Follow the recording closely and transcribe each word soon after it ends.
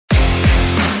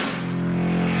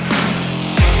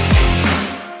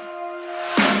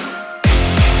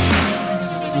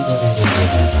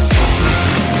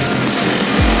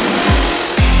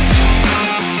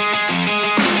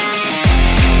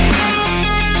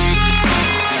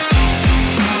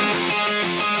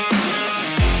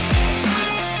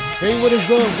Hey, what is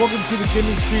up? Welcome to the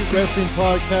Gimmick Street Wrestling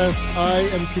Podcast. I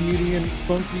am comedian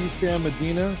Funky Sam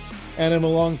Medina, and I'm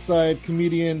alongside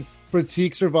comedian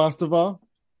Pratik Srivastava.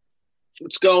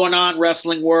 What's going on,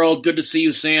 wrestling world? Good to see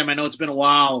you, Sam. I know it's been a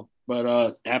while,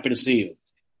 but happy to see you.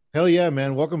 Hell yeah,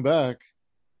 man. Welcome back.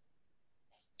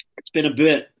 It's been a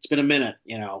bit. It's been a minute,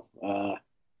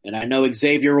 and I know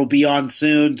Xavier will be on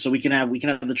soon, so we can have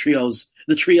the trios.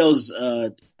 The trios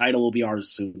title will be ours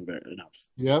soon enough.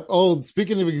 Yep. Oh,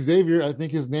 speaking of Xavier, I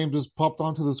think his name just popped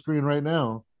onto the screen right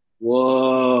now.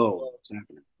 Whoa. What's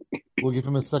happening? We'll give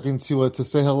him a second to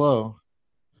say hello.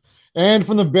 And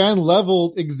from the band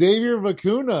Leveled, Xavier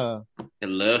Vacuna.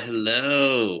 Hello,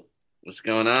 hello. What's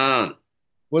going on?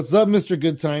 What's up, Mr.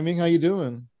 Good Timing? How you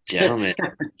doing? Gentlemen,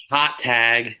 hot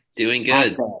tag. Doing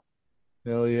good.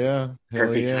 Hell yeah. Hell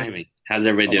Perfect yeah. timing. How's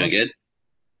everybody doing? Good?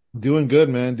 Doing good,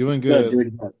 man. Doing good.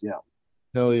 Doing good. Yeah.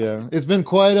 Hell yeah. It's been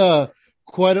quite an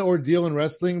ordeal in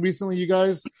wrestling recently, you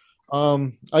guys.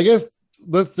 I guess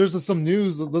there's some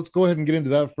news. Let's go ahead and get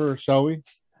into that first, shall we?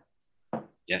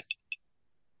 Yeah.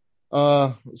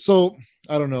 So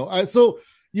I don't know. I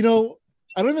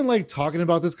don't even like talking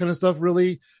about this kind of stuff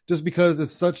really, just because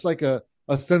it's such like a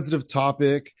sensitive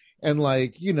topic, and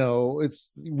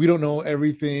we don't know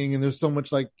everything, and there's so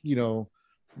much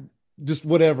just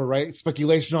whatever, right?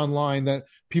 Speculation online that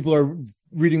people are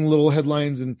reading little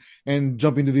headlines and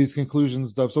jumping to these conclusions and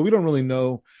stuff. So we don't really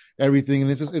know everything,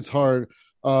 and it's hard.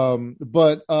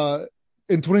 But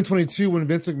in 2022, when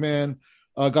Vince McMahon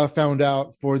got found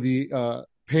out for the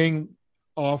paying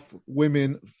off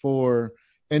women for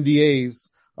NDAs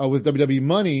with WWE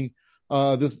money,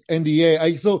 this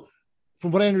NDA. So from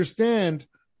what I understand,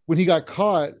 when he got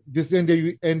caught, this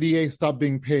NDA stopped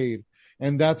being paid.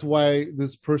 And that's why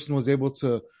this person was able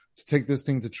to take this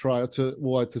thing to trial,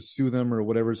 to sue them or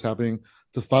whatever's happening,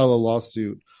 to file a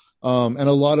lawsuit. And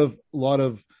a lot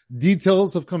of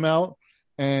details have come out,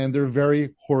 and they're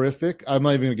very horrific. I'm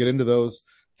not even gonna get into those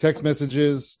text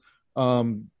messages,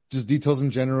 just details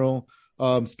in general,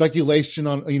 speculation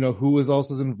on who is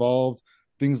also involved,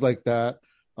 things like that.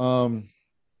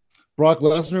 Brock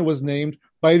Lesnar was named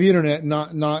by the internet,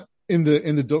 not in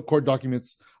the court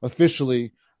documents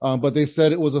officially. But they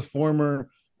said it was a former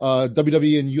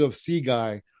WWE and UFC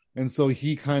guy, and so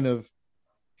he kind of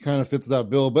fits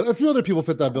that bill. But a few other people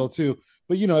fit that bill too.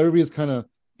 But everybody's kind of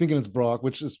thinking it's Brock,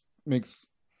 which just makes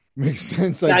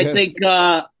sense. I guess.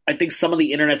 I think some of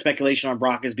the internet speculation on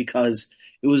Brock is because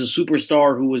it was a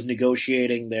superstar who was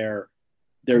negotiating their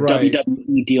Right.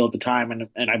 WWE deal at the time, and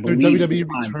I Their believe WWE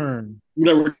return.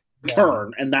 their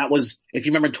return, and that was, if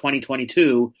you remember, in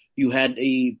 2022, you had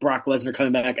a Brock Lesnar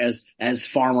coming back as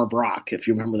Farmer Brock, if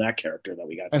you remember that character that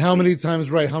we got. And how many times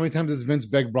has Vince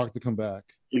begged Brock to come back?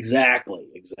 Exactly.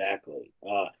 It's that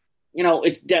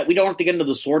we don't have to get into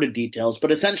the sordid details,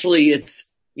 but essentially it's,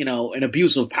 an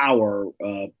abuse of power,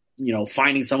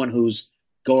 finding someone who's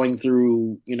going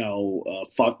through,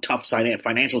 a tough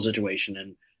financial situation,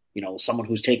 and, someone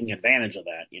who's taking advantage of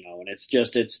that, and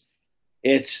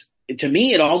it's to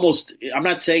me, it almost, I'm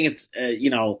not saying it's,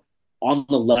 on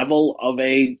the level of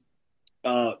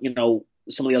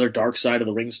some of the other dark side of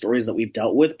the ring stories that we've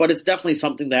dealt with, but it's definitely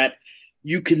something that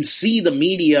you can see the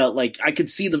media, like I could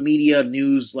see the media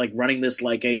news, like running this,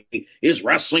 like is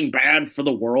wrestling bad for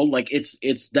the world? Like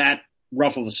it's that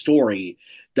rough of a story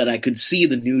that I could see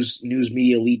the news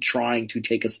media elite trying to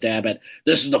take a stab at.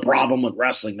 This is the problem with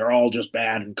wrestling. They're all just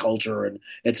bad in culture, and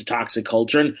it's a toxic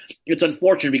culture. And it's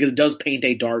unfortunate because it does paint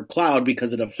a dark cloud,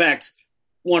 because it affects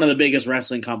one of the biggest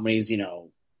wrestling companies, in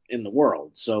the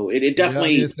world. So it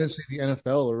definitely, essentially the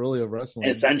NFL, or really of wrestling.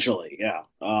 Essentially, yeah.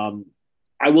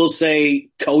 I will say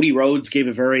Cody Rhodes gave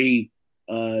a very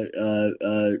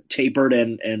tapered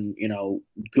and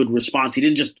good response. He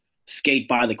didn't just skate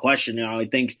by the question. I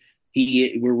think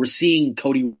we're seeing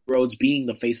Cody Rhodes being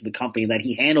the face of the company, that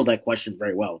he handled that question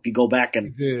very well. If you go back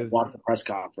and watch the press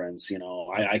conference,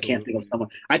 I can't think of someone.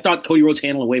 I thought Cody Rhodes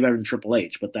handled it way better than Triple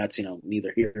H, but that's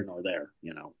neither here nor there.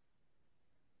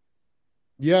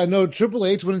 Yeah, no, Triple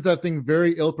H went into that thing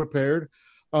very ill prepared.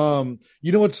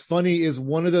 What's funny is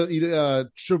one of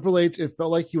the Triple H, it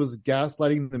felt like he was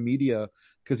gaslighting the media,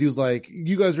 because he was like,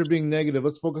 "You guys are being negative.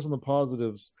 Let's focus on the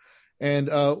positives." And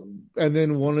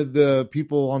then one of the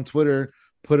people on Twitter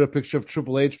put a picture of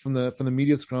Triple H from the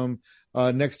media scrum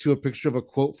next to a picture of a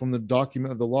quote from the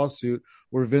document of the lawsuit,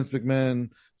 where Vince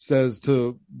McMahon says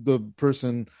to the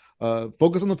person,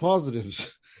 "Focus on the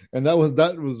positives." And that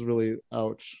was really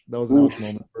ouch. That was an ouch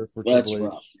moment for Triple H.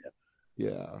 Rough.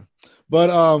 Yeah.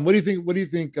 But what do you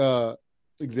think,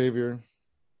 Xavier?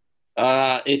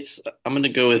 I'm gonna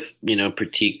go with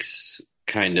Pratik's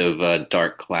kind of a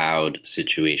dark cloud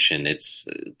situation. It's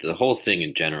the whole thing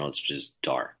in general. It's just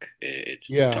dark. It's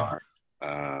Yeah. dark.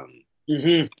 Um,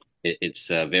 Hmm. it's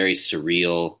very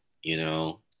surreal.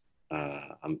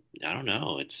 I don't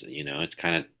know. It's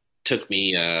kind of took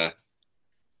me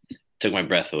took my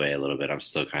breath away a little bit. I'm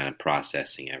still kind of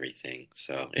processing everything.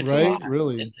 So it's a Right. lot.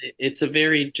 Really. It's a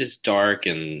very just dark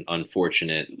and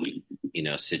unfortunate,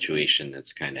 situation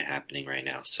that's kind of happening right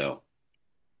now. So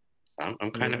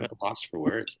I'm kind of Yeah. at a loss for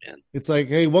words, man. It's like,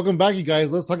 hey, welcome back, you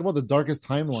guys. Let's talk about the darkest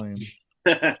timeline.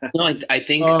 No, Um.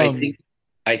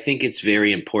 I think it's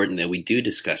very important that we do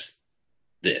discuss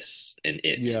this and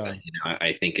it. Yeah.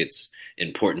 I think it's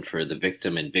important for the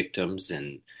victim and victims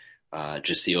and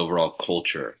just the overall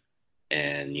culture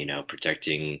and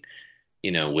protecting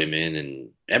women and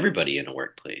everybody in a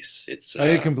workplace.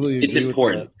 I completely It's agree with that.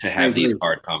 important to I have these agree.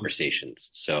 hard conversations.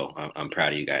 So I'm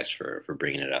proud of you guys for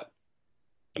bringing it up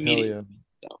Hell immediately.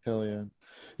 yeah. So, Hell yeah.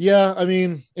 Yeah, I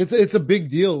mean, it's a big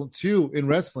deal too in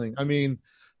wrestling. I mean,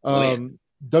 oh yeah,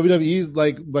 WWE's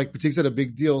like Patik said, a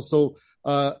big deal. So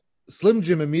Slim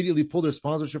Jim immediately pulled their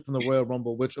sponsorship from the Royal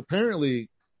Rumble, which apparently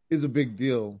is a big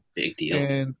deal. big deal.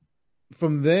 And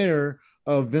from there,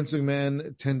 Vince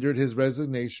McMahon tendered his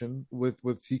resignation with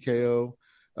TKO.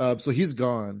 So he's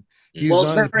gone. He's Well,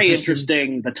 it's not in a very position.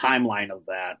 interesting the timeline of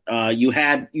that. You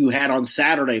had on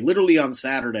Saturday, literally on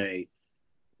Saturday,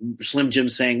 Slim Jim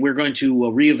saying we're going to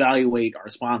reevaluate our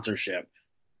sponsorship,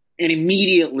 and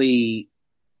immediately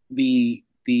the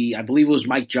I believe it was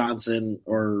Mike Johnson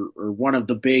or one of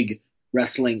the big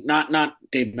wrestling, not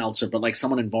Dave Meltzer, but like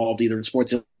someone involved either in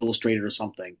Sports Illustrated or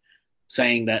something,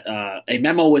 saying that a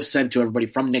memo was sent to everybody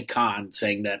from Nick Khan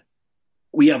saying that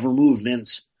we have removed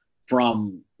Vince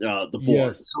from the board.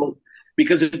 Yes. So,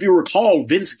 because if you recall,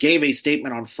 Vince gave a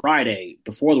statement on Friday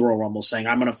before the Royal Rumble saying,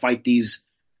 "I'm going to fight these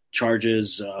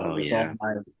charges Oh with all yeah,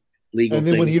 my legal And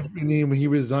then when things." he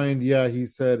resigned, yeah, he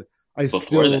said,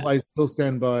 before that. I still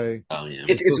stand by. Oh yeah, I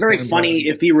It's still very stand by." funny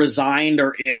if he resigned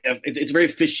or if it's very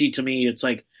fishy to me. It's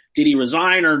like, did he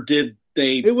resign or did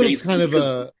they It was basically kind of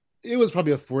because it was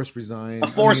probably a forced a resign.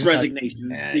 I forced mean, resignation?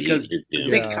 yeah. Because You're the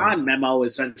doomed. Nick yeah, Khan memo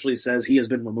essentially says he has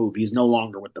been removed. He's no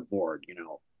longer with the board.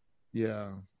 yeah,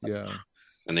 yeah.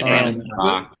 And they brought in And The But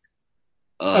Rock.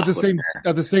 Ugh,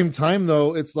 at the same time,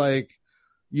 though, it's like,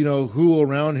 who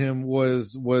around him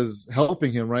was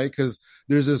helping him, right? Because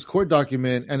there's this court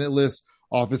document and it lists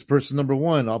office person number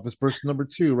one, office person number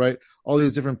two, right? All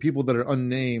these different people that are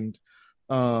unnamed.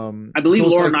 I believe So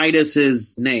it's like, Laurinaitis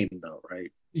is named though,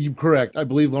 right? you correct. I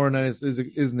believe Laurinaitis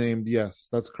is named. Yes,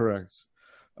 that's correct.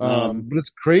 Um, But it's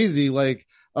crazy. Like,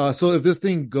 so if this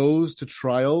thing goes to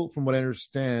trial, from what I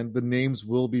understand, the names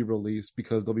will be released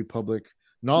because they'll be public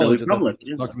the knowledge. Republic.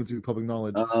 Yeah. Documents will be public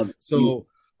knowledge. You, So,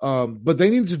 but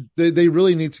they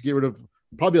really need to get rid of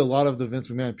probably a lot of the Vince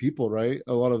McMahon people, right?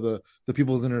 A lot of the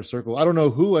people's inner circle. I don't know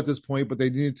who at this point, but they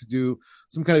need to do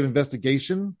some kind of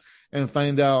investigation and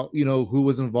find out, who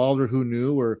was involved or who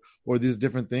knew or these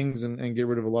different things and get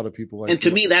rid of a lot of people. I and to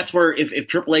feel. me, that's where if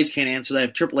Triple H can't answer that,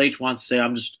 if Triple H wants to say,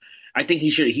 I think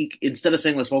he instead of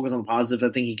saying let's focus on the positives, I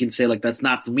think he can say like that's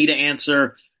not for me to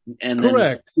answer, and then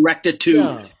Correct.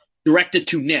 Yeah, direct it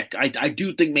to Nick. I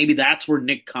do think maybe that's where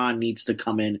Nick Khan needs to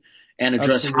come in and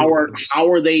address absolutely.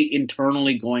 how are they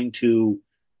internally going to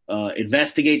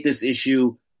investigate this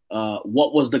issue.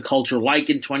 What was the culture like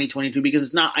in 2022? Because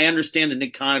it's not. I understand that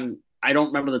Nick Khan. I don't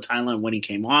remember the timeline when he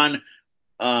came on,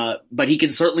 but he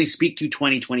can certainly speak to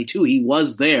 2022. He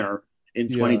was there in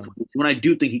Yeah. 2022, and I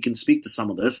do think he can speak to some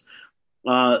of this.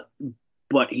 Uh,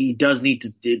 but he does need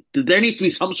to. There needs to be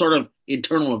some sort of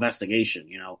internal investigation.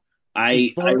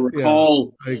 I Yeah,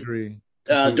 recall I agree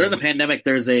during the completely. pandemic,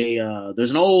 there's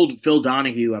an old Phil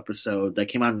Donahue episode that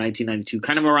came out in 1992,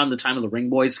 kind of around the time of the Ring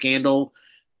Boy scandal,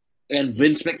 and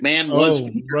Vince McMahon was Oh,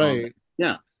 featured on that. right.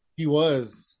 Yeah, He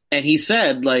was. and he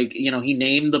said, like, he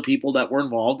named the people that were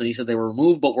involved, and he said they were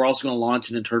removed, but we're also going to launch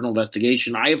an internal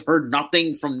investigation. I have heard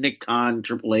nothing from Nick Khan,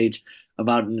 Triple H,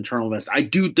 about an internal investigation. I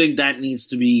do think that needs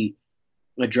to be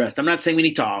addressed. I'm not saying we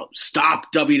need to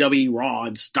stop WWE Raw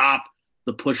and stop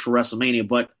the push for WrestleMania,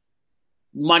 but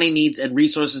money needs and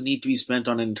resources need to be spent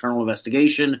on an internal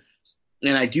investigation.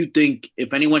 And I do think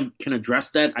if anyone can address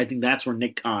that, I think that's where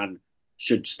Nick Khan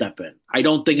should step in. I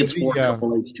don't think it's for Yeah,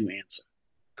 Triple H to answer.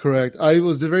 correct. I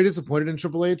was very disappointed in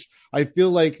Triple H. I feel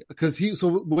like because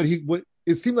what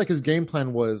it seemed like his game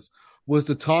plan was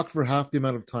to talk for half the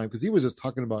amount of time because he was just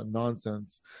talking about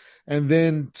nonsense, and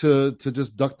then to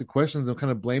just duck the questions and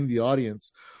kind of blame the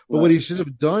audience. But what he should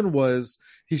have done was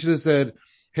he should have said,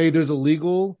 "Hey, there's a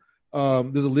legal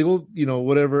there's a legal,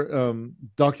 whatever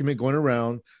document going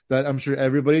around that I'm sure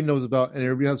everybody knows about and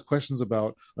everybody has questions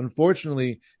about.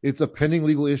 Unfortunately, it's a pending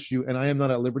legal issue, and I am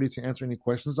not at liberty to answer any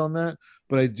questions on that.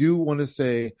 But I do want to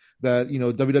say that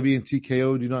WWE and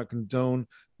TKO do not condone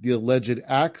the alleged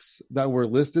acts that were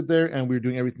listed there, and we're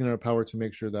doing everything in our power to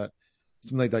make sure that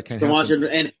something like that can't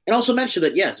happen. And also mention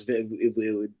that yes,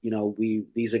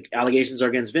 these allegations are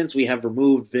against Vince. We have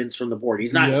removed Vince from the board.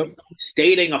 He's not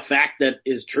stating a fact that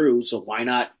is true, so why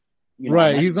not?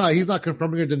 Right, he's not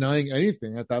confirming or denying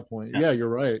anything at that point. Yeah, you're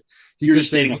right. You're just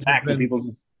stating a fact that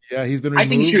people. Yeah, he's been removed. I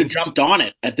think he should have jumped on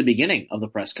it at the beginning of the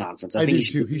press conference. I think he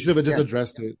should have just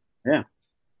addressed it. Yeah,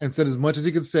 and said as much as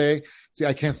he could say. See,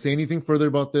 I can't say anything further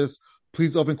about this.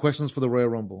 Please open questions for the Royal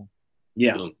Rumble.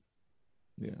 Yeah.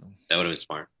 Yeah, that would have been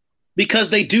smart.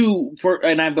 Because they do we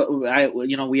have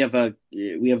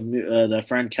the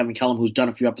friend Kevin Kellum who's done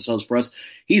a few episodes for us.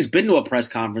 He's been to a press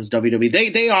conference. WWE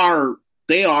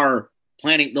they are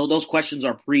planning. Those questions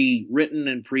are pre-written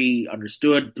and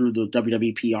pre-understood through the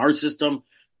WWE PR system.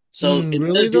 So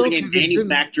really, doing a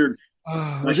manufactured.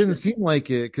 It didn't seem like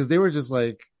it because they were just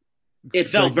like. It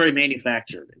felt very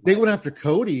manufactured. They went after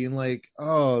Cody and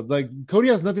Cody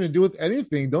has nothing to do with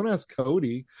anything. Don't ask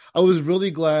Cody. I was really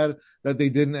glad that they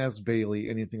didn't ask Bayley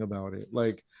anything about it.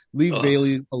 Leave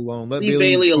Bayley alone. Leave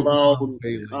Bayley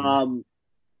alone.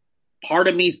 Part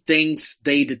of me thinks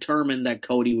they determined that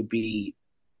Cody would be,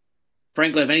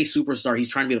 frankly, of any superstar, he's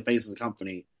trying to be the face of the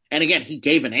company. And again, he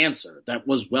gave an answer that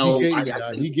was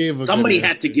he gave. Somebody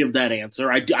had to give that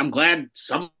answer. I'm glad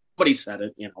somebody said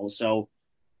it. So.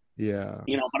 Yeah.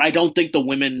 But I don't think the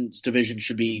women's division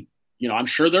should be, I'm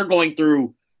sure they're going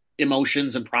through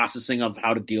emotions and processing of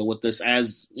how to deal with this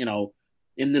as,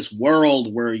 in this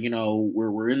world where,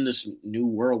 we're in this new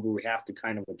world where we have to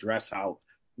kind of address how,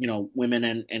 women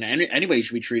and anybody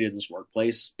should be treated in this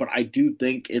workplace. But I do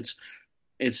think it's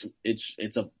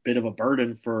a bit of a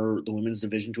burden for the women's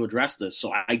division to address this.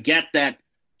 So I get that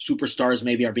superstars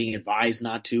maybe are being advised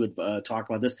not to talk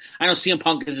about this. I know CM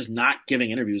Punk is just not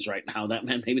giving interviews right now.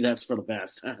 Maybe that's for the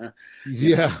best.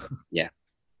 Yeah.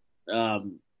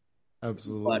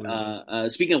 Absolutely. But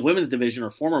speaking of women's division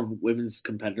or former women's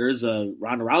competitors,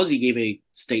 Ronda Rousey gave a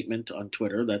statement on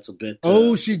Twitter that's a bit.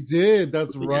 She did.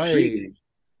 That's right. Intriguing.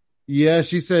 Yeah,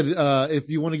 she said, if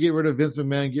you want to get rid of Vince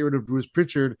McMahon, get rid of Bruce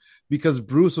Pritchard because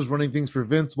Bruce was running things for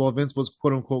Vince while Vince was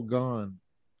quote unquote gone.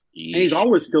 And he's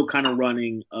always still kind of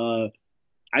running.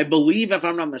 I believe, if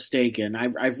I'm not mistaken,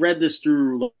 I've read this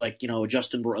through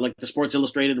Justin, the Sports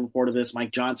Illustrated reported this.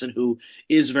 Mike Johnson, who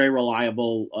is very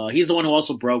reliable, he's the one who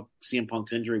also broke CM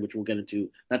Punk's injury, which we'll get into.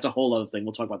 That's a whole other thing.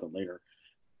 We'll talk about that later.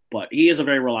 But he is a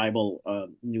very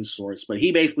reliable news source. But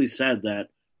he basically said that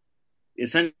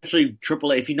essentially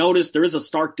Triple H. If you notice, there is a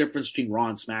stark difference between Raw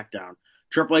and SmackDown.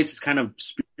 Triple H is kind of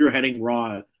spearheading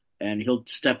Raw. And he'll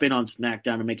step in on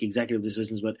SmackDown and make executive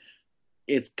decisions, but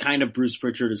it's kind of Bruce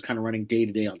Pritchard is kind of running day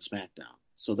to day on SmackDown.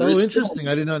 So interesting.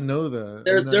 I did not know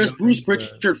that. There's Bruce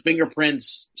Pritchard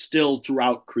fingerprints still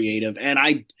throughout creative, and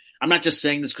I'm not just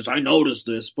saying this because I noticed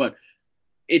this, but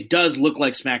it does look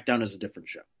like SmackDown is a different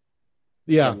show.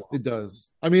 Yeah, it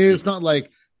does. I mean, it's not like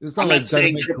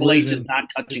saying Triple H is not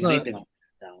touching anything on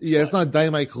SmackDown. Yeah, it's not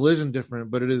Dynamite Collision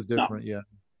different, but it is different. No. Yeah.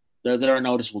 There are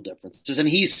noticeable differences, and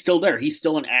he's still there. He's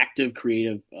still an active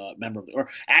creative member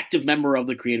of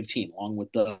the creative team, along with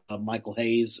Michael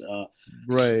Hayes.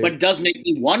 Right. But it does make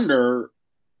me wonder.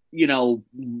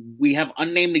 We have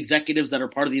unnamed executives that are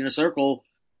part of the inner circle,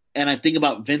 and I think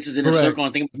about Vince's inner circle. And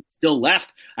I think about who's still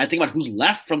left. I think about who's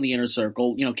left from the inner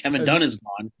circle. Kevin Dunn is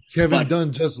gone. Kevin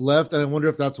Dunn just left, and I wonder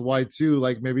if that's why too.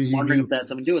 Like maybe he knew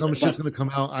some shit's going to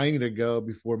come out. I need to go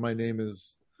before my name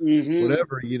is. Mm-hmm.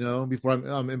 Whatever, before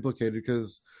I'm implicated,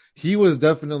 because he was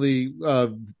definitely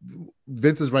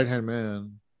Vince's right hand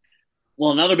man.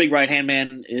 Well, another big right hand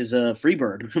man is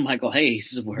Freebird, Michael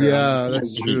Hayes.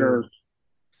 That's true.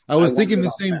 I was thinking the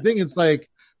same thing. It's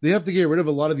like they have to get rid of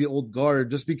a lot of the old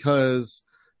guard just because,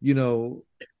 even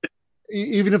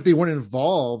if they weren't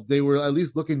involved, they were at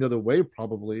least looking the other way,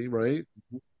 probably, right?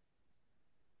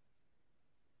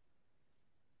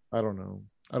 I don't know.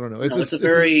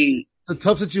 It's a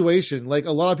tough situation. Like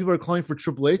a lot of people are calling for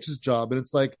Triple H's job, and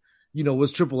it's like,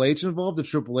 was Triple H involved? Did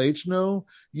Triple H know?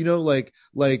 Him and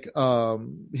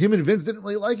Vince didn't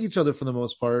really like each other for the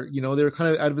most part. They were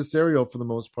kind of adversarial for the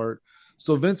most part.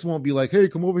 So Vince won't be like, "Hey,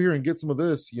 come over here and get some of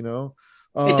this." It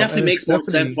definitely makes more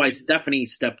sense why Stephanie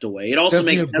stepped away. It also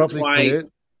makes sense why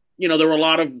there were a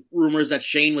lot of rumors that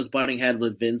Shane was butting heads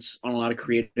with Vince on a lot of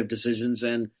creative decisions,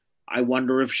 and I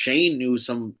wonder if Shane knew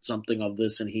something of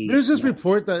this, and there's this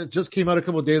report that just came out a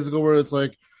couple of days ago where it's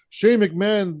like Shane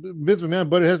McMahon, Vince McMahon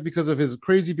butted heads because of his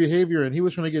crazy behavior, and he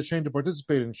was trying to get Shane to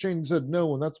participate, and Shane said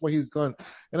no, and that's why he's gone.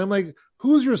 And I'm like,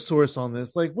 who's your source on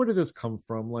this? Like, where did this come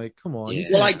from? Like, come on, you Yeah.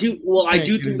 Well, can't. I Can't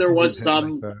do get think in somebody's head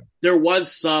like that. there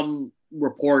was some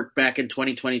report back in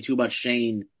 2022 about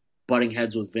Shane butting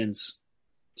heads with Vince.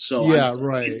 So Yeah,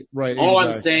 right, all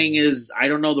I'm exactly. saying is I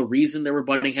don't know the reason they were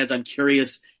butting heads. I'm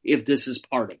curious if this is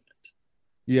part of it.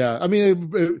 Yeah, I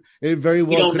mean, it very You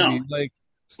well don't could know. be like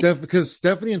because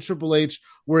Stephanie and Triple H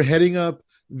were heading up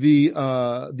the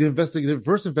the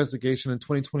first investigation in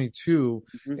 2022,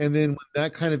 Mhm. and then when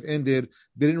that kind of ended,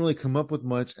 they didn't really come up with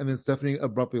much, and then Stephanie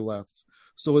abruptly left.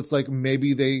 So it's like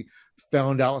maybe they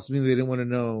found out something they didn't want to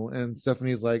know, and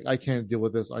Stephanie's like, I can't deal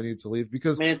with this. I need to leave I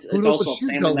because mean, who it's knows what also a she's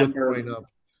family dealt with member. growing up?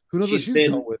 Who knows what She's she's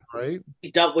been dealt with, right?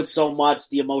 She dealt with so much,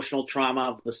 the emotional trauma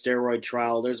of the steroid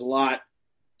trial. There's a lot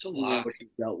It's a lot. what she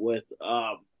dealt with.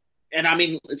 And I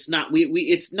mean, it's not we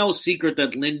it's no secret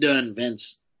that Linda and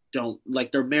Vince don't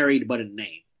like they're married, but in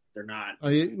name they're not.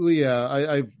 I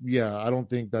don't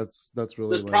think that's really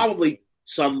There's like probably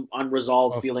some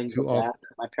unresolved off feelings too of off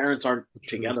that. My parents aren't the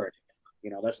truth. together.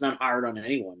 That's not hard on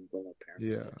anyone when their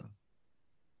parents. Yeah.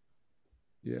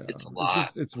 Yeah. It's a It's lot.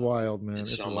 just it's wild, man.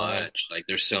 It's It's so wild. much. Like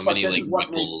there's so But many this like is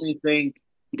what makes ripples. me think.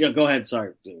 Yeah, go ahead.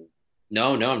 Sorry.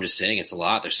 No, no, I'm just saying it's a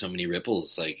lot. There's so many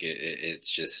ripples. Like it's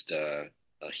just a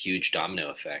huge domino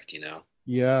effect, you know.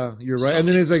 Yeah, you're right. So And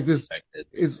then many it's like people this affected.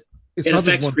 it's It not this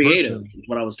affects one creative. person. Is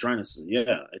what I was trying to say. Yeah,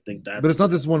 I think But that's it's not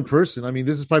this one person. I mean,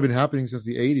 this has probably been happening since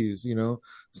the 80s,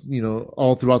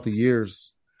 all throughout the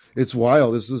years. It's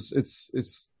wild.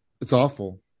 It's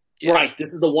awful. Yeah. right.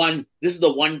 This is the one. This is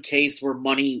the one case where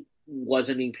money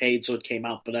wasn't being paid, so it came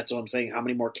out. But that's what I'm saying. How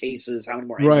many more cases? How many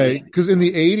more Right. NDAs? Because in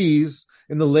the 80s,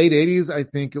 in the late 80s, I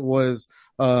think it was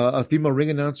a female ring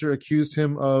announcer accused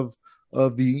him of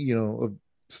the, of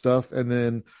stuff. And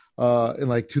then in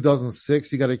like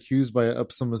 2006, he got accused by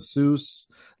some masseuse.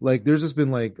 Like there's just been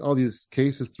like all these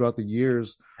cases throughout the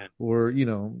years where, It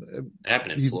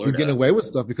happened in he's been getting Florida. away with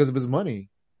stuff because of his money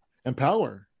and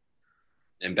power.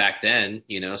 And back then,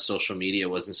 social media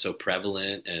wasn't so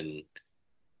prevalent and,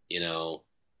 you know,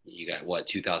 you got what,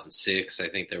 2006, I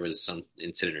think there was some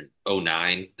incident in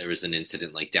 '09. There was an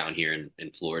incident like down here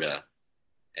in Florida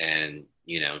and,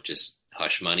 just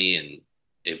hush money and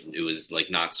it was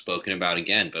like not spoken about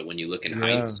again. But when you look in Yeah.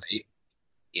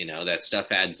 hindsight, that stuff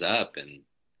adds up and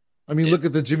I mean, it, look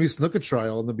at the Jimmy Snuka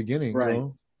trial in the beginning, Right.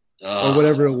 or uh,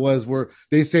 whatever it was, where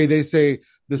they say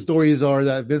the stories are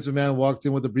that Vince McMahon walked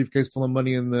in with a briefcase full of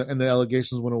money and the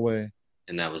allegations went away,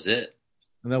 and that was it.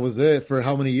 and that was it for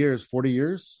how many years? 40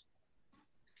 years,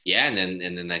 Yeah.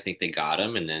 And then I think they got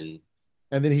him and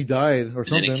then he died or and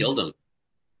then it something. killed him.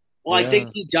 Well, I think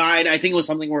Yeah, he died. I think it was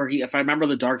something where if I remember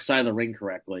the Dark Side of the Ring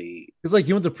correctly, it's like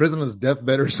he went to prison on his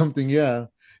deathbed or something. Yeah,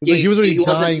 it's like he was already he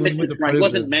wasn't dying when fit he for went to trial. He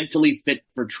wasn't prison. mentally fit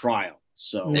for trial.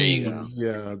 So, There you go.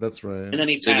 Yeah, that's right. and then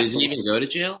he So did passed he away. even go to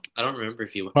jail? I don't remember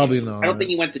if he Probably even. I don't not.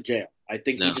 think he went to jail. I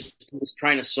think he No. just was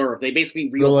trying to serve. They basically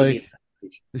They're reopened the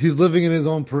like he's living in his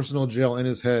own personal jail in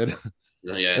his head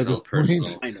Yeah, at no this point. personal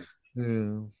investigation. Yeah.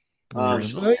 Um, Yeah.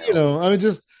 But, I mean,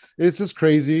 it's just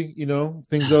crazy,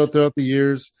 things out throughout the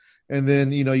years. And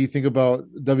then, you think about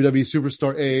WWE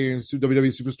Superstar A and WWE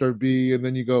Superstar B, and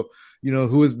then you go,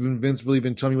 who has been Vince really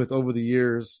been chummy with over the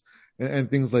years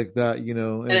and things like that,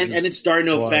 and it's starting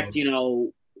to affect,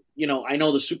 wild. I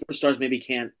know the superstars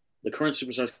the current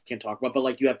superstars can't talk about, but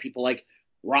like you have people like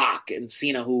Rock and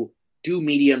Cena who do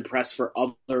media and press for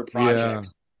other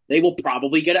projects. They will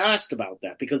probably get asked about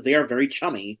that because they are very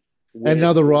chummy. And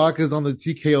now The Rock is on the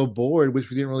TKO board, which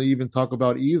we didn't really even talk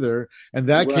about either. And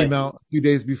that Right. came out a few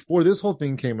days before this whole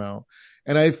thing came out.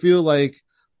 And I feel like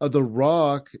The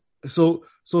Rock, so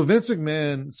Vince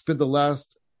McMahon spent the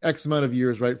last X amount of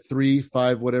years, right? 3,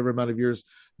 5, whatever amount of years,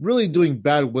 really doing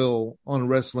bad will on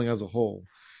wrestling as a whole.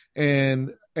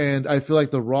 And I feel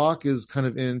like The Rock is kind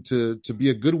of in to be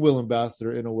a goodwill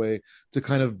ambassador in a way, to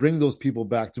kind of bring those people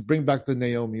back, to bring back the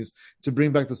Naomis, to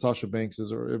bring back the Sasha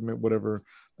Bankses or whatever,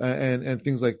 and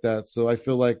things like that. So I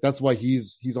feel like that's why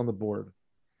he's on the board.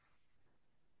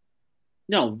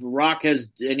 No, Rock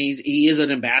he is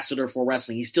an ambassador for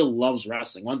wrestling. He still loves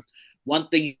wrestling. One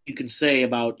thing you can say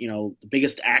about, the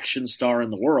biggest action star in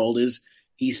the world is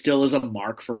he still is a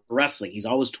mark for wrestling. He's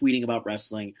always tweeting about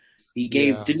wrestling.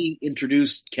 Didn't he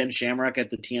introduce Ken Shamrock at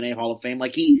the TNA Hall of Fame?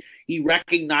 Like he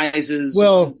recognizes.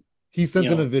 Well, he sent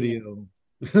in a video.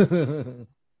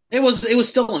 It was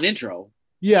still an intro.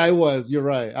 Yeah, it was. You're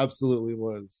right. Absolutely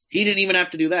was. He didn't even have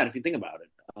to do that if you think about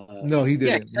it. No, he didn't.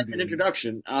 Yeah, he sent an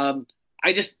introduction.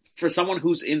 I just, for someone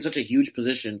who's in such a huge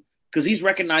position, because he's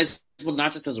recognizable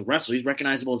not just as a wrestler, he's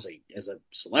recognizable as a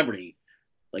celebrity.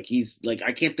 Like he's like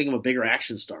I can't think of a bigger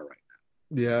action star right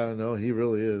Yeah, no, he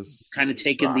really is. now. Kind of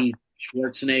taken the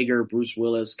Schwarzenegger, Bruce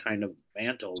Willis kind of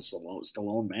mantle,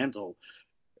 Stallone mantle,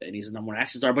 and he's a number one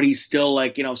action star. But he's still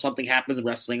like if something happens in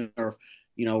wrestling, or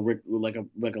like a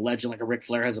legend like a Ric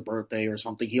Flair has a birthday or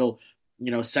something, he'll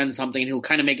send something and he'll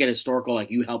kind of make it historical,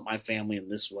 like you helped my family in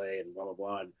this way and blah blah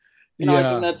blah. And, I think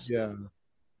Yeah, that's yeah.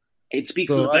 it speaks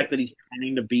to So the fact that he's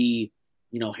trying to be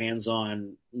hands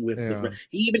on with. yeah,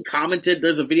 He even commented.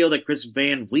 There's a video that Chris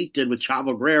Van Vliet did with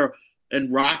Chavo Guerrero,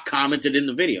 and Rock commented in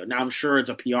the video. Now I'm sure it's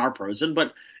a PR person,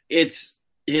 but it's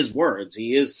his words.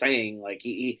 He is saying like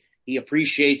he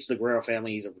appreciates the Guerrero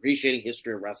family. He's appreciating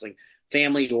history of wrestling,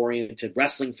 family oriented,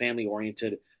 wrestling family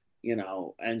oriented.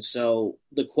 And so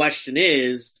the question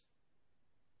is,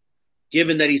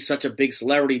 given that he's such a big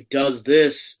celebrity, does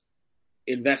this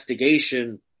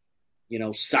investigation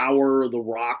sour The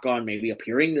Rock on maybe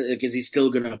appearing? Like, is he still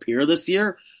going to appear this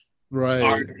year?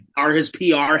 right. Are his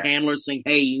PR handlers saying,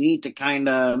 "Hey, you need to kind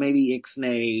of maybe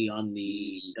ixnay on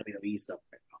the WWE stuff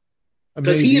right now"?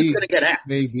 Because he is going to get asked.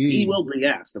 Maybe He will be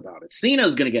asked about it. Cena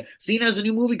has a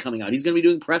new movie coming out. He's going to be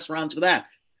doing press rounds for that.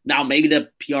 Now, maybe the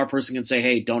PR person can say,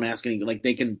 "Hey, don't ask anything." Like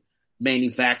they can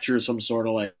manufacture some sort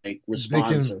of like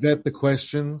response. They can vet the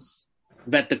questions.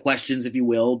 Vet the questions, if you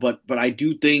will. But I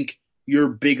do think your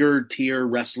bigger tier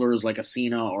wrestlers like a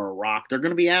Cena or a Rock, they're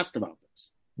going to be asked about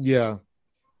this. Yeah,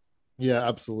 yeah,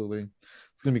 absolutely.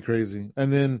 It's gonna be crazy.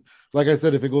 And then, like I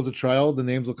said, if it goes to trial, the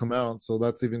names will come out. So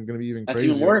that's even gonna be even That's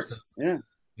crazier. even worse. Yeah.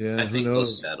 Yeah. I Who think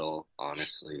knows? they'll settle,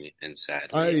 honestly, and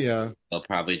sadly. Yeah. They'll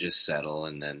probably just settle,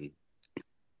 and then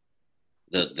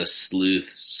the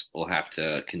sleuths will have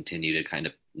to continue to kind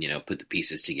of put the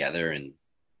pieces together and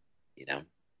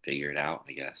figure it out,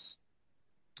 I guess.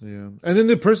 Yeah. And then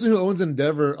the person who owns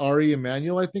Endeavor, Ari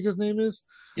Emanuel, I think his name is.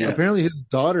 Yeah. Apparently, his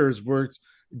daughter's worked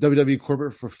WWE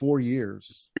corporate for 4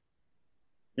 years.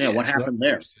 Yeah. What happened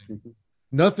there?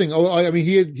 Nothing. Oh, I mean,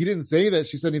 he didn't say that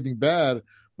she said anything bad,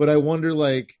 but I wonder,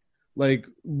 like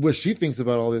what she thinks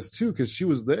about all this too, because she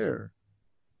was there.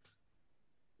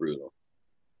 Brutal.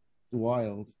 It's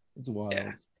wild. It's wild.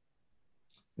 Yeah.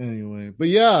 Anyway, but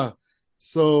yeah.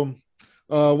 So,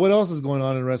 what else is going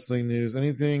on in wrestling news?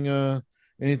 Anything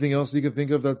else you can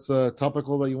think of that's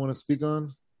topical that you want to speak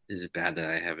on? Is it bad that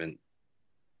I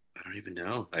don't even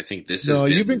know. I think this No,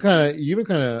 has you've been kind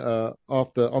of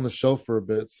on the show for a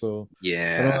bit, so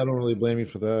yeah, I don't really blame you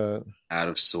for that. out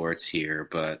of sorts here,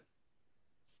 but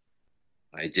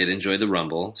I did enjoy the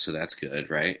Rumble, so that's good,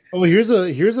 right? Oh, here's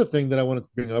a thing that I want to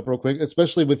bring up real quick,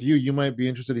 especially with you. You might be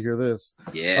interested to hear this.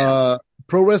 Yeah.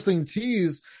 Pro Wrestling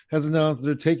Tees has announced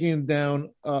they're taking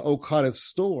down Okada's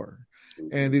store,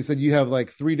 and they said you have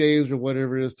like 3 days or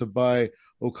whatever it is to buy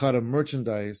Okada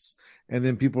merchandise. And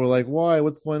then people were like, "Why?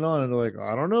 What's going on?" And they're like,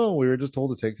 "I don't know. We were just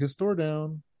told to take his store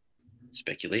down."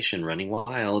 Speculation running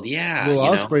wild. Yeah, Will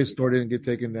Ospreay's store didn't get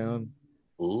taken down.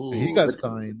 Ooh, He got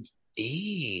signed.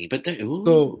 but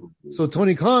So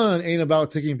Tony Khan ain't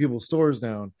about taking people's stores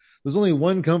down. There's only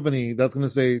one company that's going to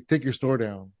say, "Take your store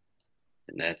down,"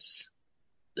 and that's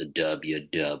the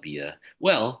WW.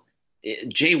 Well,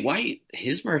 Jay White,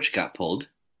 his merch got pulled.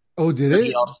 Oh, did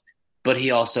it? But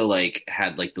he also like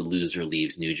had like the loser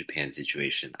leaves New Japan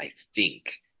situation, I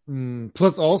think.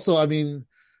 Plus, also, I mean,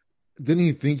 didn't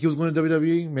he think he was going to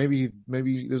WWE?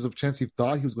 Maybe there's a chance he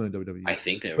thought he was going to WWE. I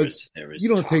think there But was. You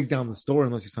don't take down the store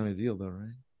unless you sign a deal, though,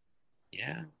 right?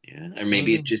 Yeah, or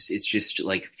maybe it's just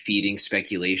like feeding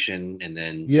speculation, and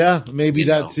then maybe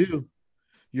that too.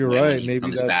 You're right.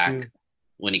 Maybe that too.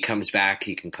 When he comes back,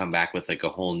 he can come back with like a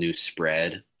whole new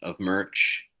spread of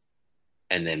merch.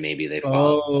 And then maybe they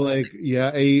follow. Oh,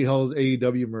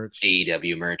 AEW merch.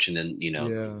 AEW merch, and then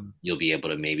you'll be able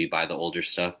to maybe buy the older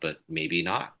stuff, but maybe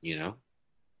not.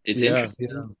 It's interesting.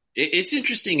 Yeah. It's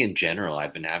interesting in general.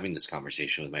 I've been having this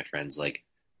conversation with my friends. Like,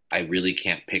 I really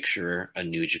can't picture a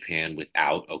New Japan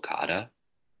without Okada.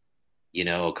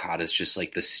 Okada's just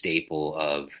like the staple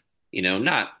of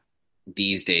not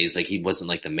these days. Like he wasn't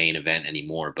like the main event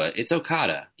anymore, but it's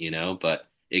Okada. But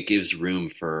it gives room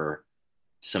for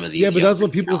some of these. Yeah, but that's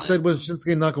what people talent. said when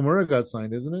Shinsuke Nakamura got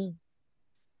signed, isn't it?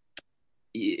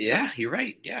 Yeah, you're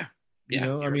right. Yeah.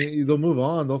 I mean, they'll move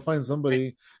on. They'll find somebody.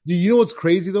 Right. Do you know what's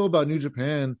crazy though about New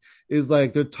Japan is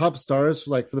like their top stars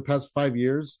for the past 5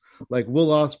 years, like Will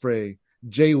Ospreay,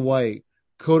 Jay White,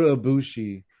 Kota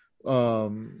Ibushi.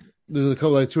 There's a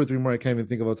couple, like 2 or 3 more I can't even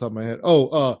think of off the top of my head.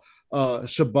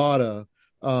 Shibata,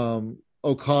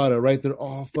 Okada, right? They're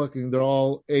all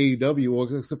AEW,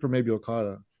 well, except for maybe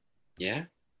Okada. Yeah,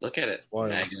 look at it. I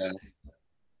don't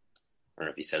know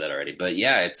if you said that already, but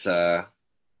yeah, it's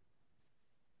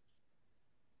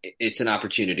it's an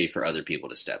opportunity for other people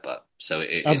to step up. So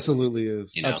Absolutely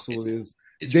is. you know, Absolutely is.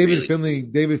 it's David really, Finley.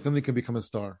 David Finley can become a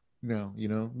star now.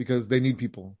 Because they need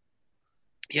people.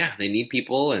 yeah, they need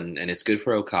people, and it's good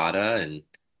for Okada, and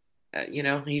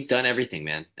he's done everything,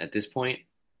 man. At this point,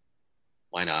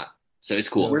 why not? So it's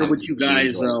cool. Yeah. Where would you Really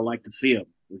guys enjoy it. like to see him?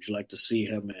 Would you like to see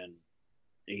him in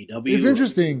It's AEW? Or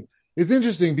interesting. It's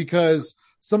interesting because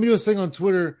somebody was saying on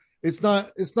Twitter, it's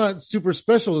not super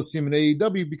special to see him in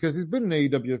AEW because he's been in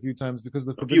AEW a few times because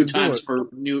of the a few Forbidden Door. times for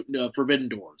new Forbidden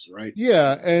Doors, right?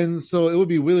 Yeah, and so it would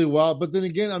be really wild. But then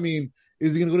again, I mean,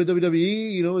 is he going to go to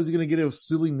WWE? Is he going to get a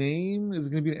silly name? Is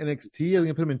it going to be an NXT? Are they going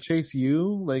to put him in Chase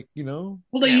U? Well,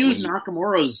 they Yeah, used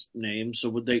Nakamura's name, so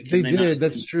would they? Can They they not? did.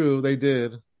 That's true. They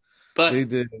did. but They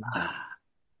did.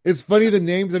 It's funny the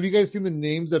names. Have you guys seen the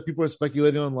names that people are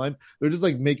speculating online? They're just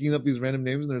like making up these random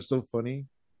names, and they're so funny.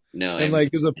 no, And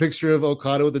like, there's a picture of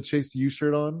Okada with a Chase U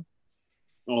shirt on.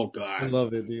 Oh I God!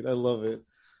 love it, dude. I love it.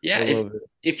 yeah, I love it.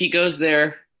 if he goes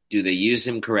there, do they use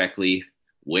him correctly?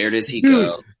 Where does he Dude,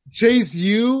 go? Chase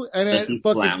U and Does he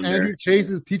fucking Andrew flounder? Chase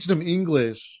is teaching him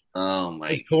English. Oh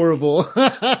my! It's horrible.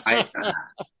 I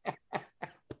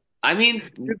I mean,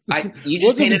 you just Welcome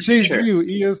to painted a Chase picture. U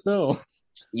ESL.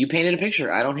 You painted a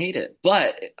picture. I don't hate it,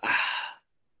 but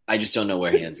I just don't know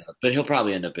where he ends up. But he'll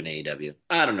probably end up in AEW.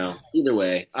 I don't know. Either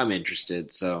way, I'm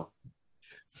interested. So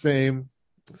Same.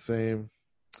 Same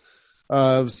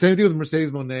thing with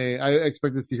Mercedes Moné. I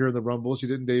expect to see her in the Rumble. She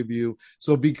didn't debut.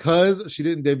 So because she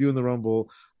didn't debut in the Rumble,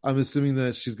 I'm assuming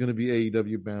that she's going to be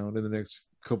AEW bound in the next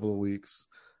couple of weeks,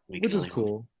 we which can is only hope.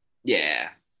 cool. Yeah,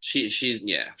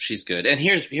 she's good. And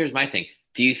here's my thing.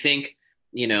 Do you think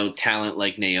talent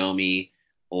like Naomi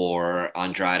or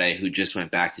Andrade, who just went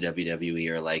back to WWE,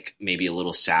 are like maybe a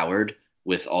little soured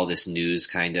with all this news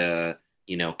kind of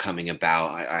coming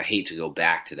about? I hate to go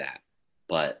back to that,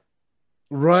 but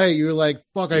Right. You're like,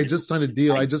 fuck, I you know, just signed a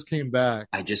deal. I I just came back.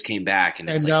 I just came back, and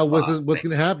it's And like now fuck. what's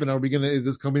going to happen? Is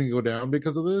this company going to go down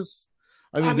because of this?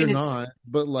 I I mean, they're mean, it's not,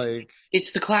 but like,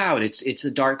 it's the cloud. It's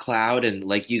a dark cloud, and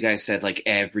like you guys said, like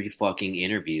every fucking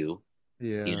interview,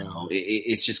 yeah,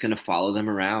 it's just gonna follow them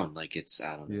around. Like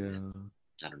I don't know, man.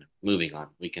 yeah. I don't know. Moving on.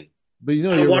 We can. But I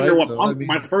you're wonder right what though. I Punk.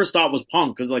 My mean, first thought was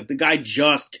Punk because like the guy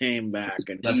just came back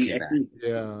and Let's get back.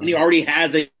 yeah. he already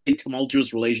has a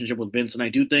tumultuous relationship with Vince, and I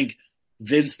do think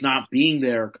Vince not being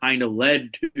there kind of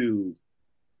led to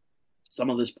some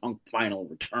of this Punk final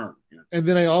return. And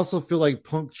then I also feel like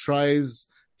Punk tries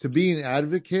to be an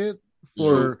advocate Mhm.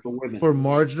 for women.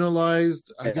 marginalized.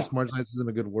 I Yeah. guess marginalized isn't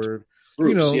a good word.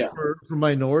 Groups, yeah. For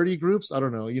minority groups. I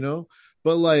don't know.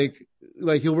 But like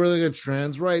he'll wear like a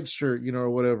trans rights shirt, or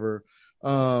whatever.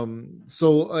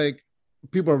 So like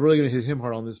people are really gonna hit him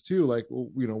hard on this too. Like, well,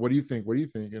 what do you think? What do you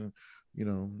think? And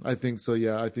I think so.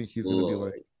 Yeah, I think he's gonna be Ooh.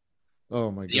 like,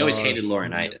 oh my He always god, hated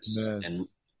Laurinaitis, and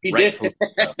He rightfully did.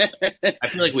 so. I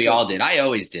feel like we all did. I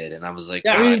always did, and I was like,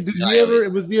 Yeah, I God,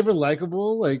 mean, was he ever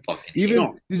likable? Like, fucking hate even him.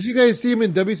 No. did you guys see him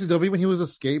in WCW when he was a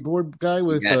skateboard guy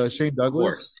with Yes, Shane of Douglas?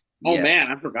 course. Oh Yeah, man,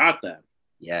 I forgot that.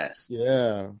 yes.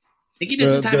 Yeah, I think he did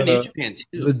some time in New Japan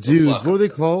too. the So dudes. fuck What were him. they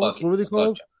called? Fuck What him. were they Fuck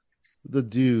called? him. The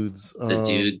dudes. The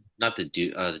dude, not the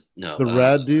dude. No, The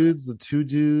rad dudes. The two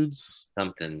dudes.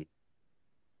 something.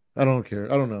 I don't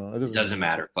care. I don't know. It doesn't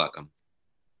matter. Fuck him.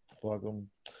 Fuck them.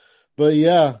 But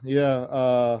yeah.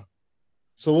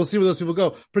 So we'll see where those people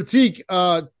go. Pratik,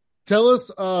 tell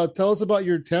us about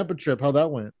your Tampa trip. How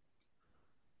that went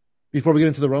before we get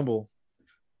into the Rumble.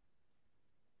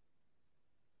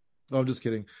 Oh, I'm just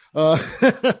kidding. No,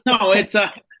 it's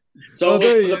so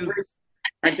there it was he a is. pretty,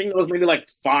 I think it was maybe like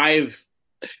 5.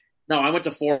 No, I went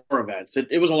to 4 events.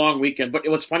 It was a long weekend, but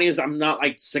what's funny is I'm not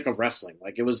like sick of wrestling.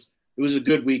 Like it was a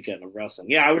good weekend of wrestling.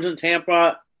 Yeah, I was in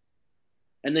Tampa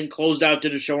and then closed out,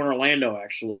 did a show in Orlando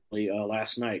actually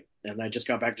last night, and I just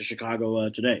got back to Chicago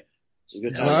today. It's a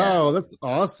good time. Wow, that's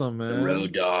awesome, man. The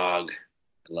road dog.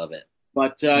 I love it.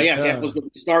 But yeah, Tampa was good.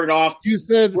 We started off. You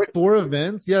said 4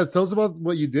 events. Yeah, tell us about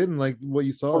what you did and like what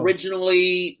you saw.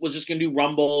 Originally was just going to do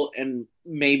Rumble and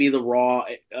maybe the Raw,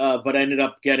 but I ended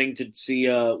up getting to see.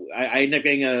 I ended up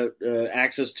getting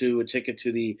access to a ticket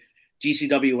to the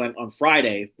GCW event on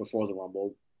Friday before the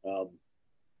Rumble.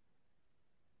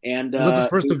 And Was that the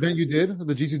first event you did,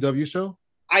 the GCW show?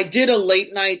 I did a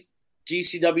late night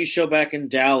GCW show back in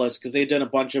Dallas because they had done a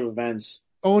bunch of events.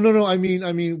 Oh no, I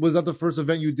mean, was that the first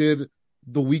event you did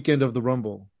the weekend of the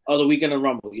Rumble? Oh, the weekend of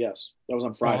Rumble, yes, that was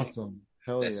on Friday. Awesome,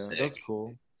 hell That's yeah, sick. that's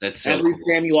cool. That's so Every cool.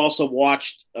 Sam, you also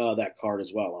watched that card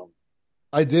as well.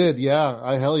 I did, yeah,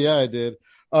 I did.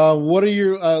 What are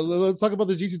your? Let's talk about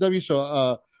the GCW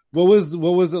show. What was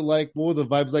it like? What were the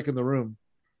vibes like in the room?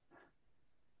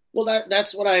 Well,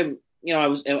 that's what I'm. I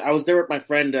was there with my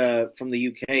friend from the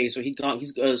UK. So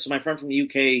so my friend from the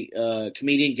UK,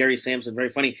 comedian Gary Sampson, very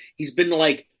funny. He's been to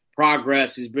like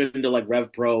Progress. He's been to like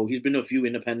Rev Pro. He's been to a few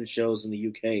independent shows in the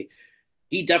UK.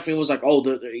 He definitely was like,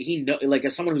 oh, he know, like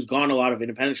as someone who's gone to a lot of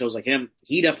independent shows like him,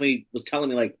 he definitely was telling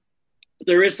me like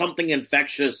there is something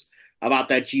infectious about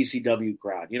that GCW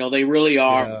crowd. They really Yeah.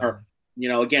 are.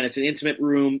 Again, it's an intimate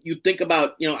room. You think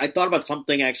about, I thought about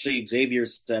something actually Xavier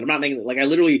said. I'm not making it like I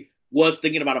literally was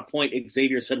thinking about a point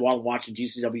Xavier said while watching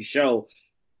GCW show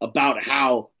about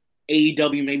how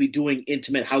AEW may be doing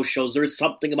intimate house shows. There's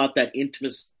something about that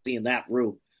intimacy in that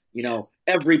room. Yes.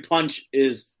 Every punch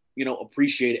is,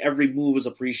 appreciated. Every move is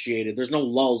appreciated. There's no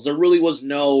lulls. There was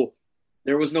no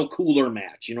cooler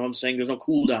match. You know what I'm saying? There's no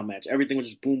cool down match. Everything was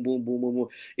just boom, boom, boom, boom, boom.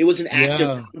 It was an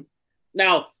active. Yeah.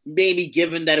 Now, maybe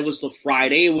given that it was the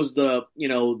Friday, it was the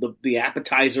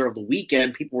appetizer of the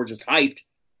weekend. People were just hyped.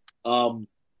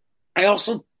 I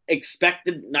also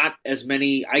expected not as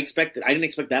many. I didn't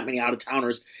expect that many out of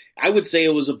towners. I would say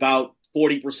it was about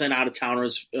 40% out of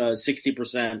towners,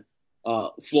 60%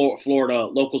 Florida,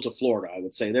 local to Florida. I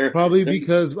would say Probably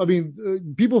because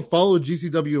people follow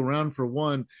GCW around for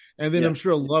one, and then yeah. I'm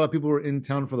sure a lot of people were in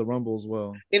town for the Rumble as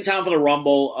well. In town for the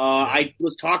Rumble. I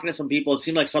was talking to some people. It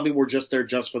seemed like some people were just there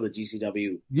just for the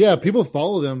GCW. Yeah, people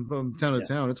follow them from town to Yeah.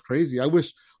 town. It's crazy. I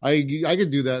wish I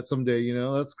could do that someday.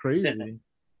 That's crazy.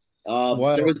 It's There was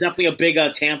wild. definitely a big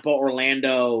Tampa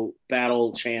Orlando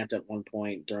battle chant at one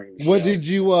point during the What show. did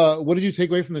you what did you take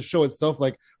away from the show itself?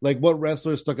 Like what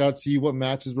wrestlers stuck out to you? What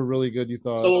matches were really good, you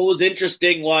So thought? what was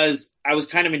interesting was I was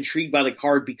kind of intrigued by the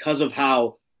card because of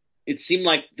how it seemed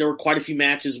like there were quite a few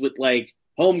matches with like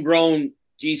homegrown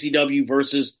GCW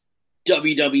versus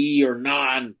WWE or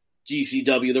non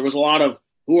GCW. There was a lot of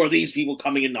who are these people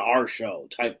coming into our show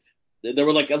type. There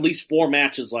were like at least 4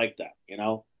 matches like that.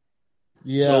 So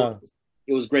Yeah.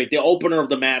 it was great. The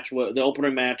opening match was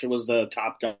the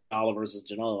Top Dollar versus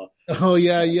Janela. Oh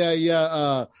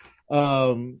yeah.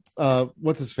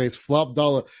 What's his face? Flop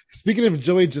Dollar. Speaking of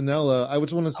Joey Janela, I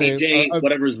just want to say AJ,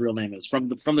 whatever his real name is, from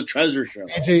the Treasure Show.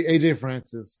 AJ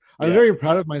Francis. I'm Yeah. very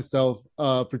proud of myself,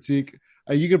 Pratik.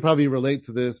 You could probably relate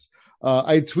to this.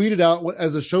 I tweeted out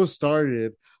as the show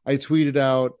started. I tweeted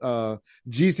out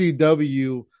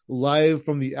GCW live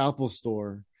from the Apple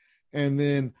Store, and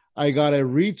then I got a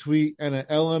retweet and an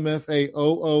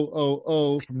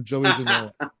LMFAO from Joey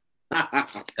Janela.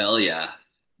 Hell yeah.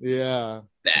 Yeah,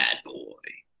 Bad boy.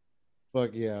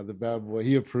 fuck yeah, the bad boy.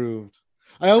 He approved.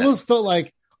 I almost felt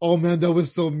like, oh man, that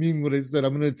was so mean what I said.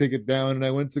 I'm gonna take it down, and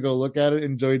I went to go look at it,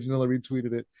 and Joey Janela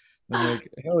retweeted it. I'm like,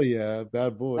 hell yeah,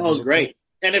 bad boy. That was great.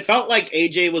 And it felt like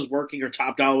AJ was working or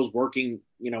Top Dollar was working,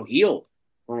 heel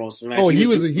for most of the match. Oh,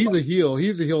 he's a heel.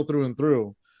 He's a heel through and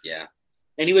through. Yeah.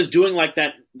 And he was doing like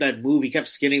that move. He kept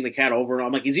skinning the cat over. And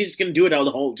I'm like, is he just going to do it out of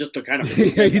the whole, just to kind of.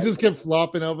 Yeah, he just kept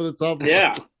flopping over the top.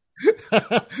 Yeah.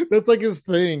 That's like his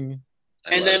thing.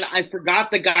 And then I forgot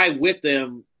the guy with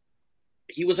him.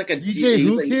 He was like a DJ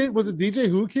Who Kid? Was it DJ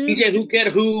Who Kid? DJ Who Kid,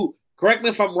 who, correct me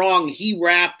if I'm wrong, he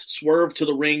rapped Swerve to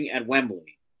the ring at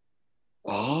Wembley.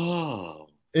 Oh.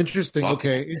 Interesting.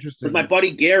 Okay, interesting. With my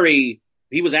buddy Gary,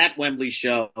 he was at Wembley's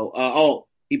show.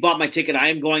 He bought my ticket.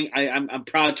 I'm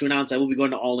proud to announce I will be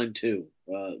going to All In 2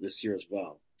 this year as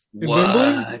well. In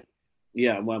Wembley?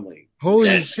 Yeah, Wembley.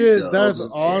 Holy shit, so that's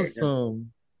sick.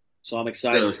 awesome. So I'm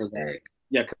excited for that.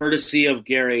 Yeah, courtesy of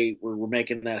Gary, we're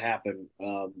making that happen.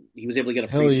 He was able to get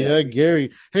a Hell free yeah,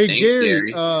 Gary. Hey, Thanks,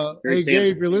 Gary. Gary. Gary,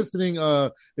 if you're listening,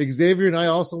 Xavier and I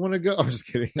also want to go. I'm just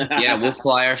kidding. Yeah, we'll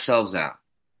fly ourselves out.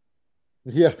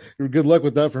 Yeah, good luck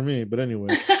with that for me. But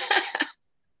anyway.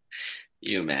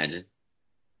 You imagine?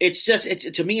 It's just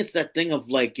to me, it's that thing of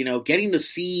like, getting to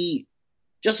see,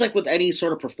 just like with any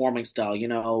sort of performing style,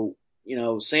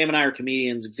 Sam and I are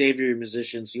comedians, Xavier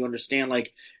musicians. You understand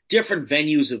like different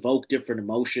venues evoke different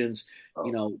emotions,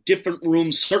 different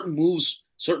rooms, certain moves,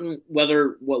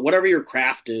 whatever your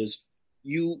craft is,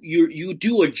 you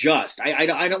do adjust. I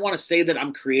don't want to say that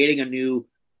I'm creating a new,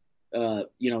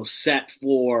 set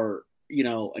for,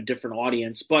 a different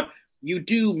audience, but you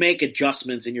do make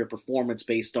adjustments in your performance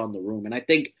based on the room. And I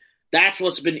think that's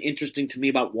what's been interesting to me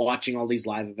about watching all these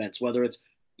live events, whether it's,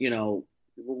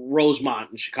 Rosemont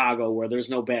in Chicago where there's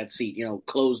no bad seat,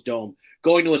 closed dome,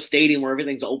 going to a stadium where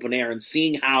everything's open air and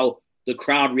seeing how the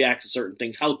crowd reacts to certain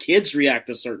things, how kids react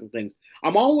to certain things.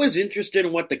 I'm always interested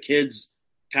in what the kids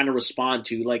kind of respond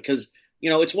to, like, cause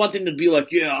it's one thing to be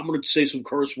like, yeah, I'm going to say some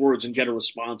curse words and get a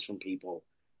response from people.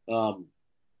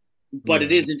 But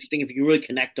it is interesting if you can really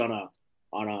connect on a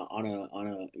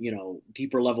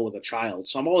deeper level with a child.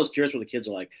 So I'm always curious what the kids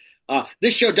are like.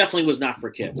 This show definitely was not for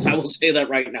kids. I will say that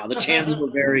right now. The chants were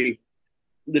very,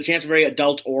 very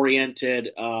adult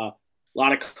oriented. A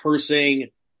lot of cursing,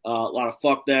 a lot of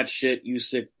fuck that shit,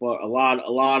 Usyk, but a lot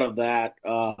of that.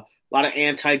 A lot of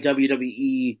anti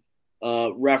WWE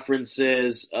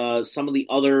references. Some of the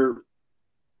other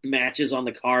matches on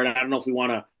the card. I don't know if we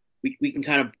want to. We can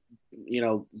kind of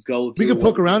go through. We can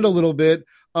poke around a little bit.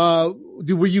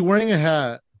 Were you wearing a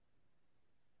hat?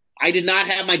 I did not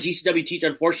have my GCW teacher,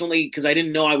 unfortunately, because I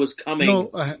didn't know I was coming.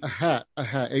 No, a hat,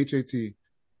 HAT. The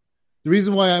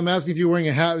reason why I'm asking if you're wearing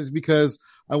a hat is because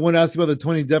I want to ask you about the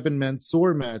Tony Deppen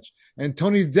Mansoor match. And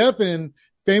Tony Deppen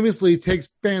famously takes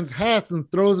fans' hats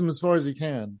and throws them as far as he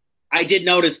can. I did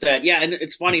notice that. Yeah, and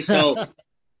it's funny. So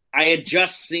I had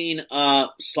just seen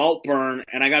Saltburn,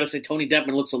 and I got to say, Tony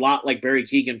Deppen looks a lot like Barry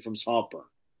Keoghan from Saltburn.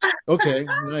 Okay,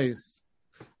 nice.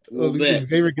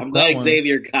 Xavier I'm glad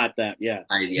Xavier got that. Yeah.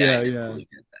 I totally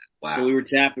get that. Wow. So we were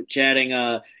chatting.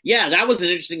 Yeah, that was an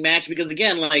interesting match because,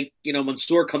 again,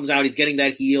 Mansoor comes out, he's getting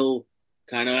that heel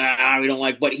kind of, we don't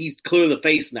like, but he's clearly the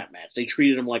face in that match. They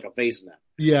treated him like a face in that.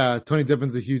 Yeah, Tony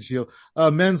Deppen's a huge heel.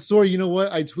 Mansoor, you know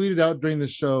what? I tweeted out during the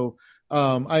show.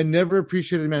 I never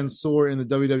appreciated Mansoor in the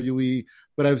WWE,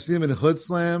 but I've seen him in Hood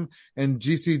Slam and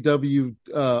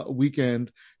GCW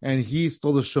Weekend, and he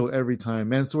stole the show every time.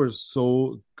 Mansoor is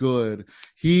so good.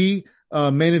 He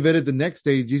main evented the next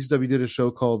day. GCW did a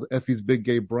show called Effie's Big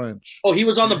Gay Brunch. Oh, he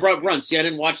was on the brunch. Yeah, I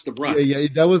didn't watch the brunch. Yeah,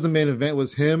 that was the main event. It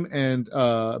was him and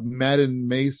Madden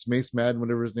Mace Madden,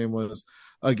 whatever his name was,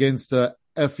 against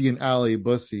Effie and Ali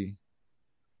Bussy.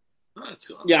 Oh, that's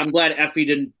cool. Yeah, I'm glad Effie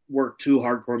didn't work two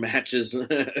hardcore matches in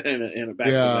a back.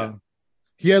 Yeah.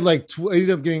 He had he ended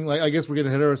up getting I guess we're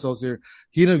getting ahead of ourselves here.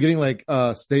 He ended up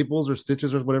getting staples or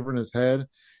stitches or whatever in his head.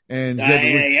 And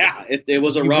it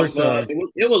was a rough.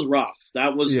 It was rough.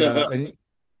 That was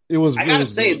it was. I gotta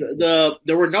say,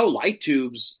 there were no light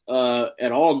tubes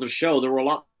at all in the show. There were a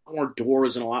lot more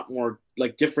doors and a lot more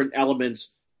different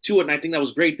elements to it, and I think that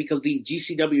was great because the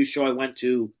GCW show I went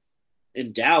to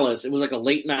in Dallas, it was like a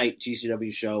late night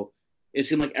GCW show. It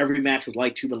seemed like every match was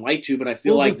light tube, and I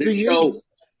feel like this show.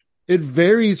 It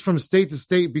varies from state to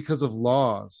state because of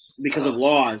laws.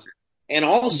 And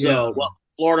also,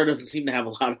 Florida doesn't seem to have a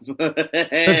lot of.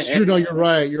 That's true. No, you're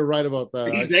right. You're right about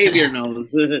that. Xavier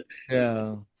knows.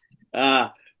 Yeah.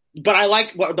 But I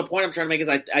like the point I'm trying to make is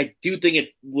I do think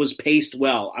it was paced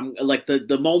well. I'm like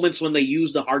the moments when they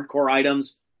used the hardcore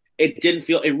items, it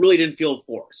really didn't feel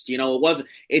forced. It wasn't.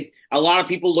 A lot of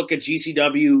people look at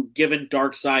GCW, given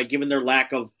Darkside, given their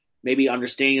lack of maybe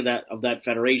understanding of that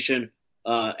federation,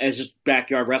 as just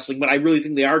backyard wrestling. But I really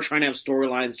think they are trying to have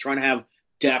storylines, trying to have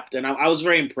depth, and I was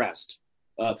very impressed.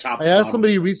 I asked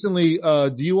somebody recently,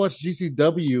 do you watch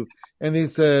GCW? And they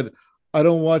said, I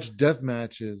don't watch death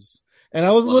matches. And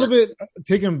I was a little bit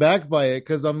taken back by it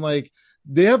because I'm like,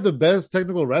 they have the best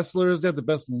technical wrestlers. They have the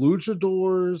best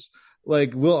luchadors.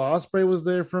 Will Ospreay was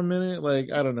there for a minute.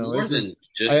 I don't know.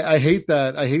 I hate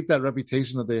that. I hate that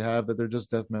reputation that they have that they're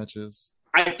just death matches.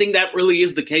 I think that really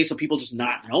is the case of people just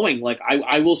not knowing.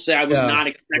 I will say I was not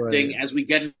expecting, as we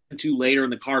get into later in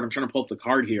the card, I'm trying to pull up the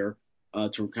card here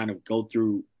to kind of go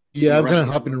through. Yeah, I'm kind of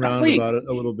hopping around about it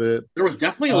a little bit. There was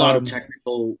definitely a lot of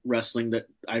technical wrestling that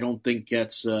I don't think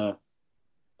gets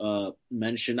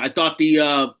mentioned. I thought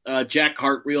the Jack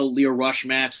Hartwheel, Leo Rush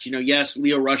match, yes,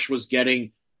 Leo Rush was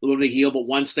getting a little bit of heel, but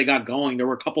once they got going, there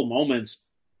were a couple moments.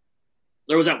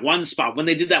 There was that one spot when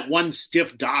they did that one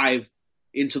stiff dive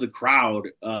into the crowd.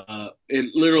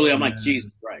 It literally, I'm like,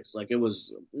 Jesus Christ. It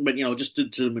was, but just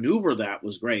to maneuver that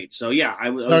was great. So yeah, I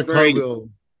was very. Hartwheel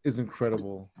is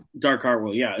incredible. Dark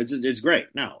Hartwheel, yeah, it's great.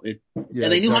 No, and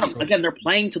they knew how to. Again, they're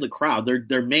playing to the crowd.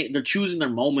 They're choosing their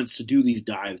moments to do these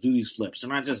dives, do these flips. They're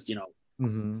not just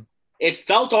Mm-hmm. It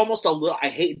felt almost a little.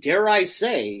 Dare I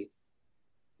say,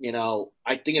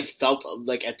 I think it felt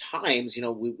like at times,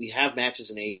 we have matches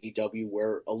in AEW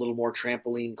where a little more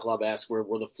trampoline club-esque, where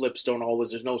the flips don't always.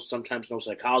 There's sometimes no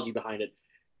psychology behind it.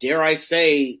 Dare I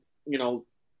say,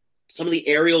 some of the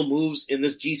aerial moves in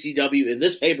this GCW in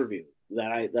this pay-per-view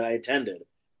that I attended,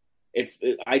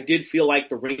 I did feel like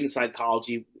the ring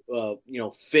psychology,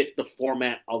 fit the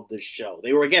format of this show.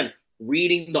 They were again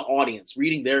reading the audience,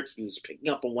 reading their cues, picking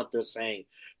up on what they're saying.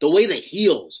 The way the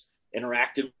heels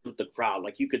interacted with the crowd,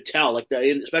 you could tell,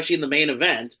 especially in the main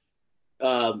event.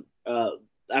 I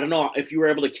don't know if you were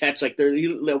able to catch, at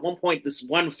one point, this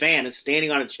one fan is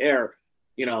standing on a chair,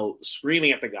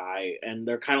 screaming at the guy, and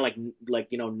they're kind of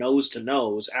nose to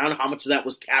nose. I don't know how much of that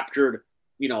was captured,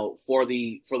 for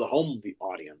the home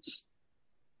audience.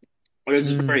 But it's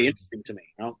just very interesting to me,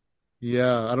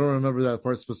 Yeah, I don't remember that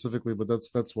part specifically, but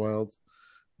that's wild.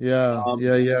 Yeah,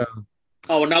 yeah.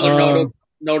 Oh, another note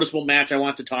noticeable match I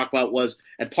want to talk about was,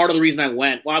 and part of the reason I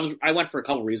went, I went for a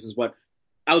couple of reasons, but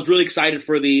I was really excited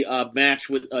for the match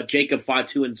with Jacob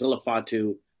Fatu and Zilla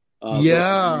Fatu.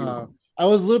 Yeah. I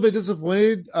was a little bit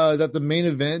disappointed that the main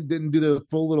event didn't do the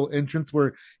full little entrance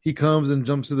where he comes and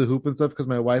jumps to the hoop and stuff because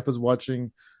my wife was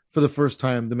watching for the first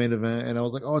time the main event and I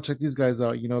was like, oh, check these guys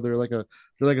out. You know, they're like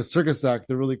a circus act.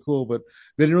 They're really cool, but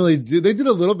they didn't really do. They did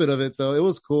a little bit of it though. It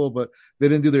was cool, but they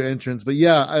didn't do their entrance. But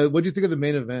yeah, what do you think of the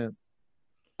main event?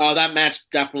 That match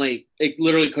definitely, it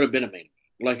literally could have been a main.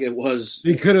 Like it was.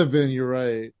 It could have been. You're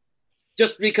right.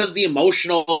 Just because the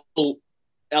emotional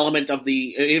element of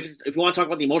if you want to talk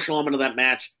about the emotional element of that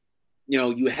match,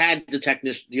 you had the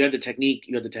technician, you had the technique,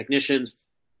 you had the technicians,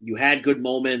 you had good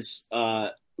moments,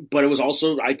 but it was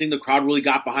also, I think the crowd really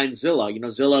got behind Zilla.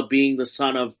 Zilla being the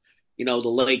son of the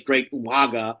late great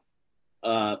Umaga,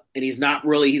 and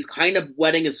he's kind of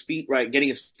wetting his feet, right, getting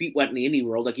his feet wet in the indie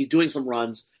world, like he's doing some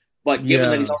runs. But given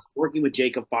that he's also working with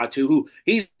Jacob Fatu, who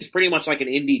he's pretty much like an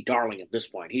indie darling at this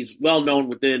point, he's well known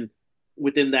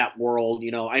within that world.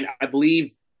 I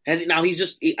believe I know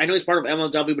he's part of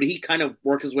MLW, but he kind of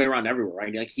works his way around everywhere,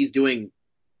 right? Like he's doing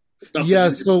stuff. Yeah,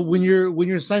 so when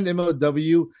you're signed to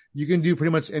MLW, you can do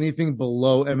pretty much anything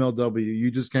below MLW.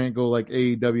 You just can't go like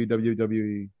AEW,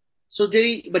 WWE. So did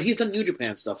he? But he's done New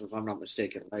Japan stuff, if I'm not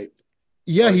mistaken, right?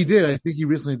 Yeah, he did. I think he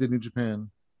recently did New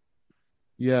Japan.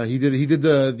 Yeah, he did. He did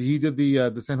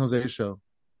the San Jose show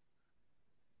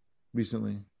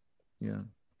recently. Yeah.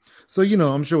 So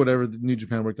I'm sure whatever New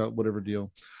Japan worked out, whatever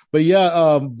deal. But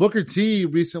yeah, Booker T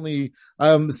recently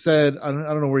said, I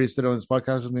don't know where he said it on his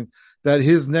podcast with me, that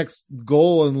his next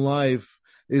goal in life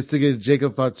is to get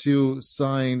Jacob Fatu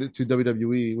signed to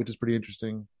WWE, which is pretty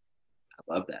interesting.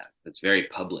 I love that. It's very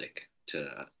public to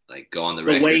like go on the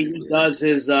record. The way he does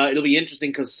his, it'll be interesting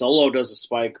because Solo does a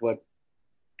spike, but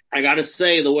I gotta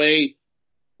say the way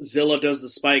Zilla does the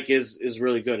spike is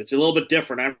really good. It's a little bit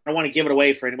different. I don't want to give it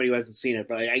away for anybody who hasn't seen it,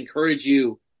 but I encourage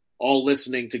you all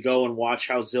listening to go and watch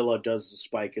how Zilla does the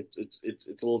spike. It's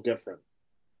a little different.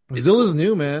 Zilla's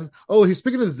new, man. Oh, he's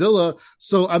speaking of Zilla.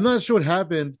 So I'm not sure what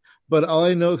happened, but all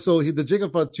I know, so the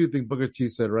Jacob Fatu thing, Booker T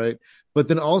said, right? But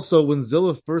then also when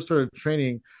Zilla first started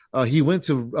training, he went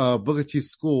to Booker T's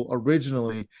school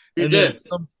originally. He did.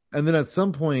 And then at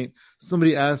some point,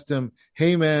 somebody asked him,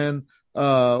 "Hey, man,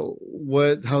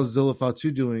 how's Zilla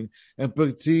Fatu doing?" And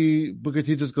Booker T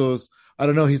just goes, "I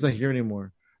don't know. He's not here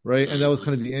anymore." Right. And that was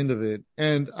kind of the end of it.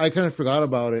 And I kind of forgot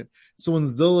about it. So when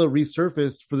Zilla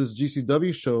resurfaced for this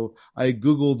GCW show, I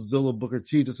Googled Zilla Booker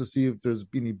T just to see if there's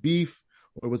any beef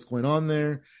or what's going on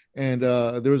there. And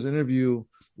there was an interview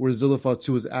where Zilla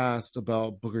Fatu was asked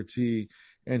about Booker T.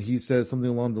 And he said something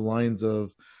along the lines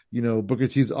of, Booker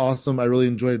T's awesome. I really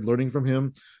enjoyed learning from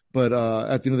him. But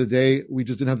at the end of the day, we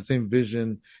just didn't have the same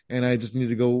vision. And I just needed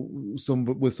to go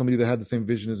with somebody that had the same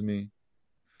vision as me.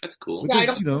 That's cool. Which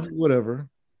is, whatever.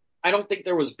 I don't think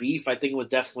there was beef. I think it was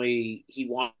definitely he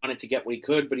wanted to get what he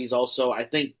could, but he's also, I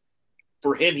think,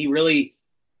 for him, he really,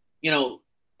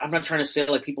 I'm not trying to say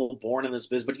like people born in this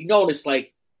business, but you notice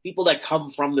like people that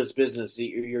come from this business,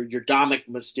 your Dominic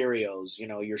Mysterios,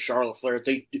 your Charlotte Flair.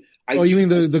 You mean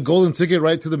the golden ticket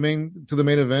right to the main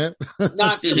event? It's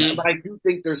not, but I do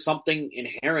think there's something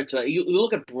inherent to it. You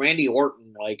look at Brandy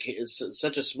Orton, like it's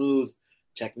such a smooth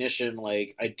technician.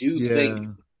 Like I do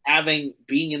think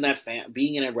being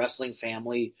in a wrestling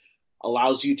family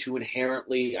allows you to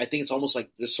inherently, I think it's almost like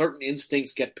the certain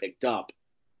instincts get picked up.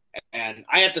 And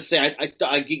I have to say,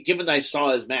 I given that I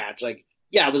saw his match, like,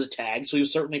 yeah, it was a tag, so he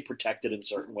was certainly protected in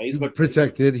certain ways. But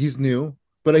protected, he's new,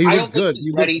 but he looked good.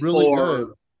 He looked really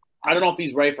good. I don't know if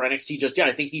he's ready for NXT just yet.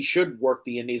 I think he should work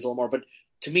the indies a little more. But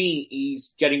to me,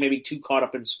 he's getting maybe too caught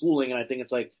up in schooling, and I think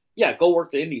it's like, yeah, go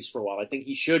work the indies for a while. I think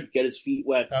he should get his feet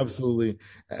wet. Absolutely.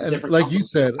 And like you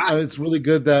said, it's really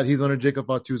good that he's under Jacob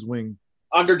Fatu's wing.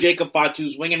 And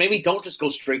maybe don't just go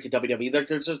straight to WWE.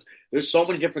 There's so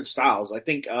many different styles. I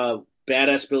think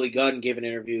Badass Billy Gunn gave an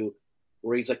interview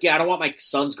where he's like, yeah, I don't want my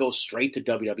sons go straight to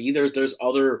WWE. There's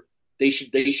other, they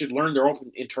should learn their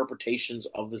own interpretations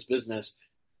of this business,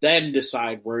 then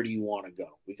decide where do you want to go.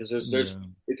 Because there's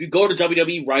if you go to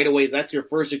WWE right away, that's your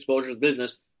first exposure to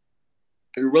business.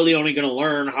 You're really only going to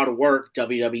learn how to work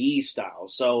WWE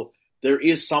styles. So there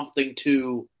is something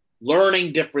to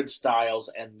learning different styles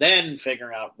and then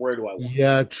figuring out where do I want.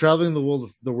 Yeah, traveling the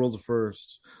world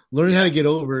first. Learning how to get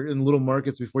over in little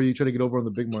markets before you try to get over on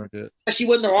the big market. Actually,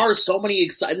 when there are so many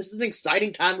this is an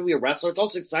exciting time to be a wrestler. It's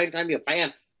also an exciting time to be a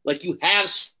fan. Like you have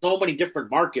so many different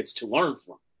markets to learn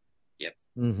from. Yep.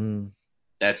 Mm-hmm.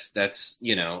 That's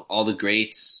all the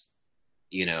greats,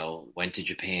 went to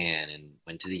Japan and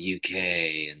went to the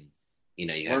UK and,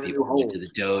 You have Learn a people new going to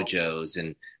hold. the dojos,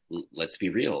 and let's be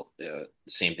real.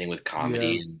 Same thing with Yeah.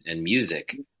 comedy and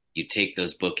music. You take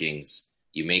those bookings,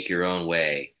 you make your own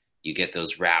way, you get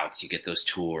those routes, you get those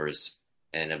tours,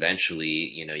 and eventually,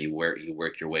 you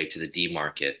work your way to the D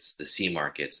markets, the C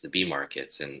markets, the B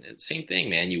markets, and same thing,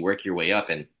 man. You work your way up,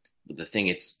 and the thing,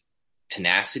 it's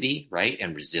tenacity, right,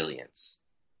 and resilience.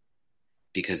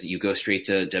 Because you go straight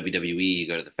to WWE, you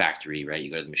go to the factory, right?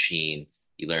 You go to the machine,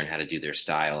 you learn how to do their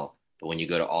style. But when you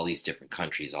go to all these different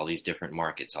countries, all these different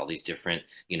markets, all these different,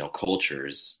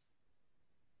 cultures,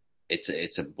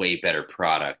 it's a way better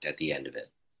product at the end of it,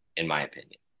 in my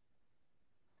opinion.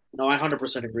 No, I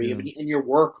 100% agree. Yeah. In your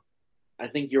work, I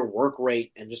think your work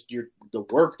rate and just the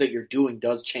work that you're doing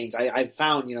does change. I've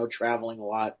found, traveling a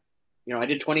lot. I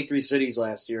did 23 cities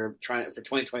last year trying for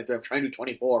 2023. I'm trying to do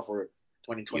 24 for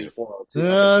Beautiful. 2024. Let's see if I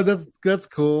can Yeah, that's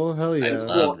cool. Hell I yeah. love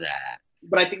 24. that.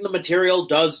 But I think the material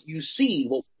does. You see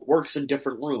what works in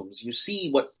different rooms. You see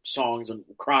what songs and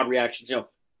crowd reactions.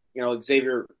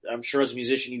 Xavier. I'm sure as a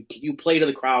musician, you play to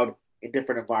the crowd in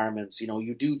different environments.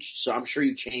 You do. So I'm sure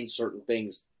you change certain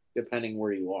things depending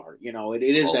where you are. It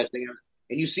is Well, that thing.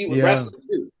 And you see it with Yeah. wrestling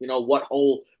too.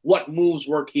 What moves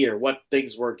work here, what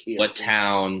things work here. what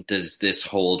town does this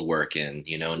hold work in?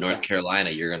 North Yeah. Carolina,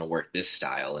 you're going to work this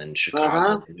style. In Uh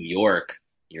Chicago, huh. New York,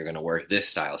 you're going to work this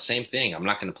style. Same thing. I'm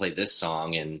not going to play this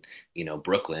song in,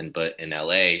 Brooklyn, but in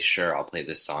LA, sure, I'll play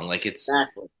this song. Like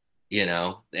Exactly.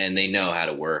 and they know how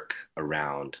to work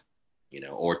around,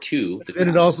 or to the And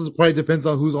it crowd. also probably depends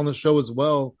on who's on the show as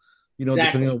well. Depending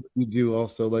Exactly. on what you do,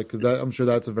 also like because that I'm sure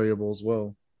that's a variable as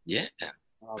well. Yeah.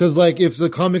 Because like if the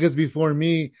comic is before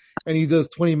me and he does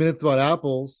 20 minutes about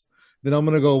apples, then I'm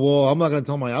gonna go, well, I'm not gonna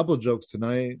tell my apple jokes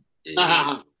tonight.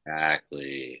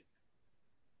 Exactly.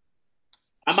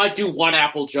 I might do one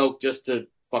Apple joke just to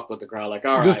fuck with the crowd. Like,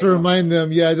 all Just to right. remind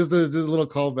them, yeah, just a little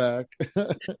callback.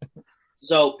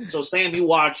 So Sam, you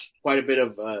watched quite a bit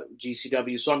of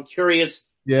GCW. So I'm curious, is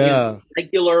Yeah.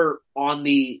 regular on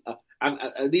the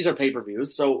these are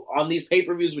pay-per-views. So on these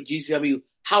pay-per-views with GCW,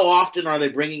 how often are they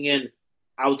bringing in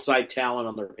outside talent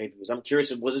on their pay-per-views? I'm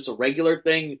curious, was this a regular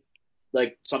thing,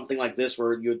 like something like this,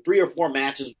 where you had 3 or 4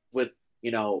 matches with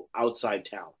outside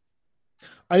talent?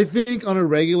 I think on a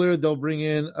regular they'll bring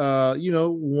in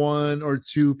one or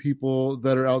two people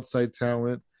that are outside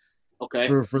talent Okay.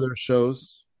 for their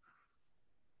shows.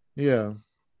 Yeah.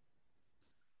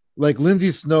 Like Lindsay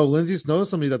Snow. Lindsay Snow is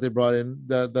somebody that they brought in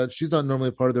that she's not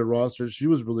normally part of their roster. She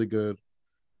was really good.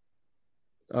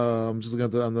 Just looking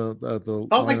at the Felt like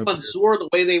lineup here. Mansoor, the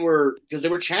way they were, because they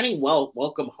were chanting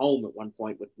welcome home at one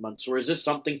point with Mansoor. Is this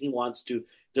something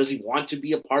does he want to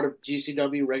be a part of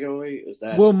GCW regularly? Is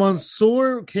that Well,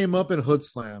 Mansoor came up in Hood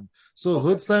Slam. So okay?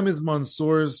 Hood Slam is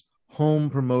Mansoor's home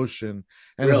promotion.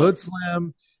 And Really? Hood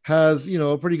Slam has,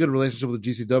 a pretty good relationship with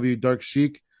GCW. Dark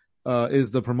Sheik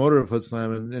is the promoter of Hood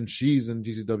Slam and she's in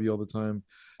GCW all the time.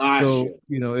 Ah, So, shit.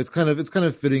 it's kind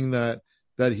of fitting that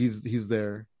he's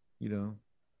there, you know.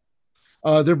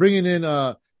 They're bringing in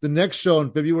the next show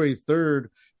on February 3rd.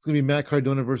 It's going to be Matt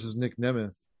Cardona versus Nick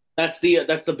Nemeth. That's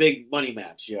the big money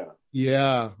match. Yeah.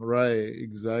 Yeah, right.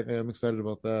 Exactly. I'm excited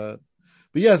about that.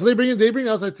 But yeah, so they bring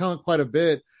outside talent quite a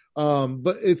bit.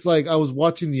 But it's like I was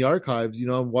watching the archives,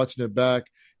 I'm watching it back,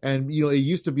 and it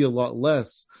used to be a lot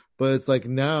less, but it's like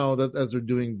now that as they're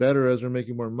doing better, as they're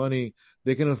making more money,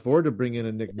 they can afford to bring in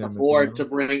a Nick Nemeth, Afford to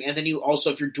bring, and then you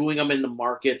also, if you're doing them in the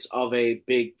markets of a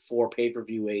big 4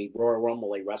 pay-per-view, a Royal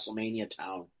Rumble, a WrestleMania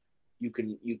town, they're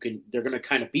going to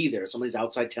kind of be there. Some of these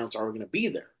outside talents are going to be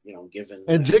there, given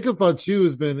And that Jacob Fatu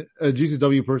has been a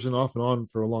GCW person off and on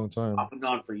for a long time. off and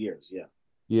on for years. Yeah. I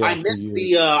Yeah, for missed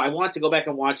years. I want to go back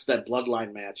and watch that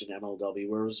Bloodline match in MLW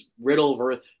where it was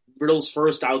Riddle's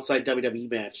first outside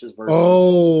WWE match. His versus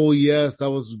Oh yes,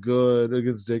 that was good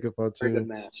against Jacob very good Fatu.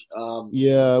 match.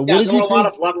 Yeah, what Yeah, did there were you a lot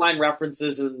think? of Bloodline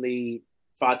references in the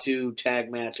Fatu tag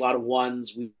match. A lot of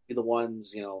ones, we be the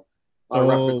ones. A lot of Oh,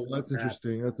 references like that's that.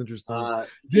 interesting. That's interesting. Janelle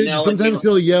and Sometimes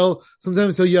he'll yell.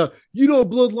 Sometimes he'll yell. You know, what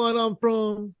bloodline I'm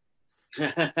from.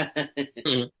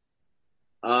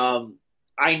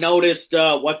 I noticed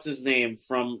what's his name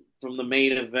from the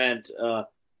main event.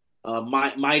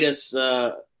 Midas.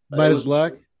 It Midas was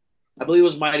Black. I believe it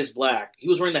was Midas Black. He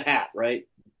was wearing the hat, right?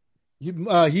 He's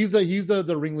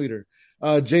the ringleader.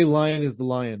 Jay Lion is the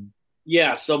lion.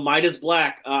 Yeah. So Midas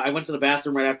Black. I went to the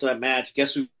bathroom right after that match.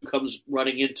 Guess who comes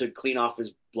running in to clean off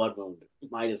his blood wound?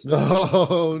 Midas Black.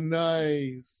 Oh,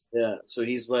 nice. Yeah. So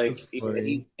he's like, That's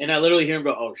funny. and I literally hear him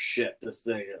go, "Oh shit, this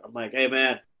thing." I'm like, "Hey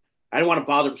man, I didn't want to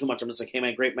bother him too much. I'm just like, hey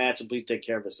man, great match, and please take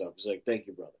care of yourself." He's like, "Thank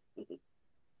you, brother."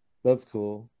 That's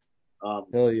cool. Um,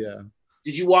 Hell yeah.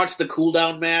 Did you watch the cool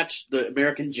down match, the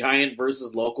American Giant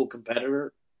versus local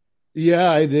competitor?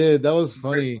 Yeah, I did. That was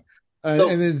funny. So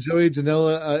And then Joey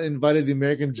Janela invited the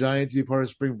American Giant to be part of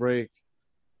Spring Break.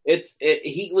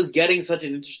 he was getting such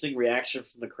an interesting reaction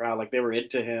from the crowd, like they were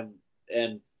into him,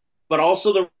 and but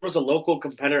also there was a local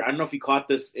competitor. I don't know if you caught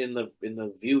this in the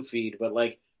view feed, but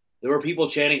like there were people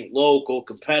chanting "local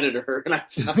competitor," and I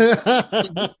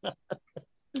found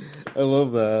I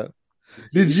love that.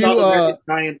 you Did saw you the American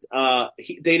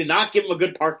Giant. They did not give him a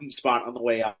good parking spot on the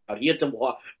way out. He had to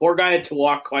walk. Poor guy had to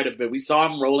walk quite a bit. We saw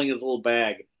him rolling his little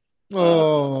bag.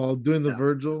 Uh, doing the yeah.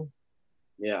 Virgil?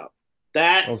 Yeah,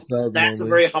 that Oh, sad that's a moment.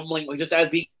 very humbling. Just as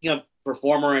being a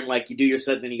performer and like you do your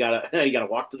set, then you gotta you gotta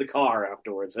walk to the car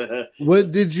afterwards.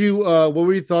 What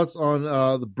were your thoughts on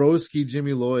the broski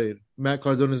Jimmy Lloyd, Matt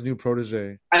Cardona's new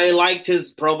protege? I liked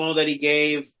his promo that he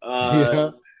gave. Yeah.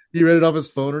 He read it off his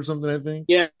phone or something, I think.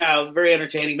 Yeah, very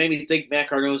entertaining. Made me think Matt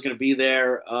Cardona was going to be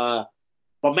there.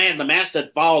 But man, the match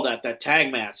that followed that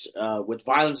tag match with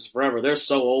Violence is Forever, they're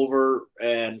so over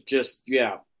and just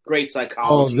great Oh,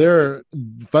 psychology. their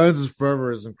Violence is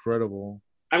Forever is incredible.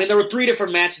 I mean, there were three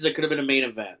different matches that could have been a main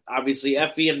event. Obviously,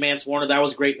 FB and Mance Warner, that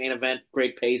was a great main event,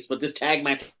 great pace. But this tag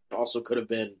match also could have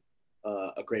been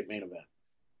a great main event.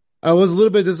 I was a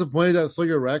little bit disappointed that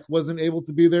Sawyer Wreck wasn't able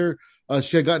to be there.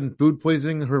 She had gotten food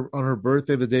poisoning on her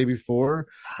birthday the day before.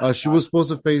 She was supposed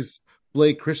to face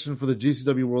Blake Christian for the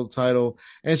GCW World Title,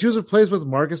 and she was replaced with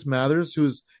Marcus Mathers,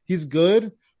 he's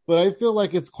good, but I feel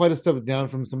like it's quite a step down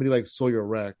from somebody like Sawyer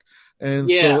Wreck. And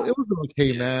so Yeah. it was an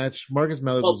okay match. Marcus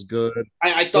Mathers Well, was good.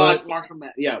 I thought Marshall.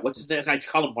 Yeah, what's his name? I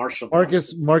call him Marshall.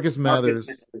 Marcus Mathers.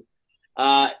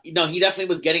 He definitely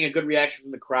was getting a good reaction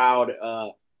from the crowd.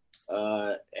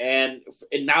 And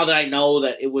now that I know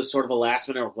that it was sort of a last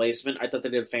minute replacement, I thought they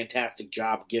did a fantastic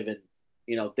job given,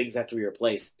 things have to be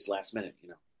replaced last minute,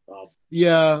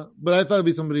 Yeah, but I thought it'd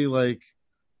be somebody like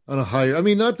on a higher. I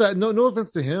mean, not that. No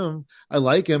offense to him. I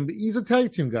like him, but he's a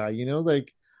tag team guy.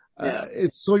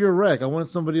 It's Sawyer Wreck. I wanted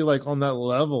somebody like on that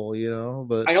level.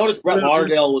 But I noticed Brett whatever.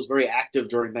 Lauderdale was very active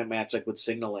during that match, like with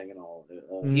signaling and all.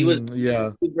 He was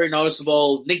very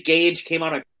noticeable. Nick Gage came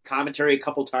on a commentary a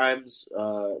couple times.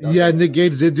 Nick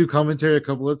Gage did do commentary a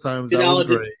couple of times. That was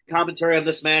great. Commentary on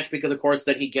this match because, of course,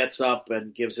 then he gets up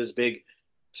and gives his big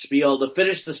spiel. The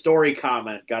finish the story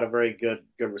comment got a very good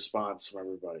response from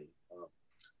everybody.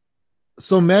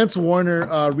 So Mance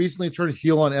Warner recently turned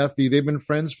heel on Effie. They've been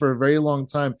friends for a very long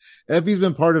time. Effie's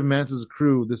been part of Mance's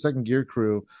crew, the Second Gear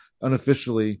crew,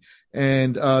 unofficially,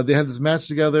 and they had this match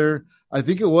together. I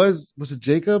think was it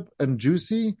Jacob and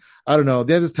Juicy? I don't know.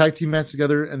 They had this tag team match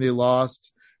together and they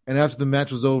lost. And after the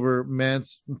match was over,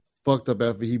 Mance fucked up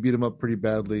Effie. He beat him up pretty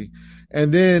badly.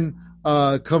 And then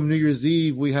come New Year's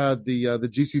Eve, we had the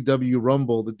GCW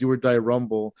Rumble, the Do or Die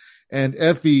Rumble, and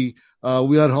Effie.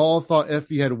 We had all thought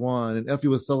Effie had won, and Effie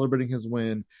was celebrating his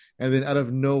win. And then out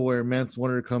of nowhere, Mance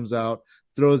Warner comes out,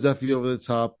 throws Effie over the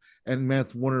top, and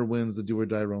Mance Warner wins the Do or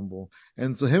Die Rumble.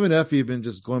 And so him and Effie have been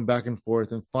just going back and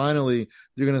forth. And finally,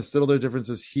 they're going to settle their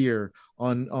differences here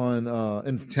in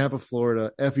Tampa,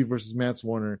 Florida. Effie versus Mance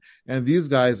Warner. And these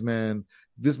guys, man,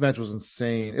 this match was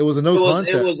insane. It was a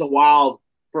contest. It was a wild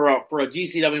for a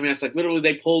GCW match. Like literally,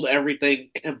 they pulled everything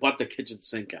but the kitchen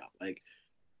sink out. Like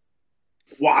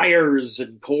wires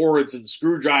and cords and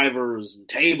screwdrivers and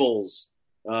tables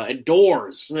and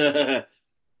doors.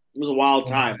 It was a wild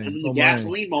time. And then the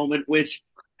gasoline moment, which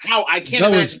I can't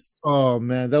imagine. Oh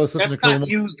man, that was such an incredible.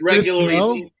 Used regularly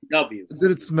in GCW.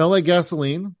 Did it smell like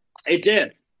gasoline? It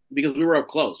did. Because we were up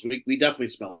close. We definitely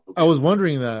smelled it. I was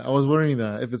wondering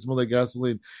that if it smelled like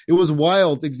gasoline. It was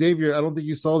wild. Xavier, I don't think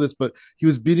you saw this, but he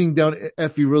was beating down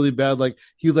Effie really bad. Like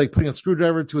he was like putting a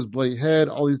screwdriver to his bloody head,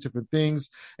 all these different things.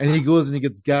 And he goes and he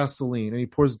gets gasoline and he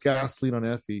pours gasoline on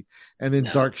Effie. And then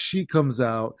Dark Sheik comes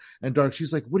out and Dark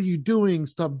Sheik's like, "What are you doing?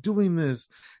 Stop doing this."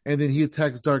 And then he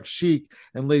attacks Dark Sheik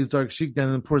and lays Dark Sheik down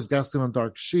and then pours gasoline on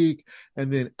Dark Sheik.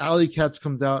 And then Alley Catch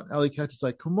comes out. Alley Catch is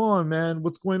like, "Come on, man.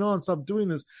 What's going on? Stop doing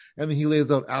this." And then he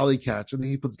lays out Alley Catch. And then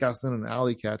he puts gasoline on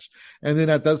Alley Catch. And then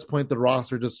at that point, the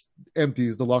roster just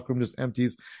empties. The locker room just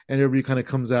empties. And everybody kind of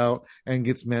comes out and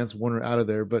gets Mance Warner out of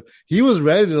there. But he was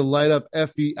ready to light up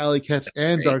Effie, Alley Catch,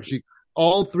 and Dark Sheik.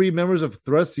 All three members of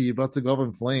Thrusty about to go up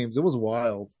in flames. It was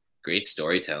wild. Great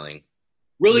storytelling.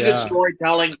 Really good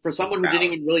storytelling for someone who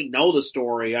didn't even really know the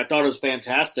story. I thought it was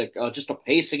fantastic. Just the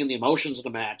pacing and the emotions of the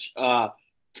match.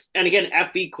 And again,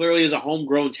 FB clearly is a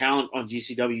homegrown talent on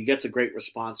GCW. Gets a great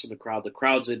response from the crowd. The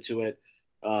crowd's into it.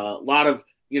 A lot of,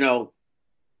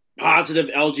 positive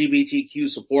LGBTQ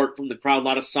support from the crowd. A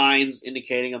lot of signs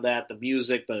indicating of that. The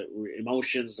music, the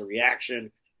emotions, the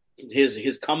reaction.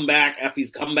 His comeback,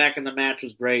 Effie's comeback in the match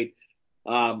was great.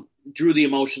 drew the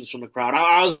emotions from the crowd.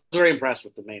 I was very impressed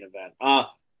with the main event. I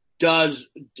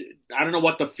don't know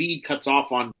what the feed cuts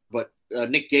off on, but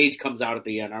Nick Gage comes out at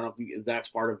the end. I don't know if that's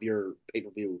part of your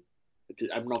pay-per-view.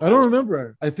 I don't know. I don't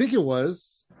remember. I think it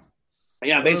was.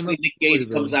 Yeah, basically Nick Gage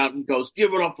comes out and goes,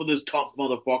 "Give it up for this tough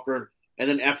motherfucker," and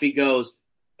then Effie goes.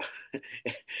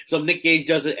 So Nick Gage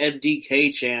does an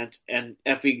MDK chant, and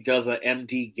Effie does an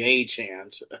MD Gay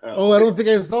chant. I don't think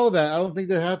I saw that. I don't think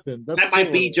that happened. That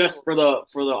might be just for the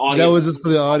audience. That was just for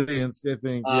the audience, I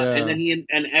think. Yeah. And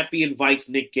then Effie invites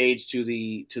Nick Gage to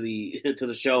the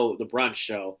show, the brunch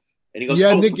show, and he goes,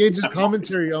 "Yeah, Nick Gage's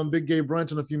commentary on Big Gay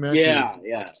Brunch in a few matches."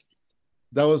 Yeah.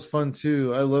 That was fun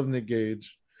too. I love Nick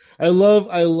Gage. I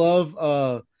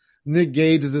love Nick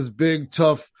Gage is this big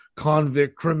tough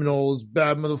convict criminal, this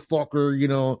bad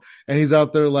motherfucker, and he's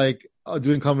out there like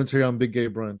doing commentary on Big Gay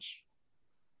Brunch.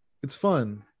 It's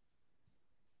fun.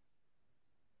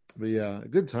 But yeah,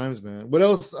 good times, man. What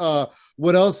else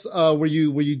were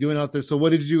you doing out there? So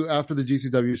what did you do after the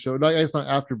GCW show? No, I guess not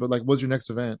after, but like what's your next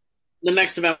event? The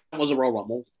next event was a Royal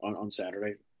Rumble on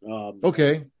Saturday.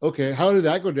 Okay. How did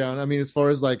that go down? I mean, as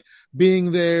far as like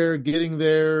being there, getting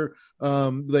there,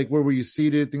 like where were you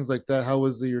seated, things like that? How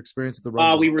was your experience at the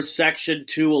Rumble? We were section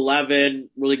 211,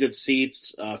 really good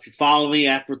seats. If you follow me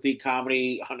at the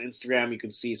Comedy on Instagram, you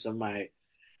can see some of my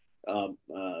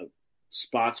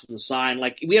spots from the sign.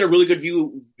 Like we had a really good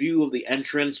view of the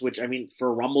entrance, which I mean, for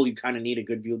a Rumble, you kind of need a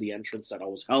good view of the entrance. That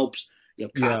always helps. You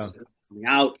have costumes coming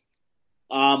out.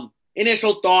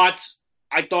 Initial thoughts.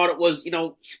 I thought it was,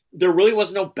 there really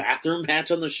was no bathroom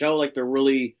match on the show. Like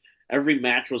every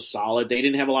match was solid. They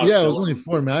didn't have a lot of it was only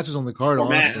 4 matches on the card.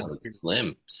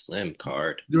 Slim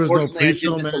card. There was no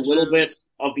pre-show matches. A little bit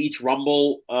of each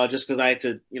Rumble, just because I had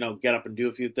to, get up and do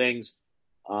a few things.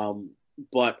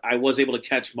 But I was able to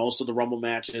catch most of the Rumble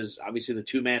matches. Obviously, the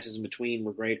 2 matches in between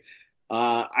were great.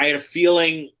 I had a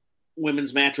feeling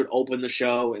women's match would open the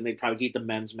show, and they'd probably keep the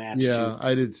men's match. Yeah,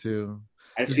 I did too.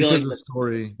 I feel like the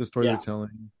story they're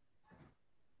telling.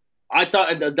 I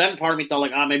thought then part of me thought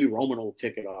like, maybe Roman will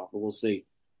kick it off, but we'll see.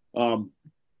 Women's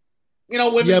they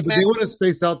want to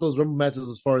space out those Rumble matches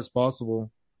as far as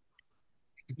possible.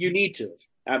 You need to,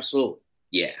 absolutely.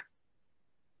 Yeah.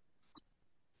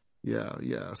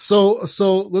 So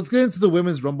let's get into the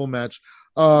women's Rumble match.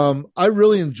 I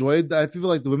really enjoyed that. I feel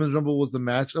like the women's Rumble was the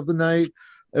match of the night.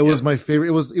 It was my favorite.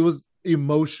 It was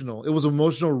emotional. It was an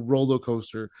emotional roller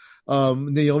coaster.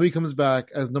 Naomi comes back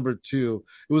as number 2.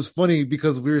 It was funny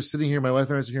because we were sitting here, my wife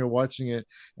and I were sitting here watching it,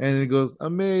 and it goes,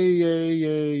 Amay,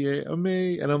 yay,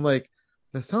 Amay. And I'm like,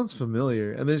 that sounds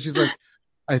familiar. And then she's like,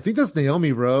 I think that's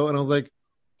Naomi, bro. And I was like,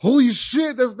 holy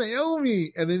shit, that's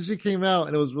Naomi. And then she came out,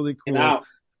 and it was really cool.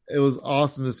 It was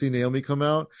awesome to see Naomi come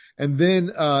out. And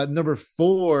then number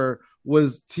 4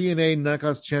 was TNA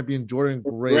Knockouts champion Jordan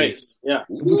Grace. Yeah.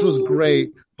 Which was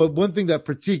great. But one thing that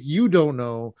Pratik, you don't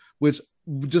know, which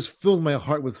just filled my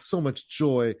heart with so much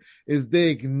joy, is they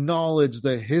acknowledged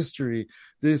the history.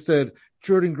 They said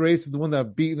Jordan Grace is the one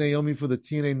that beat Naomi for the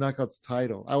TNA Knockouts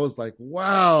title. I was like,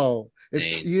 wow.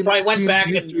 I went back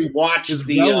and watched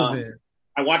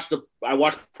I watched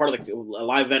part of the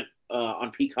live event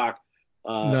on Peacock.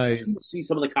 Nice. See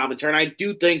some of the commentary, and I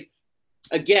do think,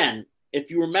 again, if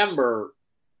you remember,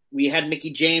 we had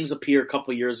Mickie James appear a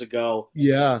couple years ago.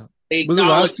 Yeah. Was it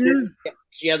last year?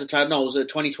 She had the title. No, it was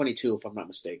 2022, if I'm not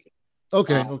mistaken.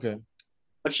 Okay.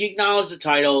 But she acknowledged the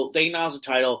title. They acknowledged the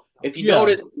title. If you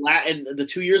notice, in the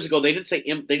 2 years ago, they didn't say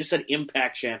they just said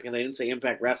Impact Champion. They didn't say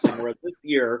Impact Wrestling. Whereas this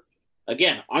year,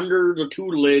 again, under the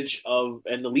tutelage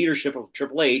and the leadership of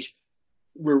Triple H,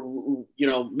 we're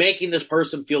making this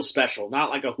person feel special,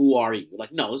 not like a who are you?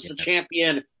 Like, no, this is a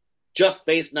champion. Just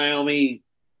faced Naomi.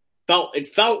 It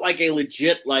felt like a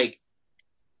legit, like,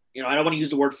 I don't want to use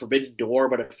the word forbidden door,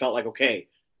 but it felt like, okay,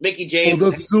 Mickie James. Oh,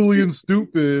 that's silly and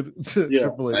stupid.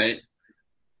 Triple H. Right.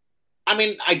 I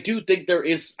mean, I do think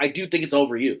it's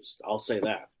overused. I'll say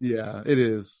that. Yeah, it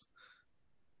is.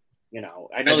 I know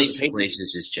I think Triple H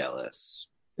is just jealous.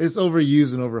 It's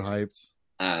overused and overhyped.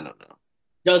 I don't know.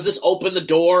 Does this open the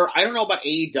door? I don't know about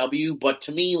AEW, but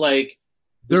to me, like,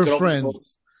 they're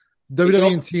friends.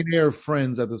 WWE and TNA are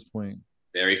friends at this point.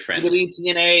 Very friendly. WWE and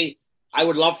TNA, I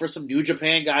would love for some New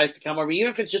Japan guys to come over,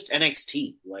 even if it's just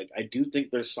NXT. Like, I do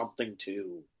think there's something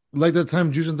to... Like the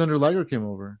time Jushin Thunder Liger came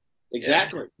over.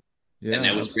 Exactly. Yeah, and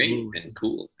that was great and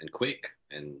cool and quick.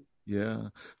 And yeah.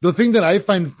 The thing that I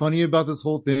find funny about this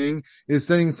whole thing is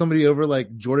sending somebody over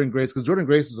like Jordan Grace, because Jordan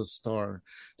Grace is a star.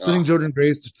 Sending Jordan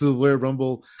Grace to the Royal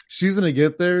Rumble, she's going to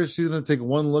get there. She's going to take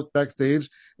one look backstage,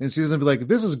 and she's going to be like,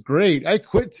 this is great. I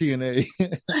quit TNA.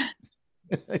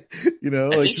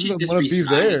 Like she's going to want to be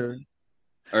there.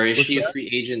 Or is What's she a that? free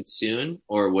agent soon?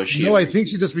 Or was she a No, I free think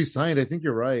she agent? just resigned. I think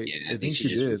you're right. Yeah, I I think think she she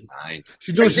just did. resigned.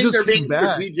 She no, I she think just they're came being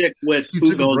back. strategic with She who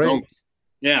took a goes over. break.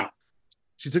 Yeah,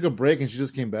 She took a break and she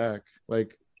just came back.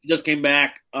 Like, he just came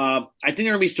back. I think they're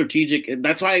gonna be strategic, and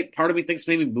that's why part of me thinks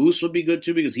maybe Moose would be good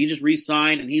too because he just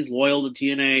re-signed and he's loyal to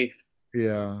TNA.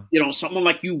 yeah. Someone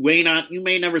like you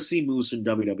may never see Moose in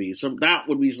WWE, so that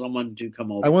would be someone to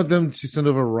come I over. want them to send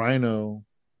over Rhino.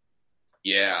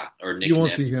 Yeah, or You Nick won't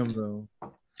Nip. see him though.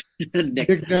 Nick,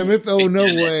 Nick Nemeth? Oh, Nick no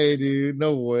Nemeth. way, dude.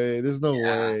 No way. There's no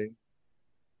Yeah. way.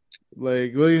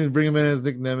 Like, will you bring him in as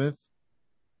Nick Nemeth?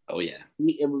 Oh yeah.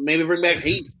 maybe bring back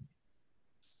Heath.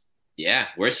 Yeah.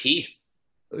 Where's Heath?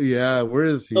 Yeah, where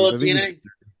is he? Still I at think he's TNA.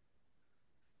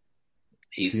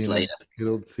 Heath TNA. Slater. Good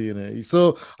old TNA.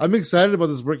 So I'm excited about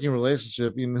this working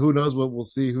relationship. Who knows what we'll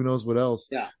see? Who knows what else?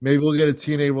 Yeah, Maybe we'll get a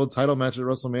TNA World Title match at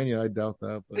WrestleMania. I doubt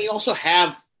that, but we also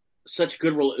have such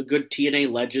good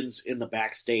TNA legends in the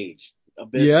backstage.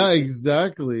 Abyss yeah, and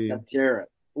exactly. Jeff Jarrett.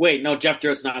 Wait, no, Jeff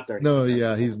Jarrett's not there anymore. No,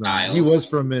 yeah, he's not. He was Styles.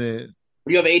 for a minute.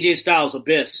 You have AJ Styles,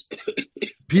 Abyss.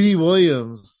 P.D.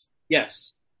 Williams,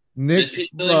 Yes, Does Nick,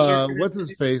 Pete Williams work for what's his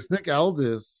him? face? Nick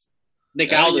Aldis. Nick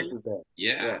Oh yeah. Aldis is there.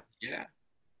 Yeah. Yeah, Yeah.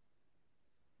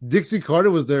 Dixie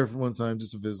Carter was there for one time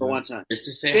just to for visit. one time. Just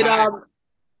to say Did hi.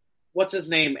 what's his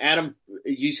name? Adam.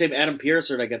 You say Adam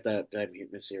Pierce, or did I get that? Did I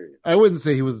mishear you? I wouldn't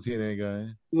say he was a TNA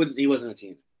guy. He wasn't a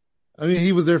team. I mean,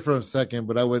 he was there for a second,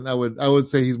 but I would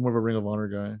say he's more of a Ring of Honor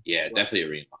guy. Yeah, Right. definitely a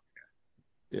ring.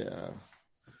 Yeah,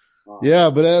 Um, yeah,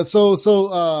 but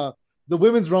the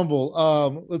women's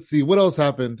rumble. Let's see what else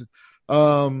happened.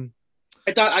 Um,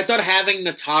 I thought having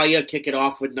Natalia kick it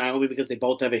off with Naomi because they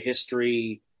both have a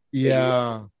history.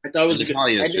 yeah, I thought it was a good.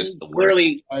 Natalia is And just then the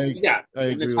clearly, I yeah, I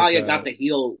and agree with Natalia got that. the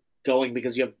heel going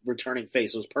because you have returning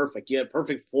face. It was perfect. You had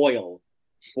perfect foil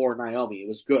for Naomi. It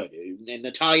was good, and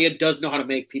Natalia does know how to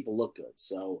make people look good.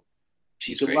 So you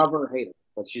She's can great. love her or hate her,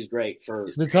 but she's great for.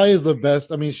 She's great. Natalia's the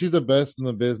best. I mean, she's the best in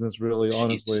the business, really. She's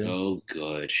Honestly, so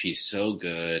good. She's so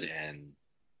good, and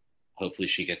hopefully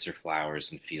she gets her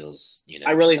flowers and feels,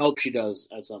 I really hope she does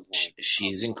at some point.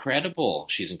 she's incredible.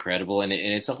 She's incredible, and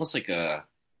it's almost like a,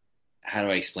 how do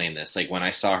I explain this? Like when I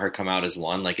saw her come out as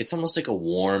one, like it's almost like a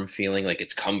warm feeling, like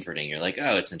it's comforting. You're like,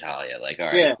 oh, it's Natalia. Like, all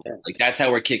right, Yeah, cool. Like that's how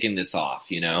we're kicking this off,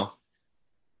 you know?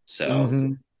 So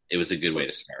hmm it was a good way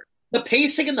to start. the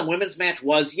pacing in the women's match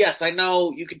was yes. I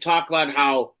know you can talk about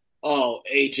how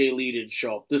AJ Lee didn't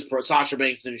show up, Sasha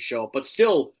Banks didn't show up, but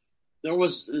still there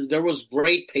was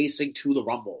great pacing to the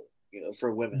Rumble,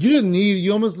 for women. you didn't need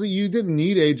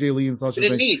AJ Lee and Sasha We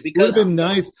didn't Banks. need It would have because been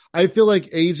nice. I feel like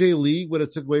AJ Lee would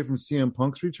have took away from CM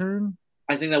Punk's return.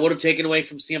 I think that would have taken away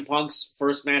from CM Punk's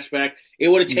first match back. It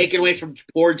would have Yeah. taken away from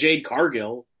poor Jade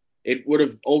Cargill. It would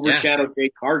have overshadowed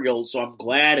Jade Cargill. So I'm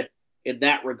glad in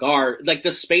that regard. Like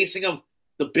the spacing of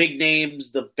the big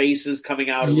names, the faces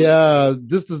coming out. Yeah,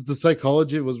 the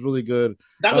psychology was really good.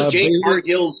 That was Jade Bayley,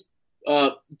 Cargill's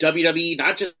WWE,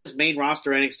 not just main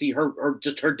roster NXT, her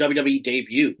WWE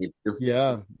debut.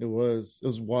 yeah, it was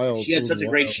wild. She had such a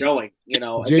great showing. Jade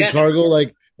Again, Cargill,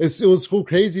 like it was cool,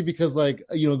 crazy because like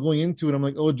going into it, I'm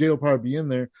like, oh, Jade will probably be in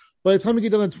there. By the time we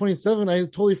get done at 27, I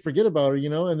totally forget about her,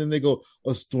 and then they go,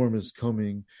 a storm is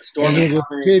coming. Storm And is then with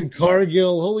coming. Jade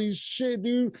Cargill, holy shit,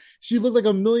 dude. She looked like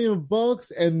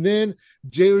 $1,000,000. And then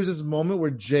there was this moment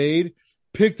where Jade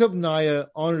picked up Nia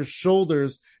on her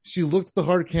shoulders. She looked at the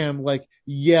hard cam like,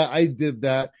 yeah, I did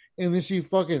that. And then she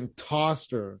fucking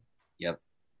tossed her. Yep.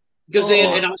 Because Oh,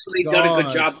 and also they've done a good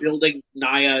gosh. job building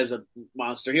Nia as a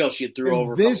monster heel. She threw And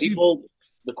over then some people.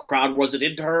 The crowd wasn't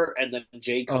into her, and then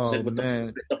Jade comes in with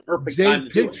the perfect time Jade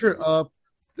to do picked it. her up,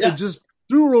 Yeah. just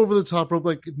threw her over the top rope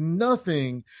like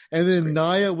nothing. And then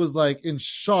Nia was like in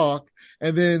shock.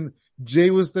 And then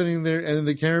Jay was standing there, and then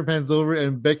the camera pans over,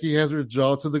 and Becky has her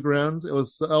jaw to the ground. That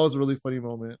was a really funny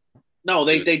moment. No,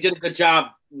 they did a good job.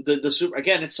 The super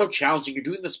again, it's so challenging. You're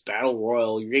doing this battle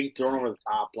royal. You're getting thrown over the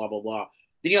top. Blah blah blah.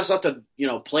 Then you also have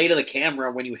to play to the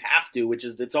camera when you have to, which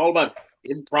is it's all about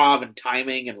improv and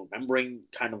timing and remembering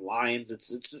kind of lines.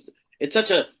 It's such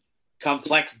a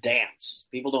complex dance.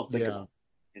 People don't think about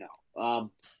it,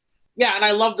 yeah, and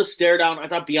I love the stare down. I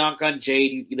thought Bianca and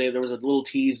Jade, there was a little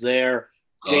tease there.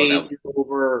 Jade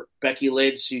over Becky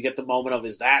Lynch, so you get the moment of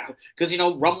is that because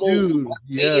Rumble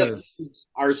Mania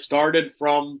are started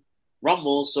from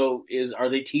Rumble, so are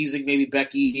they teasing maybe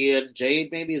Becky and Jade?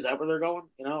 Maybe is that where they're going?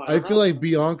 I feel like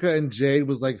Bianca and Jade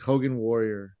was like Hogan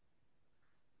Warrior.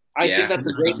 I think that's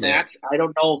a great match. I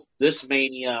don't know if this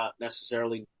Mania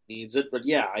necessarily needs it, but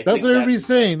yeah, that's what everybody's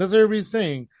saying. That's what everybody's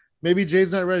saying. Maybe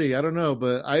Jade's not ready. I don't know,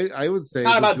 but I would say it's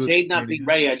not about Jade not being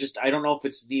ready. I don't know if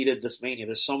it's needed this Mania.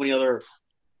 There's so many other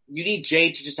You need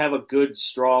Jay to just have a good,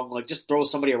 strong, like just throw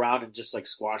somebody around and just like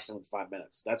squash them in 5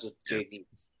 minutes. That's what Jay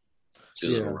needs. Do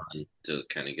a little run to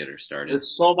kind of get her started.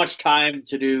 There's so much time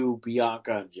to do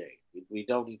Bianca and Jay. We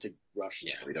don't need to rush.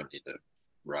 Yeah, we don't need to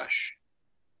rush.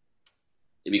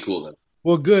 It'd be cool though.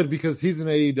 Well, good, because he's in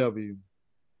AEW.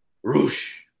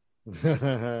 Roosh.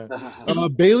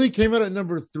 Bailey came out at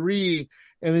number 3,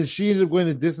 and then she ended up going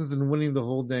the distance and winning the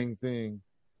whole dang thing.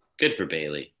 Good for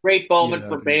Bailey. Great moment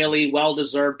for Bailey. Well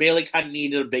deserved. Bailey kind of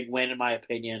needed a big win, in my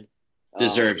opinion.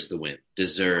 Deserves the win.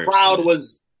 Deserves.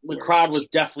 The crowd was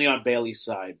definitely on Bailey's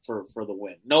side for the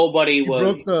win. Nobody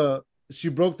was. She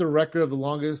broke the record of the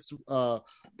longest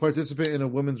participant in a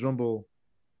women's rumble.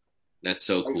 That's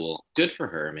so cool. Good for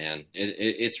her, man.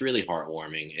 It's really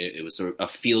heartwarming. It was a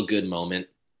feel good moment.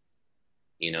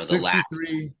 You know,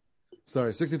 63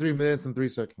 minutes and 3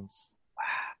 seconds.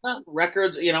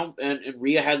 Records, you know, and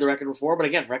Rhea had the record before, but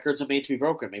again, records are made to be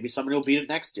broken. Maybe somebody will beat it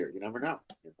next year. You never know.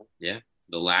 Yeah.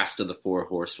 The last of the 4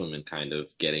 horsewomen kind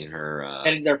of getting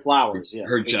getting their flowers,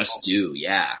 her just due.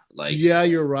 Yeah. Yeah,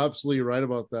 you're absolutely right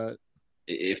about that.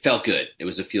 It felt good. It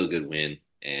was a feel good win,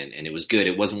 and it was good.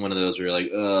 It wasn't one of those where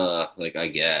you're like, I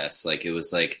guess. Like, it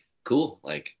was like, cool.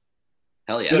 Like,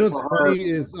 hell yeah. You know what's funny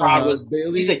is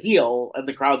Bailey. She's a heel, and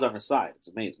the crowd's on her side. It's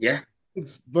amazing. Yeah.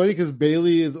 It's funny because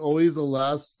Bailey is always the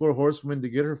last 4 horsewomen to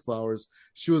get her flowers.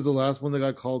 She was the last one that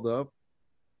got called up.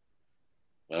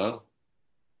 Oh.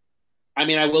 I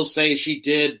mean, I will say she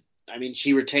did. I mean,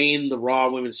 she retained the Raw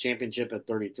Women's Championship at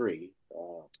 33.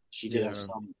 She did have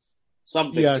some.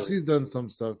 Yeah, she's done some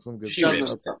stuff, some good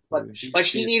stuff. But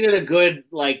she needed a good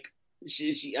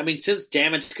She. I mean, since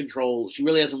Damage Control, she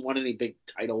really hasn't won any big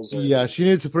titles. Yeah, she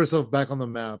needs to put herself back on the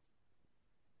map.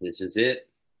 This is it.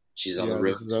 She's on the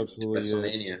road. This is absolutely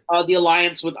WrestleMania. The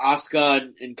alliance with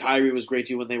Asuka and Kairi was great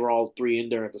too when they were all 3 in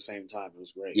there at the same time. It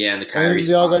was great. Yeah, and the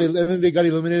Kairi. And then they got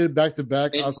eliminated back to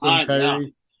back, Asuka and Kairi. Yeah.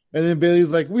 And then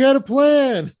Bailey's like, "We had a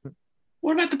plan.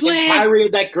 What about the plan?" And Kairi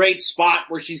had that great spot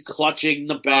where she's clutching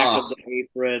the back of the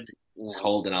apron, just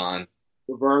holding on.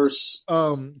 Reverse.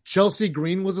 Chelsea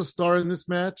Green was a star in this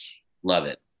match. Love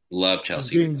it. Love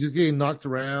Chelsea. Just getting knocked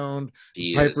around.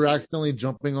 Piper accidentally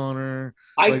jumping on her.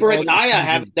 Piper and Nia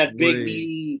have that big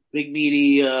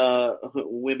meaty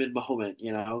women moment,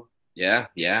 you know? Yeah,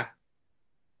 yeah.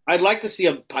 I'd like to see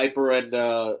a Piper and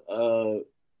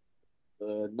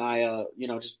Nia, you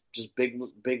know, just big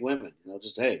women, you know,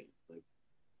 just hey.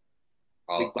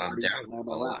 I'm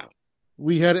down.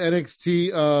 We had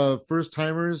NXT first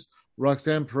timers,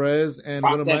 Roxanne Perez, and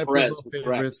one of my personal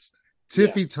favorites,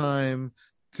 Tiffy Time.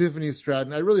 Tiffany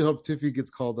Stratton. I really hope Tiffy gets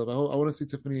called up. I want to see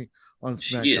Tiffany on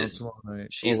SmackDown tomorrow night.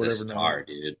 She's a star,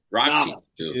 dude. Roxy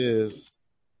too. Is.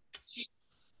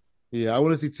 Yeah, I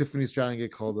want to see Tiffany Stratton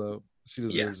get called up. She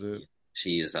deserves it.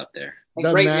 She is up there.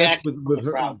 That match with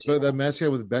her, that match she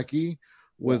had with Becky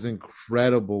was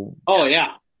incredible. Oh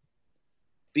yeah.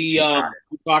 We're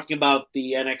talking about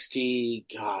the NXT.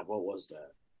 God, what was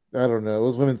that? I don't know. It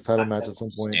was women's title match at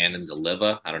some point. Stand and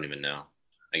deliver. I don't even know.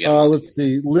 Let's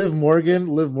see. Liv Morgan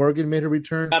made her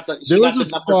return. There was a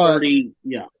spot.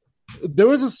 There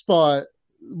was a spot.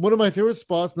 One of my favorite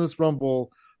spots in this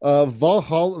Rumble.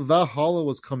 Valhalla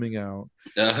was coming out,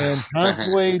 and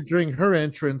halfway during her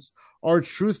entrance,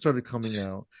 R-Truth started coming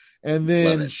out, and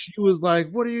then she was like,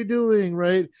 "What are you doing?"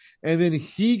 Right, and then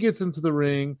he gets into the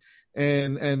ring,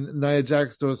 and Nia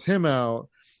Jax throws him out.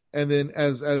 And then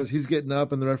as he's getting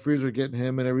up and the referees are getting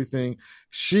him and everything,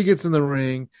 she gets in the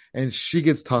ring and she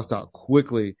gets tossed out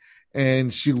quickly.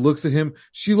 And she looks at him.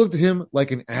 She looked at him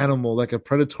like an animal, like a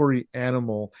predatory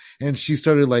animal. And she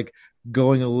started like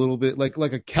going a little bit like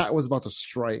a cat was about to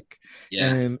strike.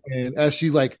 Yeah. And as she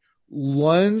like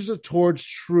lunged towards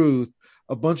Truth,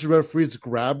 a bunch of referees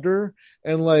grabbed her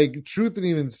and like Truth didn't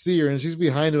even see her. And she's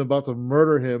behind him about to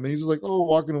murder him. And he's just like, oh,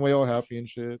 walking away all happy and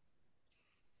shit.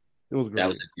 It was great. That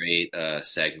was a great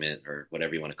segment or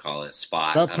whatever you want to call it,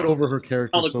 spot. That put over her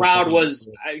character. No, the crowd was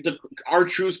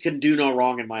R-Truth can do no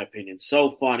wrong in my opinion.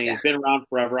 So funny. He's been around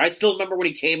forever. I still remember when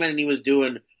he came in and he was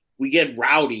doing "We Get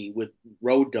Rowdy" with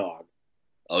Road Dogg.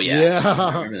 Oh yeah.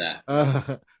 I remember that.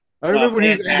 I remember when he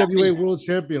was NWA World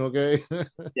Champion. Okay.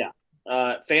 Yeah.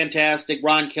 Fantastic.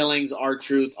 Ron Killings,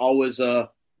 R-Truth, always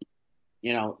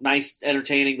nice,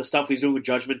 entertaining. The stuff he's doing with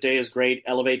Judgment Day is great.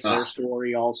 Elevates their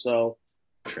story also.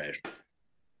 Treasure.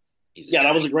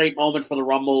 That was a great moment for the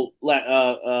Rumble.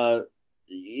 I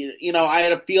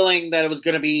had a feeling that it was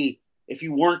going to be, if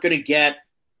you weren't going to get,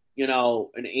 an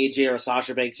AJ or a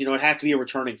Sasha Banks, it had to be a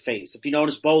returning face. If you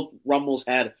notice, both Rumbles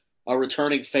had a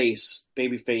returning face,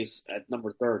 baby face at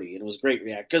number 30, and it was great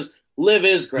react because Liv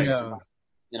is great. Yeah.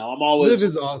 I'm always Liv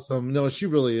is awesome. No, she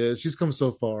really is. She's come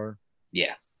so far.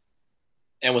 Yeah.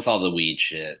 And with all the weed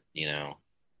shit, It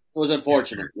was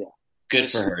unfortunate. Yeah.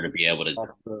 good for her to be able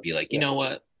to be like, you Yeah. know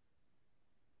what?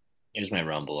 Here's my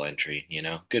Rumble entry,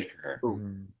 Good for her.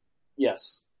 Mhm.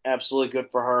 Yes, absolutely good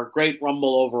for her. Great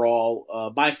Rumble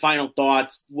overall. My final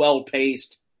thoughts: well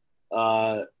paced.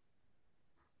 Uh,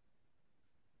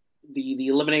 the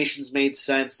eliminations made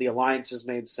sense. The alliances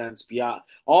made sense. Beyond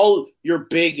all your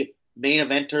big main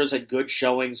eventers had good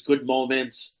showings, good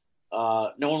moments.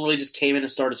 No one really just came in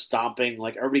and started stomping.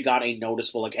 Like everybody got a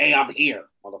noticeable, like, "Hey, I'm here,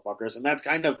 motherfuckers!" And that's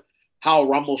kind of how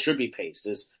Rumble should be paced.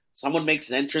 Is someone makes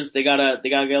an entrance, they gotta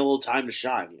get a little time to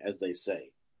shine, as they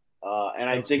say. And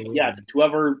I think, yeah, Absolutely.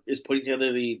 whoever is putting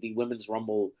together the women's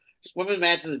Rumble, just women's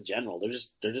matches in general,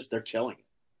 they're killing it.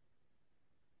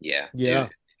 Yeah, Yeah.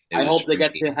 it I was hope they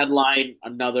get really, to headline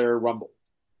another Rumble.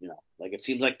 Like it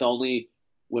seems like the only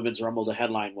women's Rumble to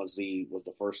headline was the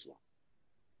first one.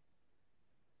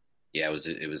 yeah, it was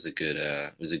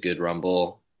a good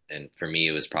Rumble, and for me,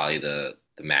 it was probably the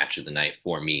match of the night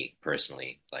for me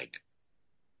personally. Like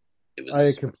it was,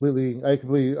 I completely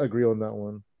agree on that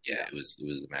one. yeah, it was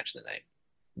the match of the night.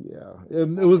 Yeah,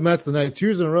 it was match of the night 2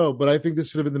 years in a row, but I think this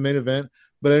should have been the main event.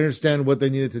 But I understand what they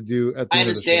needed to do at the I end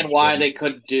of the show. understand why they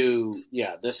couldn't do.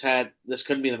 Yeah, this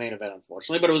couldn't be the main event,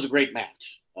 unfortunately, but it was a great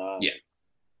match. Yeah,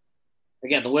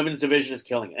 Again, the women's division is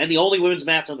killing it, and the only women's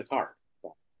match on the card.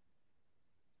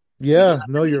 We did Yeah, not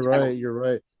no, have any you're right, title. you're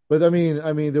right. But I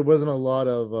mean, there wasn't a lot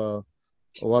of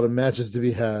matches to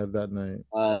be had that night.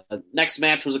 Next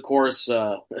match was, of course,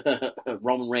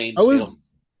 Roman I Reigns fatal. was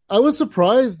I was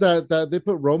surprised that they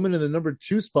put Roman in the number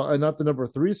 2 spot and not the number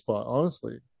 3 spot.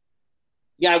 Honestly,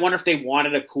 Yeah, I wonder if they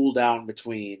wanted a cool down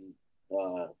between,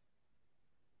 uh,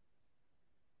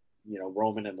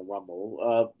 Roman and the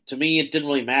Rumble. To me, it didn't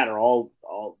really matter. All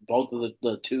both of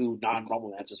the two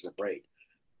non-Rumble matches were great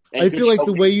I and good feel like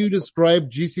the way showcase. you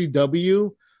described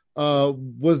GCW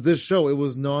was this show. It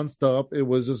was nonstop. It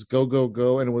was just go go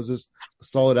go, and it was just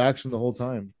solid action the whole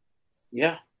time.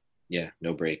 Yeah, yeah,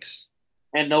 no breaks.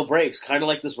 and no breaks, kind of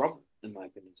like this Rumble, in my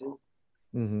opinion, too.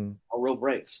 Hmm. No real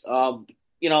breaks.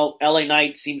 LA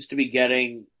Knight seems to be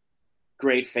getting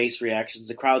great face reactions.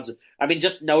 The crowds. I mean,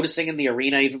 just noticing in the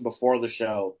arena even before the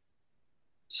show,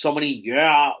 so many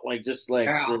like just like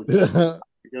Yeah.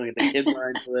 the kids are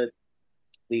into it.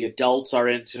 The adults are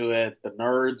into it. The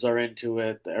nerds are into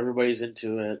it. Everybody's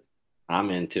into it. I'm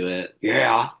into it.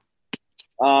 Yeah.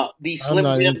 The I'm Slim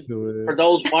not Jim, into for it.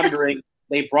 those wondering,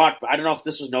 they brought, I don't know if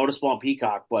this was noticeable on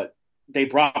Peacock, but they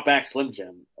brought back Slim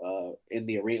Jim in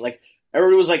the arena. Like,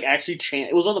 everybody was like actually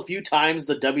it was one of the few times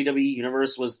the WWE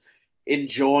Universe was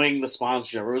enjoying the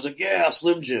sponsorship. It was like, yeah,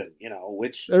 Slim Jim,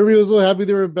 which, Everybody was so happy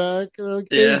they were back. They're like,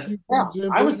 Yeah. thank you, yeah,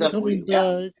 Jim. I was Thanks for definitely, coming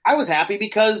yeah, back. I was happy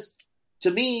because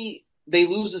to me, they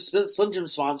lose the Slim Jim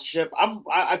sponsorship.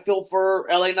 I feel for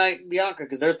LA Knight and Bianca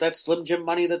because that's Slim Jim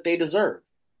money that they deserve,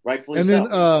 rightfully And then,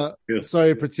 so.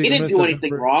 sorry, Pratik, He I'm didn't gonna do step in anything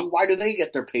for wrong. Why do they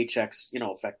get their paychecks,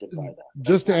 affected by that? That's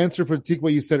just to not answer Pratik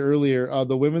what you said earlier.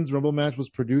 The women's Rumble match was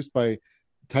produced by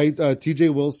T.J.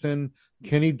 Wilson,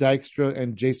 Kenny Dykstra,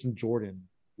 and Jason Jordan.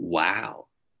 Wow.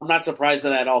 I'm not surprised by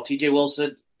that at all. TJ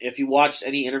Wilson, if you watched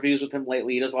any interviews with him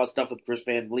lately, he does a lot of stuff with Chris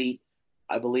Van Vliet.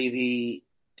 I believe he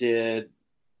did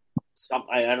some.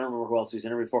 I don't remember who else he's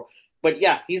interviewed for, but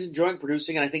yeah, he's enjoying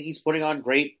producing, and I think he's putting on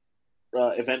great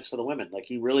events for the women. Like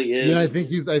he really Yeah,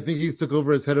 is. I think he's took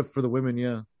over as for the women.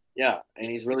 Yeah. Yeah, and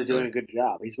he's really doing Good. a good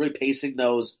job. He's really pacing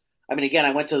those. I mean, again,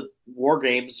 I went to War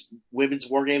Games, women's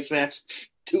War Games match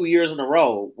 2 years in a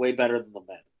row, way better than the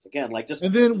men's. Again, like just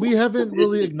And then we haven't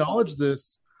really business acknowledged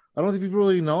this. I don't think people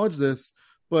really acknowledge this,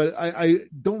 but I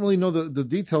don't really know the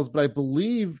details, but I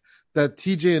believe that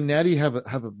TJ and Natty have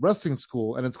a wrestling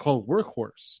school and it's called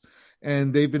Workhorse.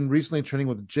 And they've been recently training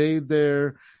with Jade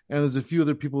there. And there's a few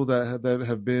other people that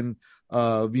have been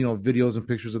videos and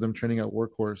pictures of them training at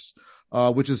Workhorse,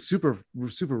 which is super,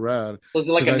 super rad. Was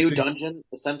it like Because a I new think dungeon,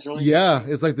 essentially? yeah,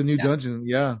 it's like the new Yeah. dungeon.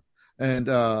 Yeah. And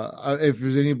if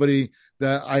there's anybody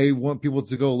that I want people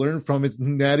to go learn from, it's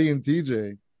Natty and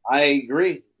TJ. I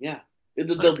agree. Yeah,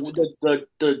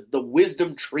 the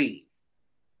wisdom tree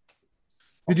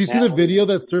Did of you see the Natalie. video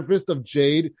that surfaced of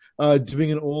Jade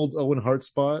doing an old Owen Hart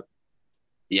spot?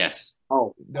 Yes.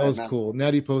 Oh, That was cool.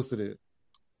 Natty posted it.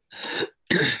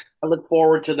 I look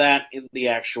forward to that in the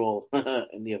actual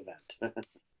in the event.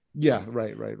 Yeah,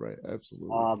 right.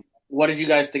 Absolutely. What did you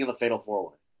guys think of the Fatal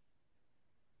 4-Way?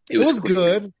 It It was was quick.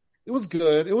 good. It was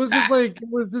good. It was just Ah, like it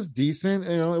was just decent.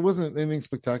 It wasn't anything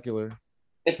spectacular.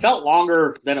 It felt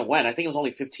longer than it went. I think it was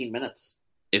only 15 minutes.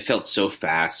 it felt so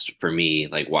fast for me,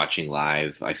 like watching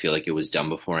live. I feel like it was done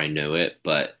before I knew it,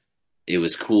 but it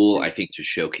was cool, I think, to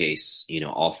showcase,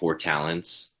 all four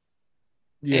talents.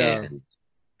 Yeah. And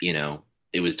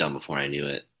it was done before I knew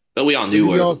it. But we all I knew think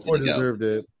where it all was four going to go. deserved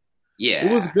it.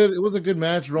 It was Yeah. good. It was a good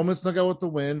match. Roman snuck out with the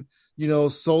win.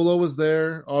 Solo was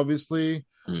there, obviously.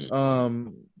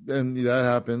 Mm. And that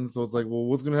happened. So it's like, well,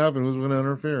 what's gonna happen? Who's gonna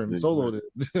interfere? And Solo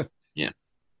did. Yeah.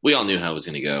 We all knew how it was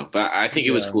going to go. But I think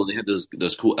it was Yeah. cool. They had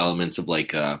those cool elements of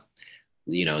like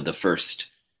the first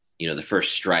the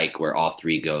first strike where all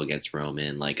three go against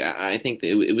Roman. Like I think that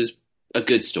it was a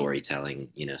good storytelling,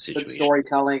 Good situation.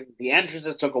 storytelling. The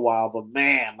entrances took a while, but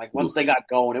man, like once they got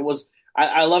going, it was.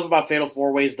 I love about Fatal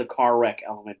 4 Ways the car wreck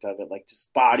element of it, like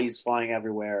just bodies flying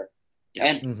everywhere, Yep.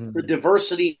 and the Mhm.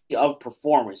 diversity of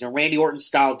performers. Randy Orton's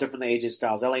style is different than AJ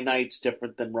Styles. LA Knight's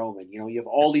different than Roman. You have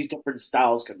all these different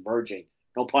styles converging.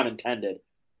 No pun intended.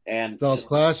 And Styles just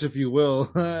clash, if you will.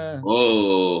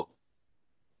 Whoa.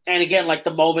 and again, like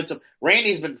the moments of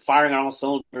Randy's been firing on all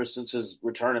cylinders since his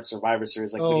return at Survivor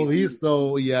Series. Like when Oh, he's he's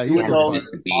so he's doing Yeah, so he those missed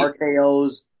fired. the beat.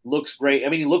 RKO's, looks great. I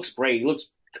mean, he looks great. He looks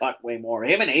cut way more.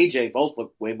 Him and AJ both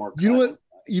look way more You know cut. what?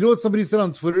 You know what somebody said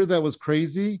on Twitter that was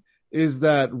crazy is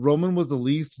that Roman was the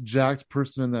least jacked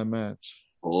person in that match.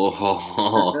 Oh,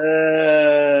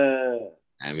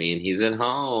 I mean, he's at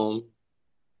home,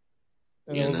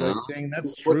 And I you was know, like, dang,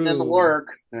 that's Putting in the true. work.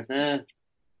 I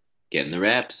getting the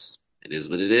reps. It is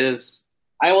what it is.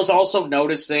 was also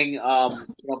noticing,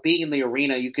 being in the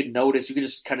arena, you could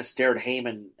just kind of stare at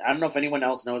Heyman. I don't know if anyone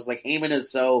else knows. Like Heyman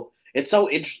it's so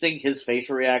interesting his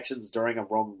facial reactions during a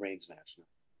Roman Reigns match.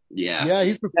 Yeah. Yeah,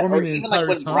 he's Yeah, or performing the even like entire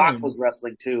when Brock time. was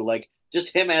wrestling too, like just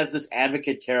him as this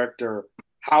advocate character,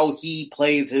 how he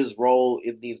plays his role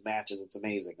in these matches, it's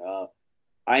amazing.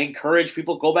 I encourage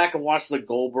people go back and watch the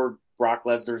Goldberg Brock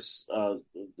Lesnar's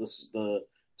the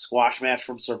squash match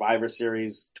from Survivor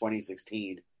Series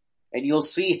 2016, and you'll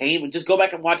see Heyman. Just go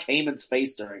back and watch Heyman's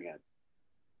face during it.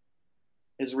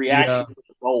 His Yeah. reaction to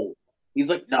the goal. He's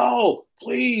like, "No,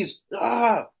 please,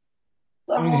 I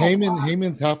mean, no."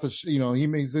 Heyman's half the, he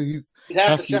makes he's He's half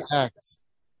the half show. the act.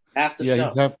 Half the Yeah,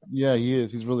 show. he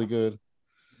is. He's really good.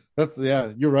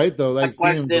 You're right though. My Like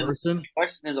seeing him in person,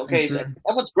 question is I'm okay. So, sure. and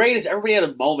what's great is everybody had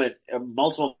a moment,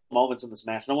 multiple moments in this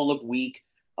match. No one looked weak.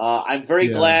 I'm very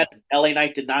Yeah. glad LA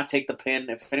Knight did not take the pin.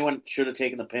 If anyone should have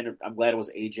taken the pin, I'm glad it was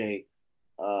AJ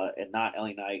and not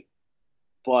LA Knight.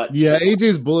 But Yeah,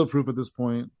 AJ's bulletproof at this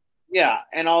point. yeah,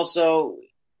 and also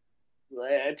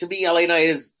to me, LA Knight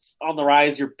is on the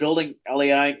rise. You're building LA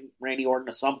Knight and Randy Orton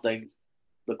to something.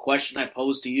 The question I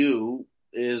pose to you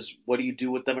is, what do you do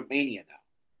with them at Mania now?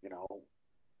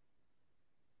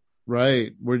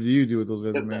 Right. What do you do with those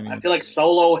guys in I Mania? feel like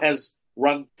Solo has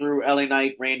run through LA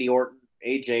Knight, Randy Orton,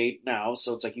 AJ now,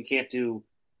 so it's like you can't do.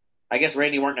 I guess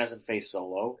Randy Orton hasn't faced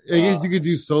Solo. I guess you could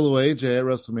do solo AJ at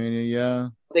WrestleMania, yeah.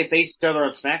 They faced each other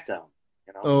on SmackDown.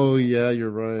 Oh yeah, you're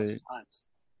A bunch right. of times.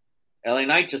 LA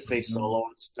Knight just faced Mhm. Solo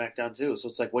on SmackDown too. So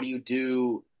it's like, what do you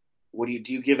do? What do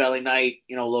you give LA Knight?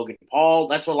 Logan Paul.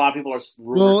 That's what a lot of people are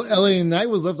Well, rumored. LA Knight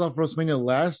was left off WrestleMania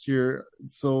last year,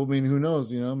 so I mean, who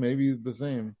knows? Maybe the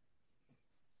same.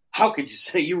 How could you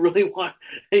say you really want?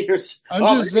 You're,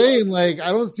 I'm just saying, like, I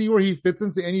don't see where he fits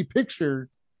into any picture.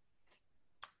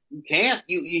 you can't.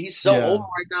 He's so Yeah, over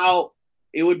right now.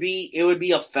 It would be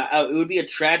a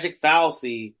tragic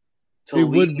fallacy to it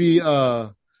would leave. be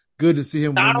good to see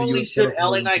him Not win the only U.S. should title from LA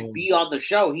Logan Knight Paul. be on the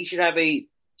show, he should have a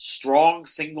strong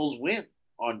singles win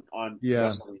on Yeah,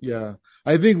 WrestleMania. yeah.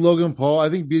 I think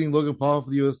beating Logan Paul for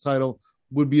the U.S. title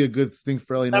would be a good thing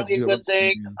for LA Knight That'd to be a do at good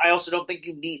thing. WrestleMania. I also don't think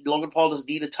Logan Paul doesn't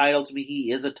need a title. To me,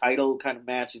 he is a title kind of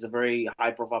match. He's a very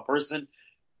high profile person.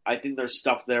 I think there's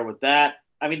stuff there with that.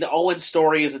 I mean, the Owens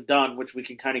story isn't done, which we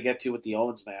can kind of get to with the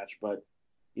Owens match, but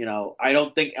I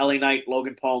don't think LA Knight,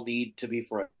 Logan Paul need to be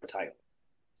for a title.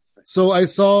 So I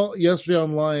saw yesterday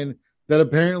online that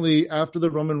apparently after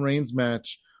the Roman Reigns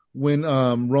match, when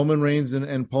Roman Reigns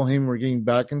and Paul Heyman were getting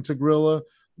back into Gorilla,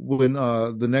 when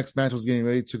the next match was getting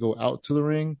ready to go out to the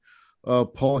ring,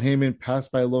 Paul Heyman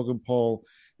passed by Logan Paul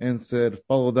and said,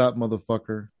 "Follow that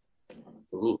motherfucker."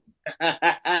 Ooh.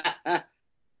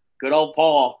 Good old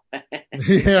Paul.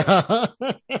 Yeah.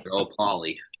 Girl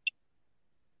Polly.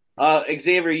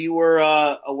 Xavier, you were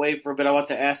away for a bit. I want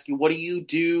to ask you, what do you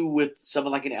do with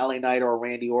someone like an LA Knight or a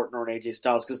Randy Orton or an AJ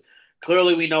Styles? Because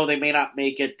clearly we know they may not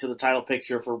make it to the title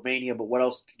picture for Mania, but what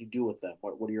else can you do with them?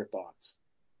 What are your thoughts?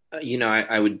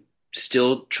 I would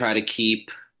still try to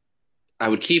keep. I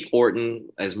would keep Orton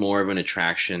as more of an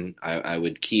attraction. I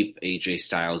would keep AJ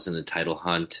Styles in the title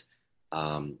hunt.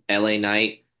 LA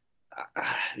Knight,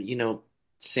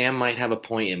 Sam might have a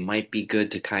point. It might be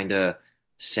good to kind of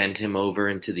send him over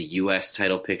into the U.S.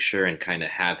 title picture and kind of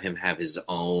have him have his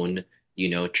own,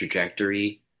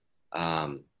 trajectory.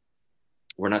 We're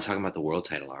not talking about the world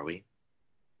title, are we?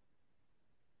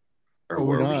 Or Oh,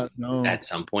 we're were we not. No. at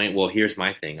some point? Well, here's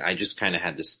my thing. I just kind of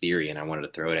had this theory and I wanted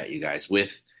to throw it at you guys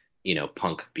with,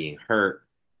 Punk being hurt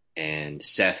and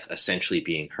Seth essentially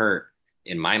being hurt.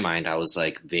 In my mind, I was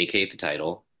like, vacate the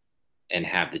title and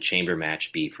have the chamber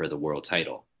match be for the world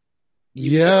title.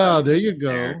 You can throw Yeah, there you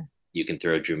there. go. You can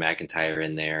throw Drew McIntyre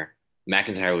in there.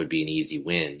 McIntyre would be an easy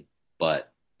win,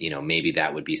 but maybe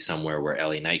that would be somewhere where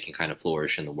LA Knight can kind of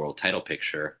flourish in the world title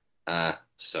picture.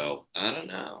 So I don't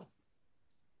know.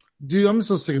 Dude, I'm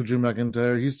so sick of Drew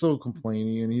McIntyre. He's so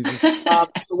complainy and he's just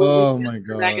So we'll oh get my to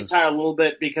gosh. McIntyre a little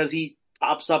bit because he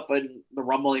pops up in the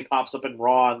Rumble, he pops up in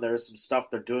Raw, and there's some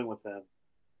stuff they're doing with him.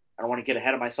 I don't want to get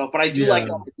ahead of myself, but I do like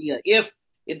Yeah. the idea. If,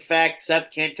 in fact, Seth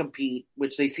can't compete,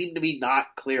 which they seem to be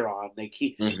not clear on, they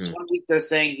keep Mhm. 1 week they're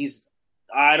saying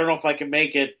I don't know if I can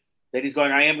make it. Then he's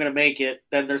going, I am going to make it.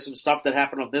 Then there's some stuff that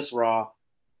happened on this Raw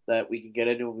that we can get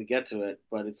into when we get to it.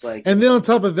 But it's like, And then on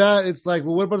top of that, it's like,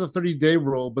 well, what about the 30-day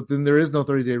rule? But then there is no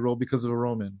 30-day rule because of a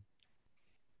Roman.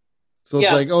 So it's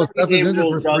yeah, like, oh, Seth is injured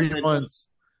rule for 3 doesn't. months.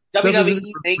 Seth is injured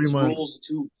WWE for 3 makes months.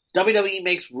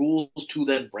 makes rules to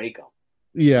then break them.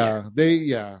 Yeah,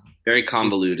 Very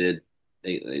convoluted.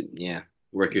 They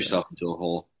work yourself into a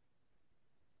hole.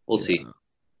 We'll see.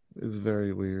 It's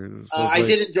very weird. So I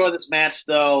did enjoy this match,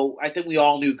 though. I think we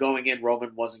all knew going in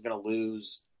Roman wasn't going to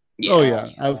lose. Yeah. Oh yeah,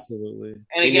 absolutely.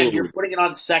 And again, you're putting it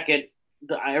on second.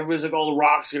 Everybody's like, "Oh, The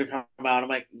Rock's going to come out." I'm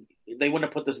like, they wouldn't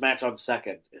have put this match on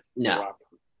second. No.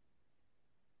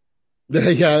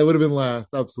 Yeah, it would have been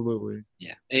last. Absolutely.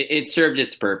 Yeah, it served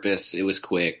its purpose. It was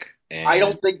quick. And I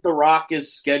don't think The Rock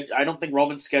is scheduled. I don't think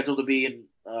Roman's scheduled to be in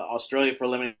Australia for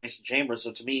Elimination Chamber.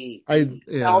 So to me,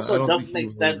 it also doesn't make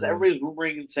sense. Everybody's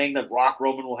rumoring and saying that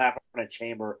Roman will happen at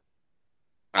Chamber.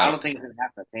 I don't think it's going to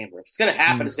happen at Chamber. If it's going to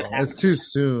happen, it's going to happen. It's too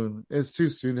soon. It's too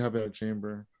soon to have it at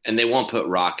Chamber. And they won't put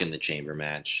Rock in the Chamber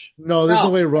match. No, there's no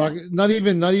way Rock. Not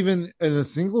even in a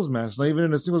singles match. Not even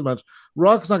in a singles match.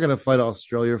 Rock's not going to fight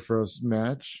Australia for a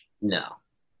match. No.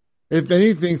 If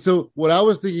anything, so what I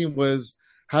was thinking was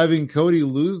having Cody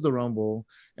lose the Rumble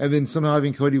and then somehow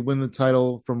having Cody win the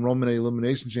title from Roman at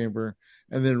Elimination Chamber,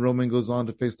 and then Roman goes on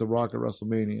to face The Rock at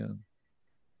WrestleMania.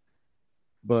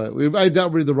 But I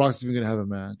doubt really The Rock's even going to have a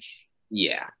match.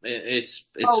 Yeah, it's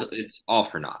all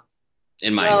for naught.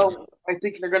 In my opinion. I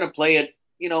think they're going to play it.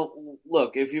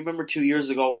 Look, if you remember 2 years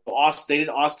ago, they did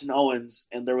Austin Owens,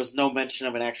 and there was no mention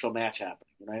of an actual match happening.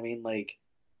 You know what I mean? Like,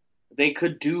 they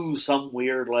could do some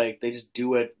weird, like, they just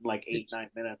do it in like 8-9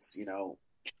 minutes,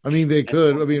 I mean, they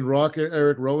could. I mean,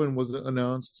 Eric Rowan was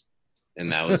announced. And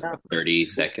that was 30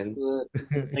 seconds.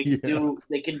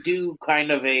 They can do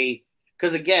kind of a,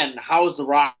 because again, how is The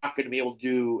Rock going to be able to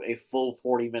do a full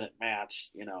 40-minute match,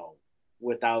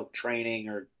 without training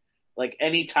or like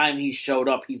anytime he showed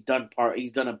up, he's done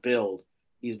a build.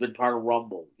 He's been part of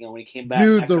Rumble. When he came back,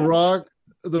 dude,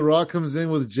 The Rock comes in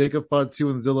with Jacob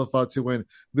Fatu and Zilla Fatu and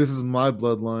this is my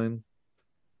bloodline.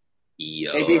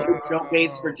 Yo. Maybe a good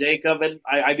showcase for Jacob, and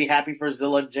I'd be happy for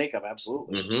Zilla and Jacob,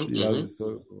 absolutely. Mm-hmm, yeah, mm-hmm.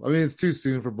 So, I mean, it's too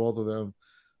soon for both of them,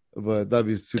 but that'd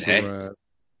be super rad.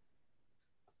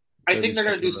 I think they're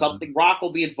going to do something. Rock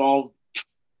will be involved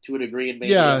to a degree, and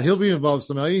maybe he'll be involved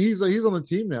somehow. He's on the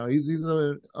team now. He's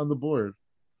on the board.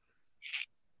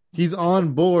 He's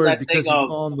on board because he's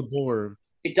on the board.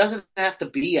 It doesn't have to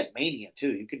be at Mania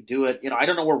too. You can do it. I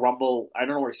don't know where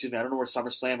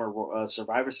SummerSlam or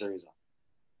Survivor Series are.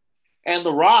 And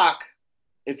The Rock,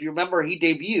 if you remember, he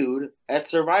debuted at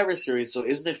Survivor Series. So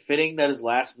isn't it fitting that his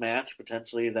last match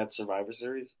potentially is at Survivor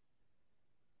Series?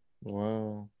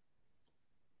 Wow,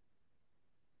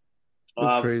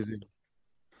 that's crazy.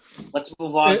 Let's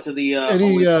move on to the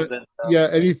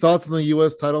any thoughts on the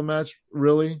U.S. title match?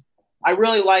 Really, I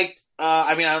really liked.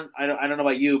 I don't know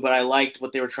about you, but I liked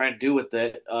what they were trying to do with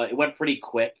it. It went pretty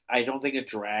quick. I don't think it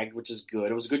dragged, which is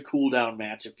good. It was a good cool down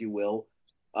match, if you will.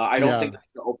 I don't think it's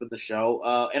going to open the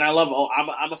show. And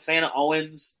I'm a fan of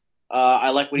Owens. I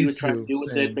like what he was trying to do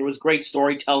with it. There was great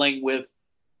storytelling with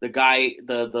the guy,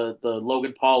 the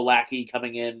Logan Paul lackey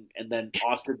coming in, and then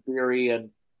Austin Theory and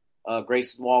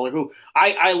Grayson Waller, who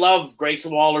I love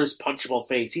Grayson Waller's punchable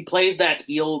face. He plays that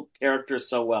heel character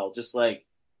so well. Just like,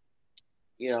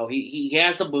 he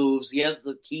has the moves, he has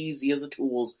the keys, he has the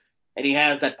tools, and he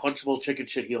has that punchable chicken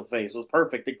shit heel face. It was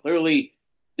perfect. And clearly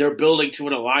they're building to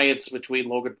an alliance between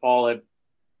Logan Paul and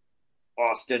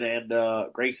Austin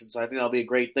and Grayson. So I think that'll be a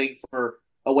great thing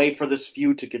a way for this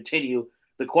feud to continue.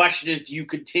 The question is, do you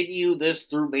continue this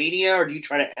through Mania, or do you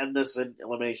try to end this in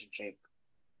Elimination Chamber?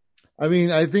 I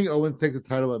mean, I think Owens takes the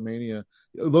title at Mania.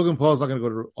 Logan Paul's not going to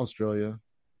go to Australia.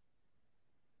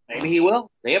 Maybe he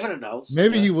will. They haven't announced.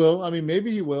 Maybe he will. I mean,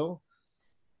 maybe he will.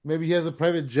 Maybe he has a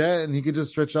private jet and he could just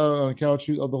stretch out on a couch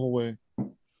the whole way.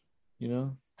 You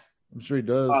know, I'm sure he Um,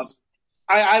 does.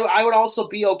 I would also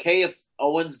be okay if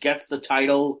Owens gets the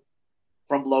title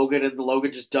from Logan and the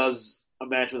Logan just does a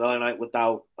match with LA Knight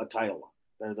without a title.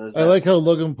 I like how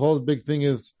Logan Paul's big thing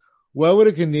is, why would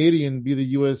a Canadian be the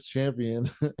U.S. champion?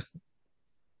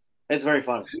 It's very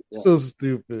funny. Yeah. So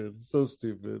stupid. So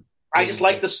stupid. I just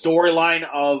like the storyline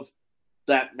of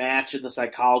that match and the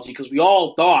psychology because we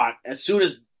all thought as soon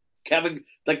as Kevin,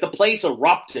 like the place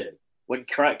erupted when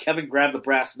Kevin grabbed the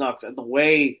brass knucks and the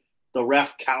way the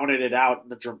ref counted it out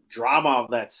and the drama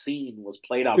of that scene was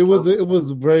played out. It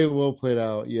was very well played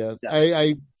out. Yes, Yeah.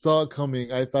 I saw it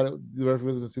coming. I thought the referee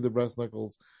was going to see the brass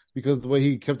knuckles because the way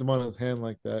he kept him on his hand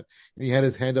like that, and he had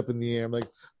his hand up in the air. I'm like,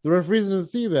 the referee's going to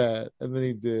see that, and then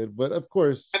he did. But of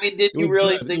course, I mean, did you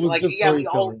really think like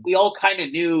we all kind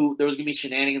of knew there was going to be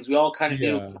shenanigans. We all kind of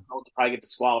knew Kevin Owens would probably get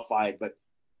disqualified, but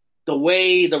the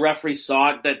way the referee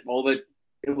saw it that moment,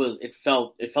 it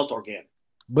felt organic.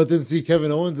 But then see,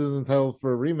 Kevin Owens is entitled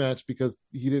for a rematch because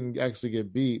he didn't actually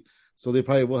get beat. So they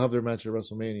probably will have their match at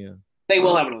WrestleMania. They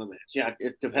will have another match. Yeah,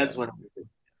 it depends when.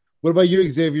 What about you,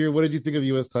 Xavier? What did you think of the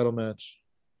U.S. title match?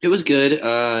 It was good.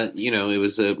 It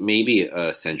was maybe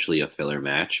essentially a filler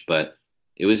match, but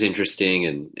it was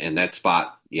interesting. And that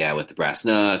spot, yeah, with the brass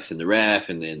knucks and the ref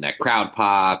and that crowd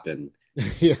pop and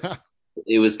Yeah,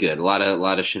 it was good. A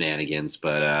lot of shenanigans,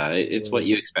 but it's what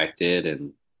you expected,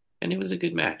 and it was a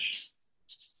good match.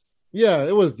 yeah,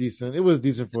 it was decent. It was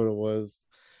decent for what it was.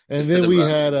 And then we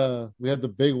had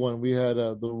the big one. We had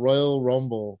the Royal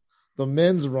Rumble, the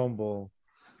Men's Rumble,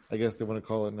 I guess they want to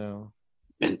call it now.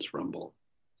 Men's Rumble.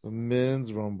 The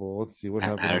Men's Rumble. Let's see what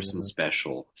happened. Patterson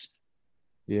special.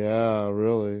 Yeah,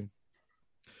 really.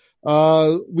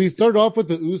 We started off with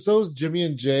the Usos, Jimmy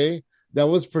and Jay. That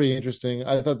was pretty interesting.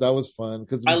 I thought that was fun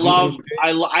because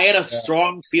I had a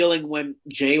strong feeling when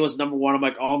Jay was number one. I'm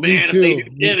like, oh man, if they do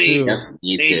Jimmy,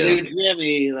 do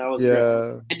Jimmy. That was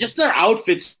great. And just their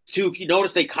outfits too. If you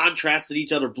notice, they contrasted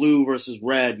each other, blue versus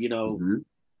red. You know,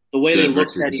 the way they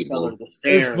looked at each other, the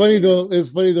stare. It's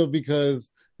funny though because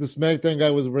the SmackDown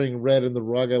guy was wearing red and the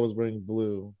Raw guy was wearing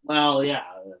blue. Well, yeah,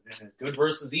 good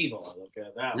versus evil. I look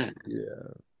at that.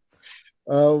 Yeah.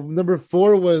 Number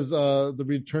 4 was the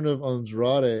return of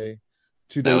Andrade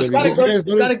to WWE.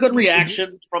 Got a good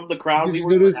reaction from the crowd. Did you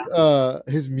notice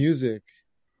his music?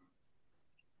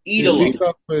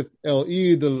 Idolo. With El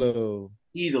Idolo.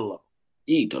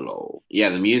 Idolo. Yeah,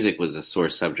 the music was a sore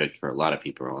subject for a lot of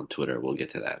people on Twitter. We'll get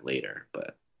to that later,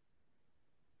 but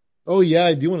oh yeah,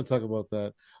 I do want to talk about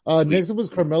that. Next up was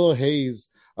Carmelo Hayes.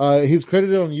 He's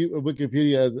credited on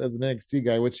Wikipedia as an NXT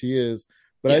guy, which he is.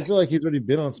 But I feel like he's already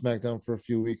been on SmackDown for a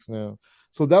few weeks now.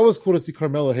 So that was cool to see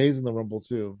Carmelo Hayes in the Rumble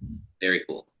too. Very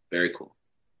cool. Very cool.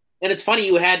 And it's funny,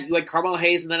 you had Carmelo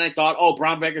Hayes, and then I thought, oh,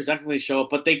 Braun Breaker's definitely show up.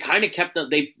 But they kind of kept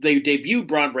they debuted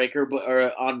Braun Breaker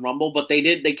on Rumble, but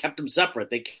they kept them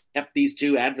separate. They kept these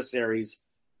two adversaries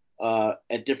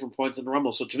at different points in the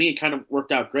Rumble. So to me, it kind of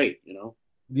worked out great, you know?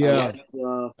 Yeah,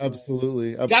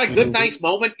 absolutely. You got a good, nice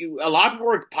moment. A lot of people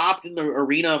were popped in the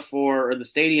arena in the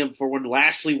stadium for when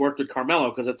Lashley worked with Carmelo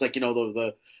because it's like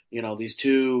these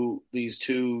two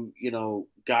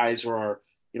guys who are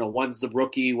one's the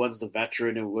rookie, one's the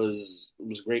veteran. It was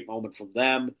a great moment from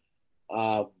them.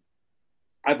 I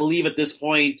believe at this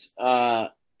point, I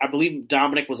believe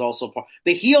Dominic was also part.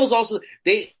 The heels also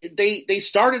they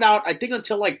started out I think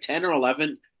until like 10 or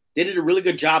 11. They did a really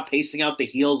good job pacing out the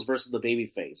heels versus the baby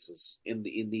faces in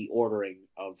the ordering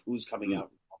of who's coming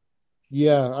out.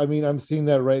 Yeah, I mean, I'm seeing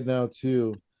that right now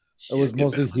too. It was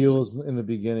mostly heels in the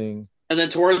beginning. And then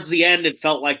towards the end, it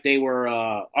felt like they were,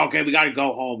 okay, we got to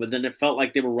go home. And then it felt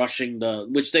like they were rushing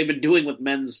which they've been doing with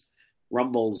men's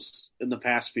Rumbles in the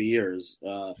past few years.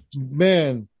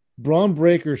 Man, Braun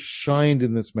Breaker shined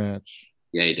in this match.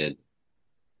 Yeah, he did.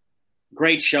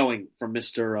 Great showing from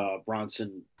Mr.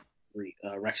 Bronson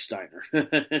Rex Steiner.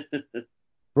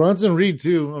 Bronson Reed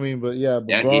too. I mean, but yeah,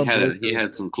 he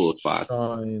had some cool spots.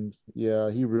 Shined. Yeah,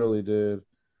 he really did.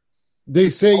 They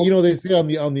say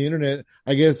on the internet,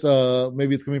 I guess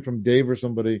maybe it's coming from Dave or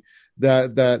somebody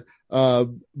that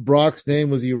Brock's name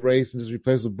was erased and just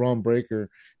replaced with Braun Breaker,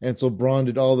 and so Braun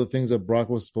did all the things that Brock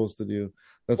was supposed to do.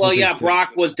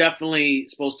 Brock was definitely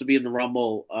supposed to be in the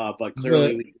Rumble, but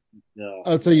clearly,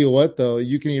 I'll tell you what though,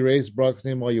 you can erase Brock's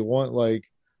name all you want, like.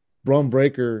 Braun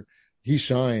Breaker, he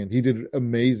shined. He did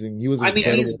amazing. He was.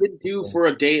 He's been due for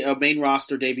a main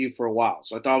roster debut for a while,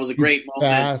 so I thought it was a great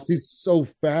moment. He's so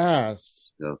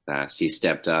fast. So fast. He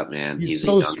stepped up, man. He's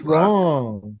so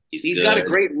strong. He's got a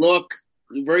great look.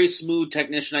 Very smooth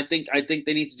technician. I think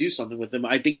they need to do something with him.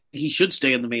 I think he should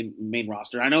stay in the main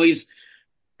roster. I know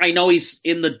I know he's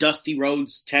in the Dusty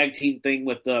Rhodes tag team thing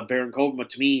with Baron Corbin, but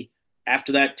to me,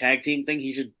 after that tag team thing,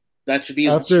 that should be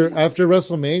his after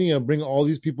WrestleMania. Bring all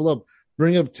these people up.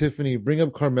 Bring up Tiffany. Bring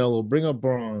up Carmelo. Bring up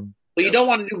Braun. But you don't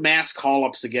want to do mass call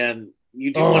ups again.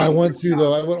 You do. I want to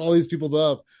though. I want all these people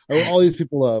up.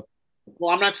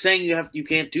 Well, I'm not saying you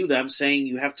can't do that. I'm saying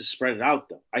you have to spread it out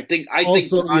though. I think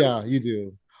you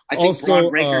do. I think Braun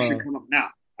Breaker should come up now.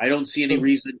 I don't see any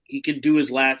reason he can do his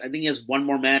last. I think he has one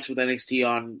more match with NXT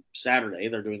on Saturday.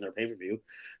 They're doing their pay-per-view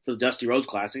for the Dusty Rhodes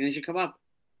Classic, and he should come up.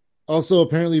 Also,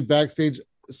 apparently, backstage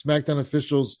SmackDown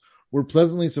officials were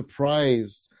pleasantly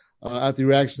surprised at the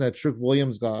reaction that Trick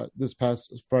Williams got this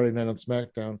past Friday night on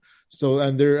SmackDown. So,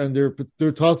 and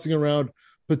they're tossing around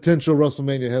potential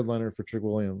WrestleMania headliner for Trick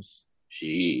Williams.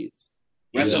 Jeez,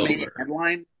 WrestleMania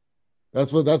headline.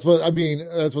 That's what I mean.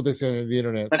 That's what they say on the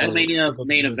internet. WrestleMania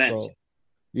main event. So,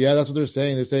 yeah, that's what they're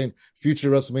saying. They're saying future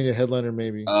WrestleMania headliner,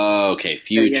 maybe. Oh, okay,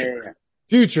 future. Yeah.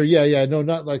 Future, yeah. No,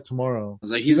 not like tomorrow. I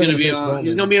was like, he's gonna be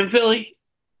in Philly.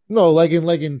 No, like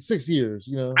in 6 years,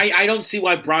 you know. I don't see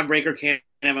why Braun Breaker can't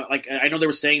have I know they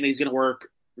were saying that he's gonna work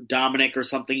Dominic or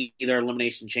something, either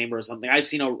Elimination Chamber or something. I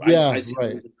see no. Yeah,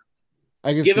 right.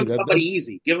 I can give him that. somebody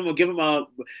easy. Give him a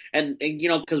and you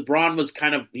know, because Braun was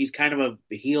he's kind of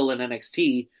a heel in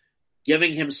NXT.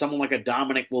 Giving him someone like a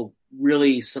Dominic will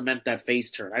really cement that face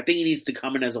turn. I think he needs to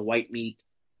come in as a white meat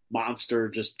monster,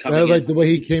 just coming. I like the way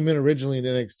he came in originally in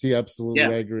NXT. Absolutely, yeah.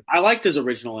 I agree. I liked his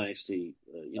original NXT.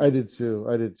 I did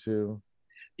too.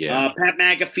 Yeah. Pat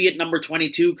McAfee at number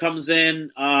 22 comes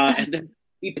in, and then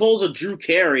he pulls a Drew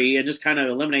Carey and just kind of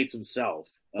eliminates himself.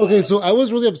 Okay, so I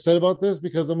was really upset about this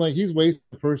because I'm like, he's wasting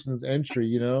a person's entry,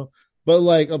 you know. But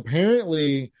like,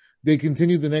 apparently, they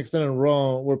continued the next night on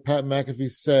Raw where Pat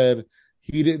McAfee said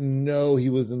he didn't know he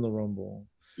was in the Rumble.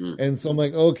 And so I'm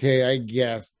like, okay, I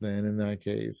guess then in that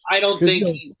case. I don't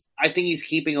think I think he's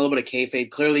keeping a little bit of kayfabe.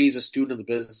 Clearly he's a student of the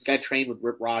business. This guy trained with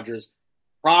Rip Rogers.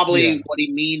 Probably what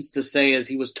he means to say is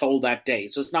he was told that day.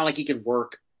 So it's not like he can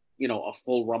work, you know, a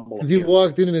full Rumble. Because he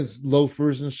walked in his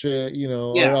loafers and shit, you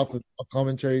know, right off the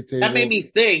commentary table. That made me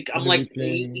think. I'm like,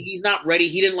 he's not ready.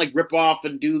 He didn't like rip off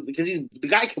and do, because the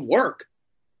guy can work.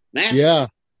 Man. Yeah.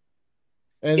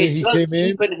 And then he came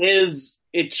in.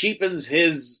 It cheapens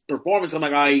his performance. I'm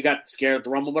like, oh, he got scared at the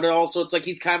Rumble, but it's like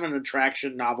he's kind of an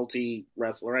attraction, novelty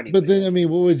wrestler anyway. But then, I mean,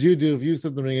 what would you do if you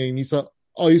stepped in the ring and you saw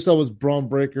was Braun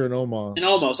Breaker and Omos? And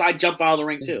Omos, I'd jump out of the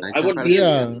ring too. I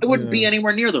wouldn't be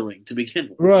anywhere near the ring to begin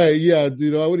with. Right? Yeah,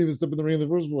 dude. I wouldn't even step in the ring in the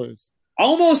first place.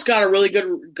 Almost got a really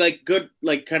good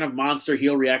kind of monster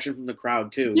heel reaction from the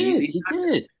crowd too. Yes, he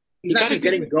did. He's not just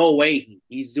getting go away.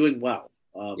 He's doing well.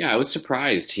 I was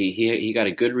surprised. He got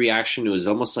a good reaction. It was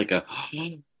almost like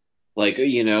like,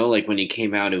 you know, like when he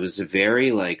came out, it was a very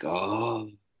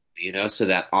you know, so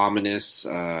that ominous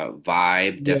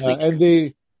vibe definitely.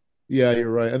 And you're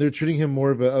right. And they're treating him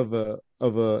more of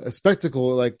a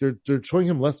spectacle. Like they're showing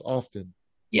him less often.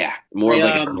 Yeah, more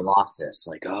like a colossus.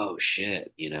 Like, oh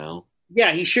shit, you know.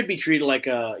 Yeah, he should be treated like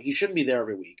he shouldn't be there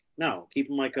every week. No, keep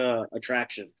him like a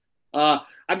attraction.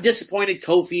 I'm disappointed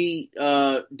Kofi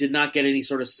did not get any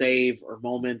sort of save or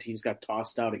moment. He's got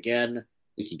tossed out again. I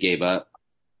think he gave up.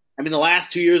 I mean, the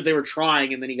last 2 years they were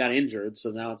trying, and then he got injured.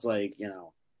 So now it's like, you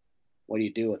know, what do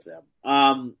you do with them?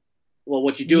 Well,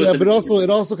 what you do with them? But it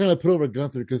also kind of put over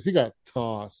Gunther because he got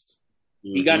tossed.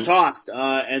 He got tossed,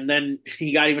 and then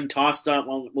he got even tossed up.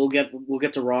 Well, we'll get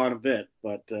to Raw in a bit,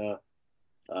 but can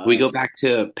we go back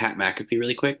to Pat McAfee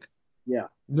really quick? Yeah.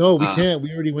 No, we can't.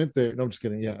 We already went there. No, I'm just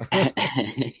kidding. Yeah.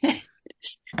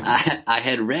 I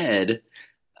had read,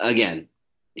 again,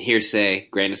 hearsay,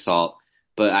 grain of salt,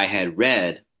 but I had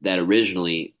read that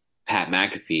originally Pat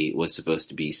McAfee was supposed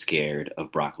to be scared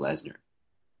of Brock Lesnar.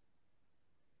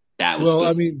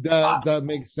 I mean, that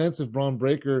makes sense if Braun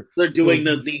Breaker. They're doing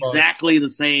exactly the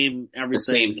same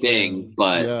same thing,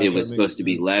 but it was supposed to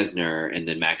be Lesnar, and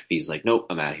then McAfee's like, nope,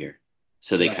 I'm out of here.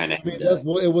 So they kind of. I mean,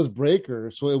 it was Breaker,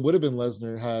 so it would have been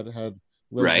Lesnar had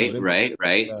Lesnar.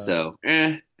 Right. Yeah. So,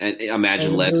 and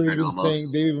imagine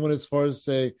Lesnar. They even went as far as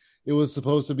say it was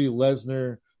supposed to be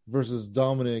Lesnar versus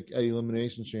Dominic at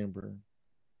Elimination Chamber,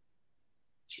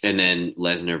 and then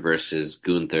Lesnar versus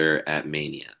Gunther at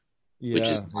Mania. Which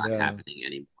is not happening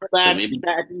anymore.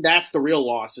 That's the real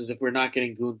loss, is if we're not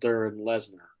getting Gunther and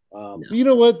Lesnar. No. You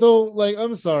know what though? Like,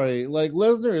 I'm sorry. Like,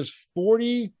 Lesnar is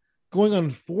 40, going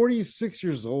on 46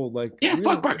 years old. Like,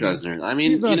 fuck Brock Lesnar. I mean,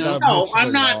 he's not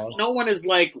I'm not. Loss. No one is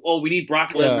like, oh, we need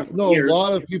Brock Lesnar. Yeah, no, years. A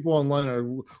lot of people online are.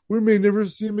 We may never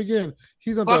see him again.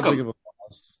 He's not that big of a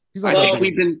loss. He's not. I think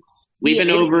we've been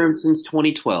over him since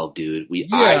 2012, dude.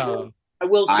 I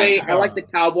will say I like the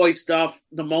cowboy stuff.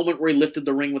 The moment where he lifted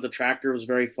the ring with the tractor was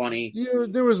very funny. Yeah,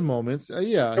 there was moments.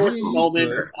 Yeah, There were some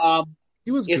moments. He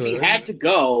was If he good. had to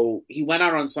go, he went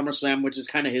out on SummerSlam, which is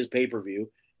kind of his pay-per-view,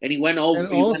 and he went over. And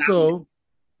He went out also,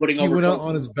 putting he over. went out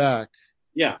on his back.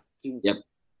 Yeah. Yep.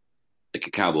 Like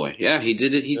a cowboy. Yeah, he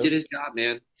did it. He Yep. did his job,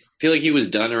 man. I feel like he was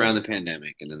done around the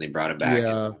pandemic, and then they brought him back.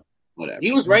 Yeah. And whatever.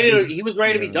 He was ready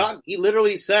to be done. He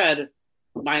literally said,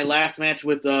 "My last match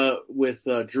with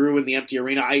Drew in the empty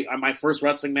arena. My first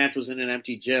wrestling match was in an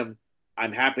empty gym.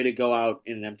 I'm happy to go out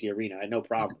in an empty arena. I had no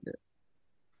problem."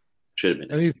 Should have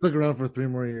been. And he stuck around for 3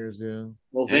 more years. Yeah.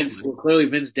 Well, clearly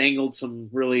Vince dangled some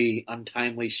really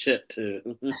untimely shit to.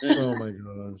 Oh my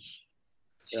gosh,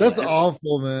 that's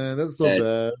awful, man. That's so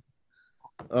bad.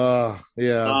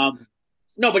 Yeah.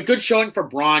 No, but good showing for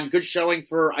Braun. Good showing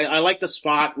for. I like the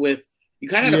spot with you.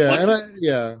 Kind of had a bunch.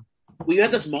 Well, you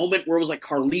had this moment where it was like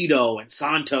Carlito and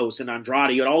Santos and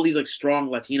Andrade. You had all these like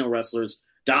strong Latino wrestlers,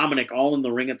 Dominic, all in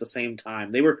the ring at the same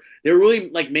time. They were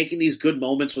really like making these good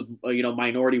moments with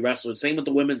minority wrestlers. Same with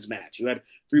the women's match. You had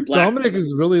 3 black. Dominic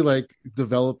is really like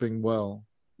developing well.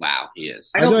 Wow, he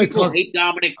is. I know people hate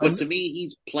Dominic, but to me,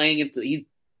 he's playing into. He's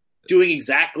doing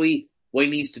exactly what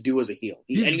he needs to do as a heel.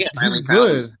 He's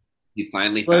good. He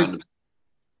finally found.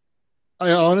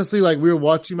 I honestly, like, we were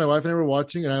watching, my wife and I were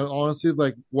watching, and I honestly,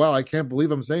 like, wow, I can't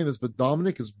believe I'm saying this, but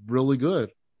Dominic is really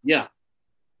good. Yeah.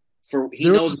 He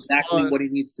knows exactly what he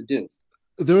needs to do.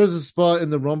 There was a spot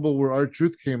in the Rumble where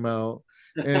R-Truth came out,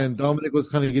 and Dominic was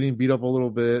kind of getting beat up a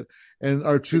little bit, and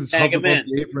R-Truth hopped up on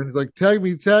the apron. He's like, tag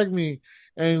me.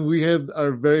 And we had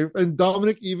and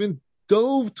Dominic even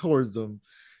dove towards him.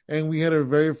 And we had our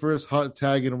very first hot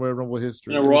tag in Royal Rumble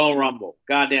history. In a Royal Rumble.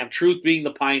 Goddamn. Truth being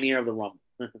the pioneer of the Rumble.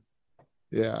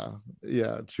 Yeah.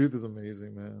 Truth is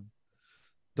amazing, man.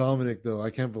 Dominic, though, I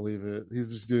can't believe it.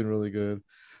 He's just doing really good.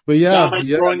 But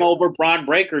Dominic throwing over Braun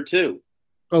Breaker, too.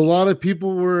 A lot of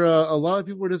people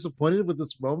were disappointed with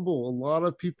this Rumble. A lot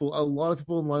of people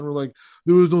in line were like,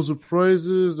 there was no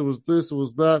surprises, there was this, it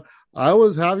was that. I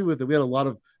was happy with it. We had a lot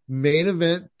of main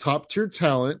event, top tier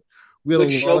talent. We had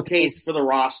good showcase for the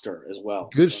roster as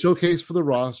well. Good showcase for the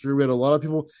roster. We had a lot of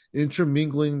people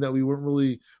intermingling that we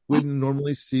wouldn't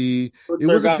normally see. It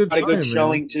was a good time, good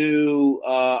showing too.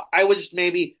 I was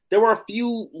there were a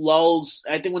few lulls.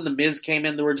 I think when the Miz came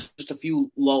in, there were just a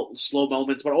few slow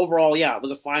moments. But overall, yeah, it was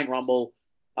a fine Rumble.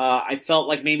 I felt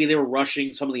like maybe they were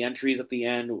rushing some of the entries at the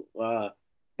end. But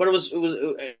it was.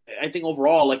 I think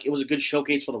overall, like, it was a good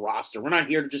showcase for the roster. We're not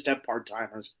here to just have part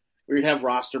timers. We're here to have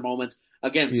roster moments.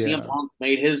 Again, CM Punk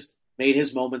made his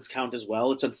moments count as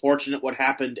well. It's unfortunate what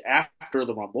happened after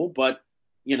the Rumble, but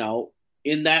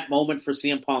in that moment for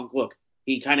CM Punk, look,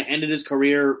 he kind of ended his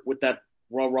career with that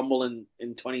Royal Rumble in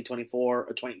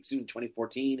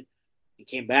 2014. He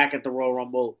came back at the Royal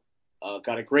Rumble,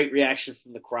 got a great reaction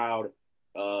from the crowd,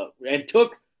 and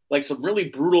took like some really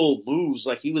brutal moves.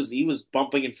 Like he was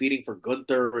bumping and feeding for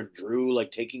Gunther and Drew,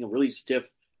 like taking a really stiff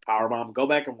powerbomb. Go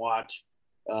back and watch.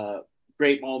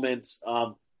 Great moments.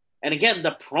 And again,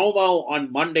 the promo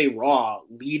on Monday Raw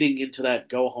leading into that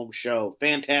go home show,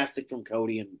 fantastic from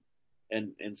Cody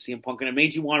and CM Punk, and it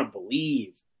made you want to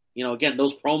believe. Again,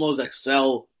 those promos that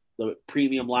sell the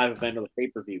premium live event or the pay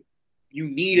per view, you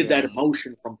needed that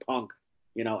emotion from Punk.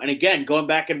 And again, going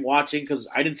back and watching, because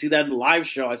I didn't see that in the live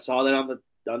show, I saw that on the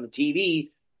TV.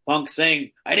 Punk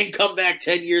saying, "I didn't come back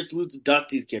 10 years to lose to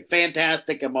Dusty's kid."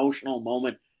 Fantastic emotional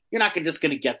moment. You're not just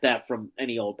going to get that from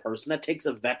any old person. That takes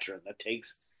a veteran. That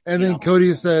takes. And then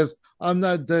Cody says, "I'm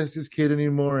not Dusty's kid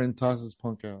anymore," and tosses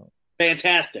Punk out.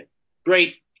 Fantastic.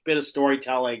 Great bit of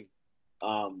storytelling.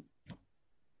 And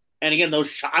again, those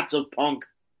shots of Punk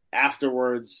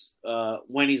afterwards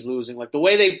when he's losing, like the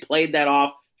way they played that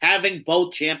off, having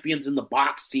both champions in the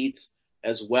box seats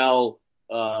as well.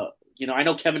 I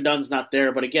know Kevin Dunn's not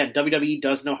there, but again, WWE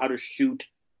does know how to shoot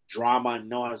drama and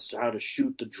knows how to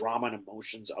shoot the drama and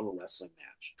emotions of a wrestling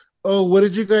match. Oh, what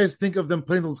did you guys think of them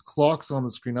putting those clocks on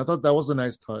the screen? I thought that was a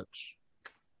nice touch.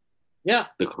 Yeah.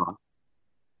 The clock.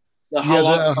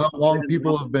 How long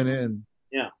people have been in.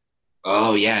 Yeah.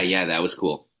 Oh, yeah, that was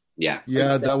cool. Yeah.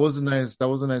 Yeah, that was a nice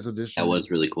addition. That was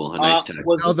really cool. A nice touch.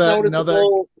 Was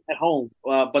noticeable at home,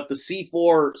 but the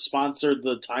C4 sponsored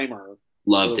the timer.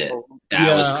 Loved it.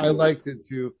 I liked it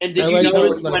too. And did you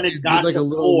notice when it got to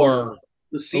 4?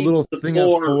 A little thing at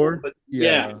 4.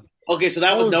 Yeah. Okay, so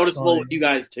that was noticeable with you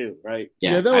guys too, right?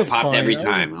 Yeah, that was I popped every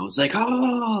time. I was like,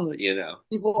 oh,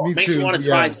 C4 makes me want to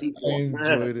try C4. I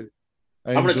enjoyed it.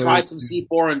 I'm going to try some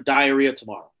C4 and diarrhea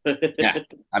tomorrow. Yeah,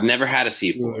 I've never had a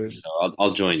C4, so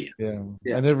I'll join you. Yeah,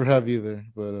 I never have either,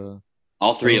 but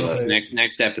all three of us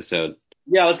next episode.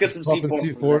 Yeah, let's get some Popping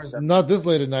C4. C4. Not this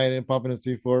late at night and popping a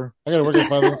C4. I gotta work at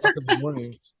 5 o'clock in the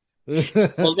morning.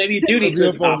 Well, maybe you do I'll need be to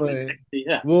up all pop night. it.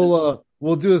 Yeah.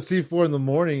 We'll do a C4 in the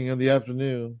morning and in the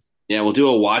afternoon. Yeah, we'll do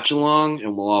a watch along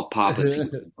and we'll all pop a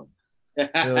seat.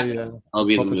 Hell yeah. I'll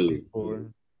be in Pop the a mood.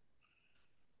 C4.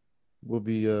 We'll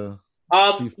be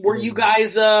C4. Were you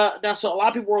guys now? So a lot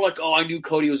of people were like, "Oh, I knew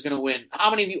Cody was going to win." How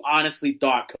many of you honestly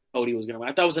thought Cody was going to win?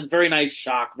 I thought it was a very nice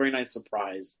shock, very nice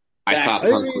surprise. I thought I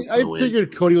Punk mean, was I going to win.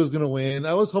 figured Cody was gonna win.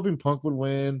 I was hoping Punk would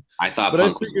win, I thought but I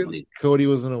Punk was figured winning. Cody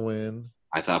was gonna win.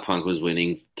 I thought Punk was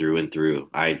winning through and through.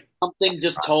 Something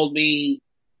just told me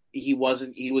he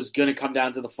wasn't. He was going to come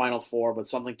down to the final four, but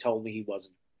something told me he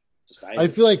wasn't. I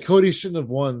feel like Cody shouldn't have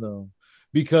won though,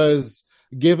 because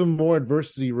give him more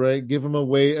adversity, right? Give him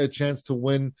a chance to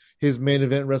win his main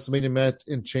event WrestleMania match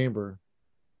in Chamber.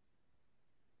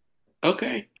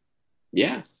 Okay.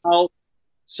 Yeah. Oh,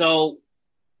 so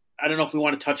I don't know if we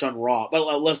want to touch on Raw, but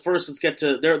let's get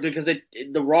to there because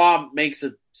the Raw makes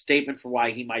a statement for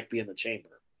why he might be in the Chamber.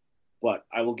 But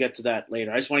I will get to that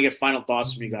later. I just want to get final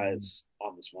thoughts from you guys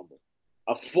on this Rumble.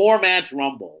 A 4-match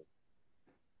Rumble.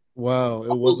 Wow, it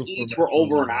Rumbles was each were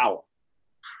over an hour.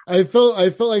 I felt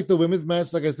like the women's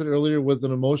match, like I said earlier, was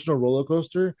an emotional roller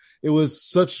coaster. It was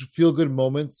such feel good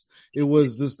moments. It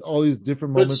was just all these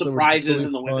different Good moments surprises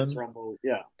that were really in the fun. women's Rumble.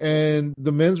 Yeah. And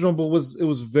the men's Rumble was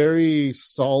very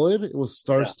solid. It was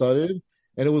star studded,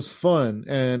 and it was fun.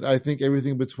 And I think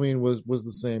everything between was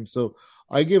the same. So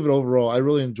I give it overall. I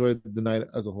really enjoyed the night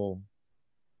as a whole.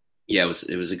 Yeah,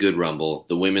 it was a good Rumble.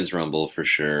 The women's Rumble for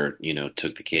sure,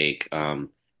 took the cake.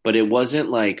 But it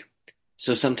wasn't like,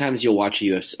 so sometimes you'll watch a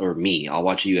UFC, or me, I'll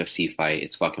watch a UFC fight.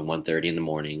 It's fucking 1:30 in the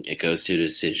morning. It goes to a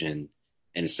decision,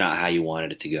 and it's not how you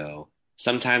wanted it to go.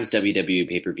 Sometimes WWE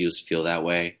pay-per-views feel that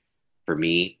way for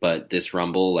me, but this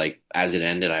Rumble, like, as it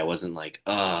ended, I wasn't like,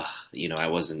 I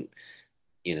wasn't,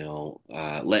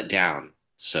 let down.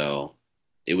 So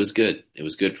it was good. It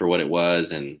was good for what it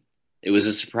was, and it was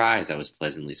a surprise. I was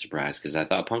pleasantly surprised because I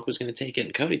thought Punk was going to take it,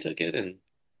 and Cody took it, and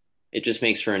it just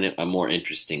makes for a more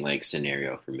interesting like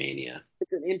scenario for Mania.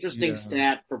 It's an interesting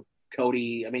stat for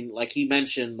Cody. I mean, like he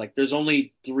mentioned, like there's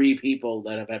only 3 people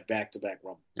that have had back-to-back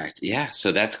Rumble. Yeah,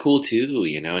 so that's cool too,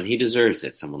 and he deserves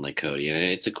it. Someone like Cody, and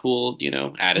it's a cool,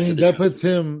 added to the that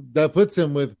show. puts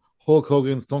him with Hulk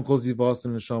Hogan, Stone Cold Steve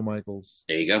Austin, and Shawn Michaels.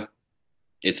 There you go.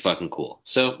 It's fucking cool.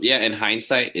 So yeah, in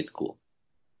hindsight, it's cool.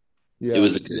 Yeah, it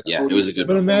was a good. Yeah, it was a good.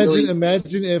 But Rumble.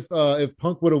 imagine if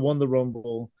Punk would have won the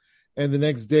Rumble, and the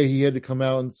next day he had to come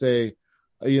out and say,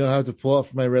 I have to pull out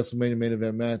for my WrestleMania main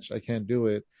event match. I can't do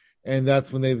it. And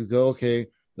that's when they would go, okay,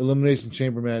 Elimination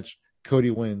Chamber match,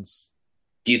 Cody wins.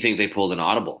 Do you think they pulled an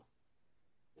audible?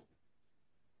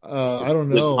 I don't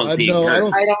know. I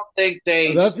don't think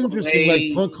they. That's interesting.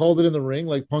 Like Punk called it in the ring.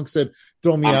 Like Punk said,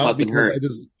 "Throw me out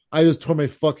because I just tore my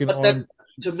fucking arm."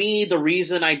 To me, the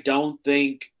reason I don't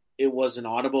think it was an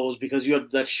audible was because you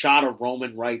had that shot of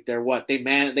Roman right there. What they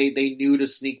knew to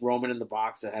sneak Roman in the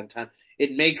box ahead of time.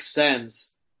 It makes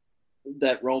sense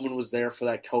that Roman was there for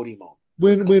that Cody moment.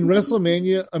 When when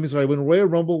Royal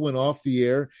Rumble went off the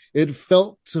air, it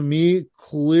felt to me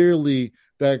clearly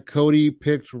that Cody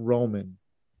picked Roman.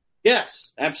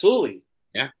 Yes, absolutely.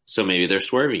 Yeah, so maybe they're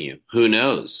swerving you. Who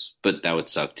knows? But that would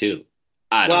suck too.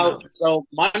 I don't know. So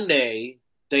Monday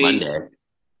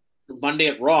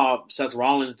at Raw, Seth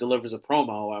Rollins delivers a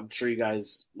promo. I'm sure you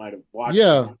guys might have watched.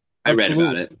 Yeah, I read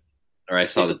about it, or I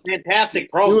saw a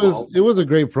fantastic promo. It was a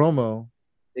great promo.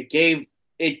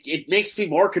 It makes me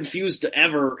more confused than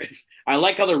ever. I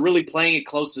like how they're really playing it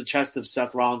close to the chest if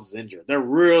Seth Rollins is injured. They're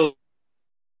really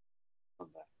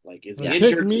like, is he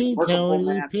injured? Pick me,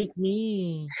 Kelly. Pick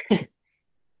me.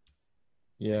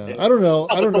 Yeah, I don't know.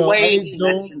 The way he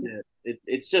mentioned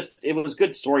it was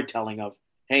good storytelling of,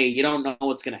 hey, you don't know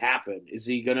what's going to happen. Is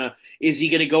he gonna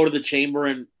go to the Chamber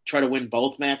and try to win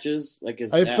both matches?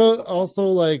 I felt also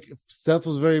like Seth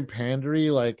was very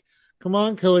pandery. Like, come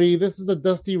on, Cody, this is the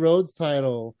Dusty Rhodes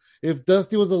title. If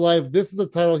Dusty was alive, this is the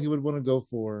title he would want to go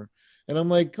for. And I'm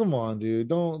like, come on, dude,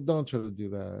 don't try to do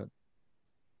that.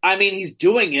 I mean, he's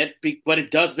doing it, but it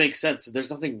does make sense.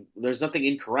 There's nothing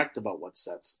incorrect about what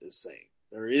Seth is saying.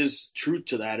 There is truth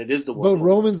to that. It is the one. But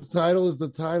Roman's title is the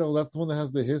title. That's the one that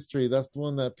has the history. That's the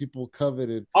one that people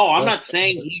coveted. Oh, I'm not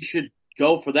saying he should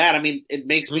go for that. I mean, it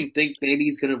makes me think maybe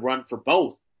he's going to run for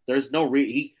both. There's no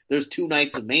there's 2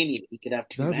 nights of Mania. He could have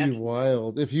 2 matches. That'd be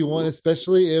wild if you want,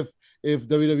 especially if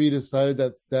WWE decided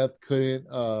that Seth couldn't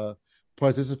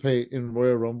participate in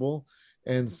Royal Rumble,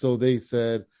 and so they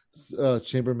said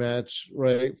Chamber match,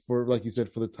 right, for, like you said,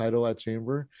 for the title at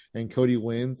Chamber, and Cody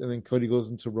wins, and then Cody goes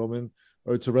into Roman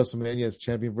or to WrestleMania as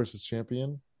champion versus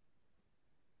champion.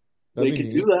 That'd They be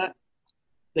could neat. do that.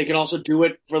 They can also do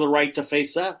it for the right to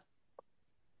face Seth. Yeah,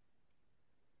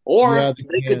 Or they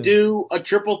they could can. do a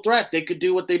triple threat. They could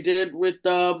do what they did with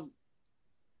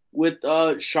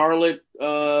Charlotte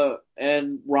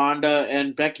and Ronda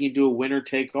and Becky and do a winner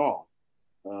take all.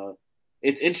 Uh,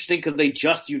 it's interesting because they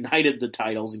just united the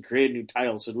titles and created new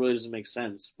titles, so it really doesn't make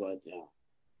sense. But yeah,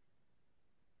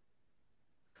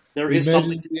 there is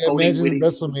something to Cody Imagine winning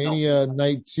WrestleMania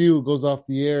night 2 goes off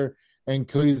the air and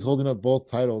Cody's holding up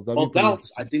both titles. That'd be both pretty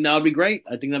belts. I interesting. think that would be great.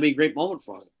 I think that'd be a great moment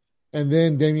for him. And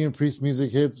then Damian Priest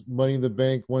music hits, Money in the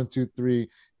Bank, 1, 2, 3.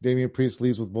 Damian Priest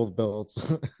leaves with both belts.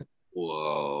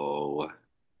 Whoa.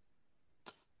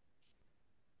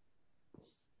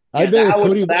 I Yeah, bet if I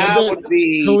that bet would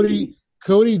be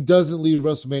Cody doesn't leave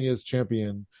WrestleMania as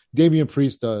champion. Damian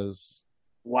Priest does.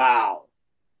 wow.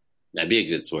 That'd be a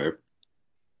good swerve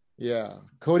Yeah,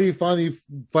 Cody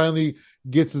finally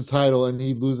gets his title and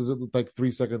he loses it like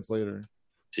 3 seconds later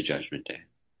to Judgment Day.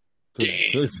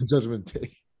 to Judgment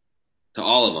Day. To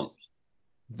all of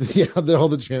them. Yeah, they're all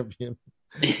the champion.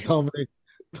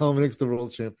 Dominic's the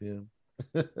world champion.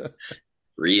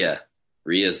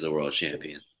 Rhea's the world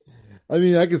champion. I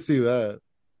mean, I can see that.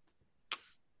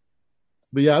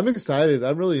 But yeah, I'm excited.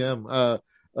 I really am.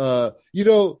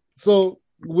 So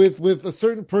with a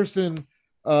certain person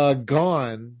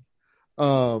gone,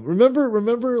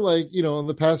 remember like, in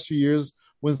the past few years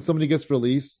when somebody gets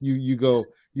released, you go,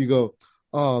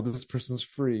 oh, this person's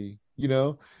free.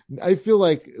 I feel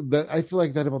like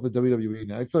that about the WWE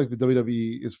now. I feel like the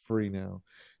WWE is free now.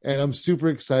 And I'm super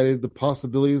excited. The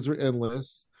possibilities are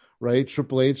endless, right?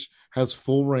 Triple H has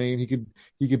full reign. He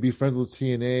could be friends with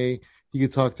TNA. He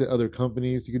could talk to other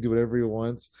companies. He could do whatever he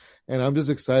wants. And I'm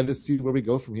just excited to see where we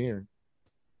go from here.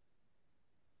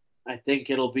 I think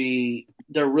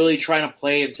they're really trying to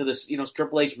play into this.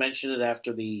 Triple H mentioned it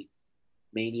after the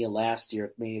Mania last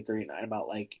year, Mania 39, about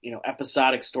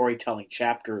episodic storytelling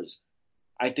chapters.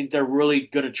 I think they're really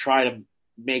going to try to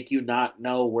make you not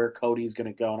know where Cody's going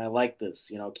to go. And I like this,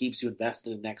 it keeps you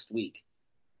invested in next week.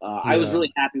 I was Yeah,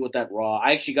 really happy with that Raw.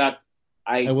 I actually I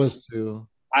I, was too.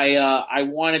 I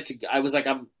wanted to, I was like,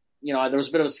 there was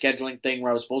a bit of a scheduling thing where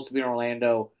I was supposed to be in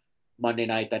Orlando Monday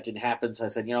night. That didn't happen. So I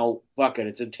said, fuck it.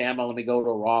 It's in Tampa. Let me go to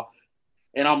a Raw.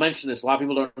 And I'll mention this. A lot of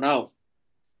people don't know.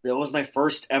 It was my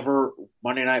first ever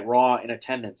Monday Night Raw in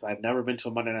attendance. I've never been to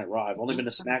a Monday Night Raw. I've only been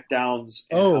to SmackDowns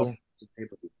and house Oh,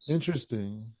 pay-per-views.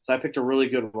 interesting. So I picked a really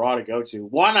good Raw to go to.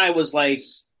 One, I was like,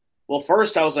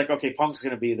 first I was like, okay, Punk's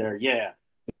going to be there. Yeah.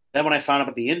 Then when I found out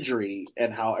about the injury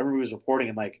and how everybody was reporting,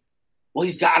 I'm like, well,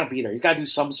 he's got to be there. He's got to do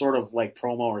some sort of like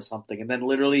promo or something. And then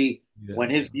literally Yeah. when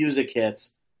his music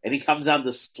hits and he comes on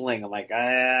the sling, I'm like,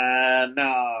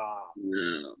 no.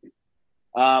 No.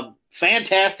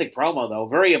 Fantastic promo though,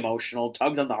 very emotional,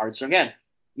 tugged on the heart. So again,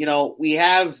 we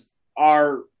have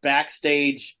our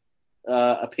backstage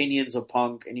opinions of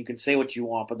Punk, and you can say what you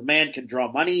want, but the man can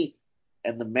draw money,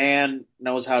 and the man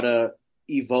knows how to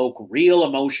evoke real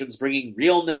emotions, bringing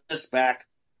realness back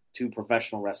to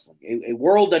professional wrestling. A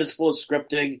world that is full of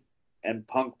scripting, and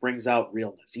Punk brings out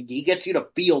realness. He gets you to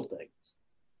feel things.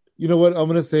 You know what I'm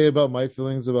going to say about my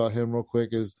feelings about him real quick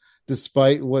is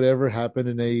despite whatever happened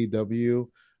in AEW,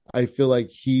 I feel like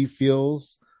he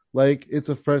feels like it's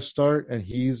a fresh start and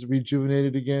he's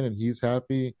rejuvenated again and he's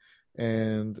happy.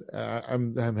 And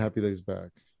I'm happy that he's back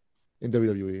in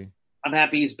WWE. I'm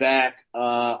happy he's back.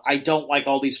 I don't like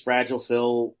all these fragile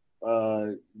Phil,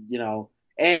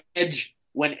 Edge.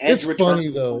 When Edge returns,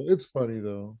 It's funny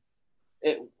though.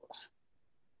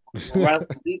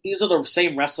 These are the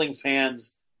same wrestling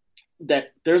fans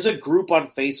that there's a group on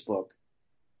Facebook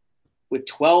with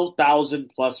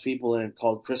 12,000 plus people in it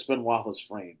called Chris Benoit was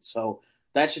framed. So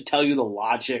that should tell you the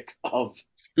logic of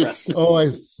wrestling. Oh, I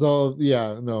saw.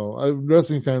 Yeah, no,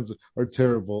 wrestling fans are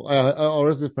terrible. All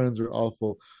wrestling fans are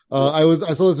awful. I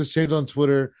saw this exchange on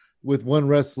Twitter with one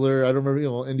wrestler. I don't remember,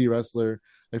 indie wrestler.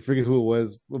 I forget who it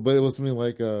was, but it was something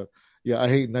like, yeah, I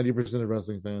hate 90% of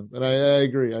wrestling fans, and I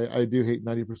agree. I do hate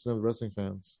 90% of wrestling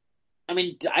fans. I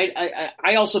mean,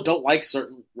 I also don't like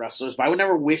certain wrestlers, but I would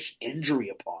never wish injury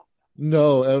upon them.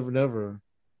 No, ever, never.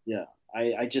 Yeah,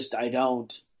 I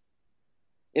don't.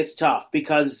 It's tough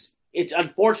because it's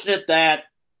unfortunate that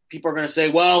people are going to say,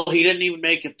 well, he didn't even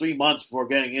make it 3 months before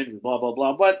getting injured, blah, blah,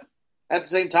 blah. But at the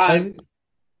same time,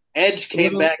 Edge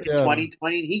came back in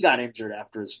 2020 and he got injured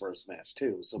after his first match,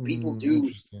 too. So people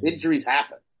injuries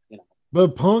happen.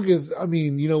 But Punk is, I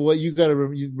mean, you know what? You got to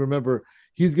remember,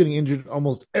 he's getting injured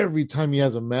almost every time he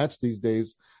has a match these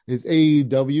days. his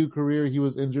AEW career, he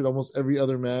was injured almost every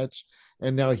other match,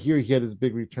 and now here he had his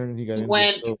big return and he got He injured.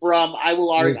 went So from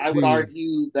we'll I would see.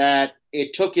 argue that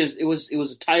it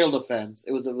was a title defense.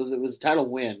 It was a title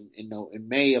win in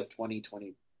May of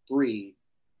 2023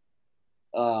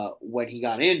 when he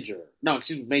got injured. No,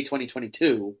 excuse me, May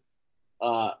 2022.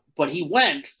 But he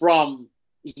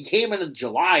came in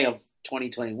July of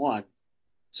 2021.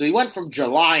 So he went from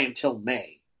July until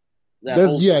May. That That's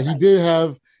whole yeah, stretch.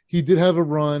 he did have a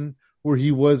run where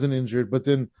he wasn't injured, but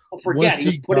then Don't forget, once he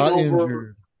was he putting got over.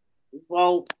 injured,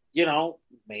 Well,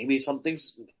 maybe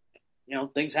things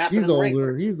happen in the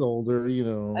ring. he's older,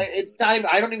 It's not even.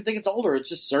 I don't even think it's older. It's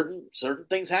just certain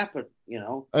things happen.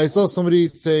 I saw somebody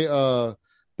say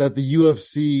that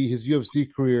his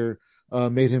UFC career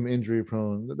made him injury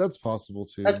prone. That's possible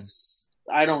too.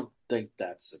 I don't think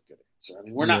that's a good answer. I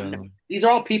mean, we're not. Yeah. These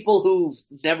are all people who've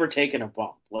never taken a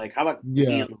bump. Like, how about me Yeah,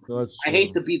 in the ring? that's I true.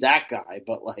 hate to be that guy,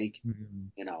 but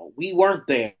we weren't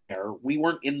there. We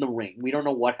weren't in the ring. We don't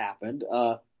know what happened.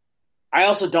 I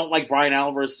also don't like Brian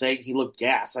Alvarez saying he looked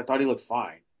gassed. I thought he looked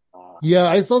fine. Yeah,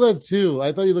 I saw that too.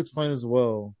 I thought he looked fine as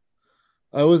well.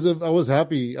 I was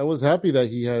happy. I was happy that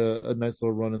he had a nice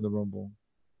little run in the Rumble.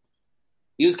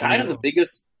 He was kind of the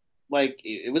biggest. Like,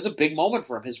 it was a big moment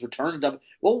for him. His return to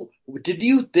Well, did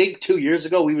you think 2 years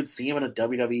ago we would see him in a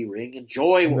WWE ring?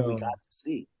 Enjoy what we got to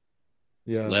see.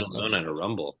 Yeah, let alone at a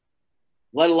Rumble.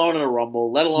 Let alone in a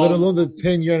Rumble. Let alone the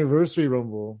 10-year anniversary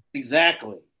Rumble.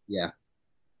 Exactly. Yeah.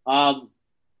 I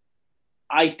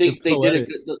think they did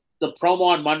the promo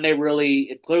on Monday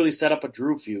it clearly set up a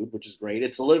Drew feud, which is great.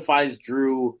 It solidifies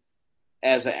Drew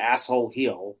as an asshole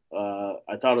heel.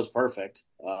 I thought it was perfect.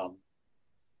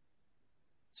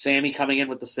 Sammy coming in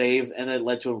with the save, and it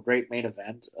led to a great main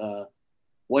event.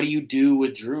 What do you do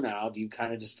with Drew now? Do you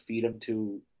kind of just feed him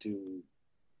to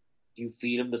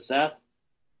Seth?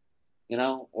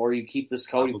 Or you keep this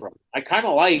Cody promo? I kind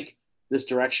of like this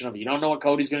direction of you don't know what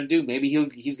Cody's going to do. Maybe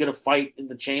he's going to fight in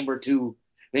the chamber too.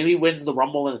 Maybe he wins the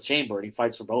Rumble in the chamber and he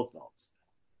fights for both belts.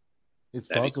 It's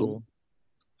possible. Cool.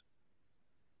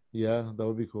 Yeah, that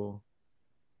would be cool.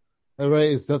 All right,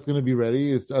 is Seth going to be ready?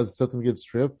 Is Seth going to get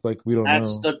stripped? Like, we don't know.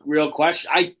 That's the real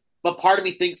question. But part of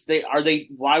me thinks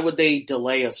why would they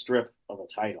delay a strip of a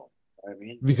title? I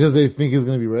mean, because they think he's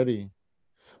going to be ready.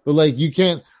 But you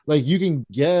can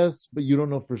guess, but you don't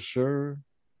know for sure.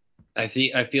 I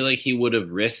feel like he would have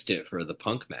risked it for the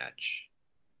Punk match.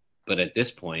 But at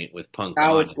this point, with Punk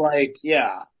now it's like,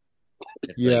 yeah.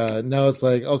 Now it's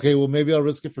like, okay, well, maybe I'll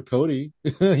risk it for Cody,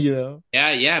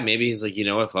 Yeah, maybe he's like, you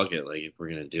know what, fuck it. Like, if we're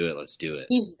going to do it, let's do it.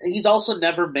 He's also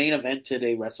never main evented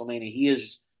a WrestleMania.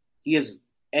 He has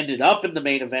ended up in the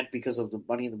main event because of the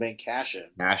Money in the Bank cash-in.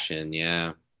 Cash-in,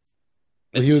 yeah.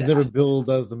 But he was never billed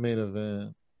as the main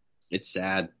event. It's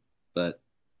sad, but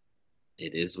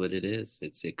it is what it is.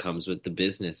 It comes with the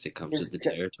business. It comes with the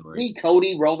territory. Me,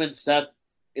 Cody, Roman, Seth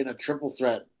in a triple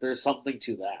threat. There's something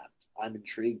to that. I'm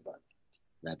intrigued by it.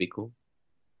 That'd be cool.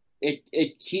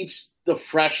 It keeps the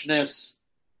freshness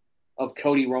of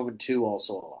Cody Roman 2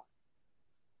 also alive.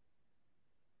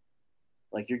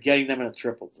 Like, you're getting them in a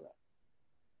triple threat.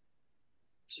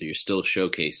 So you're still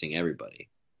showcasing everybody.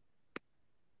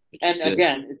 And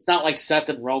again, it's not like Seth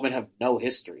and Roman have no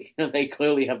history. They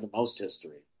clearly have the most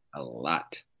history. A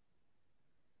lot.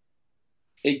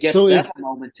 It gets that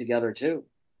moment together, too.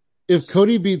 If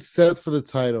Cody beats Seth for the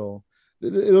title,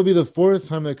 it'll be the fourth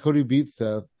time that Cody beats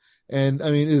Seth. And,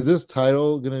 I mean, is this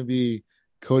title going to be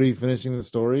Cody finishing the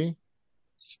story?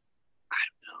 I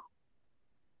don't know.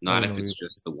 Not if it's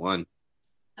just the one.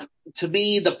 To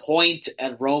me, the point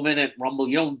at Roman at Rumble,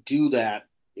 you don't do that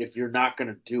if you're not going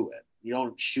to do it. You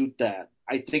don't shoot that.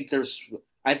 I think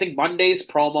Monday's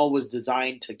promo was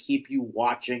designed to keep you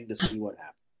watching to see what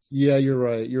happens. Yeah, you're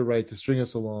right. You're right. To string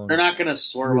us along. They're not going to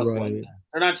swerve us like that.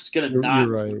 They're not just going to not.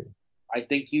 You're right. I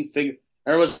think you figure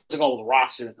everyone's like, oh, The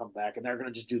Rock's going to come back, and they're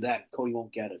going to just do that. Cody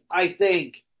won't get it. I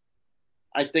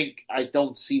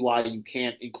don't see why you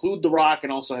can't include The Rock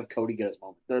and also have Cody get his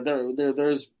moment.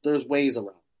 There's ways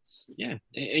around this. Yeah,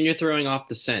 and you're throwing off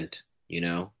the scent,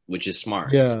 which is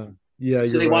smart. Yeah. Yeah,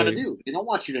 so they want to do. They don't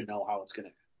want you to know how it's going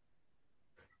to.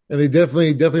 And they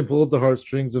definitely pull up the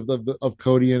heartstrings of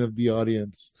Cody and of the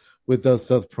audience with the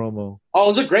Seth promo. Oh, it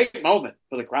was a great moment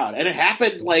for the crowd, and it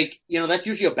happened that's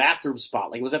usually a bathroom spot.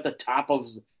 Like, it was at the top of.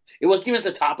 It wasn't even at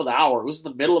the top of the hour. It was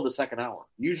in the middle of the second hour.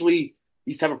 Usually,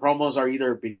 these type of promos are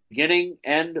either beginning,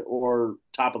 end, or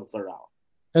top of the third hour.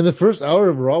 And the first hour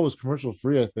of Raw was commercial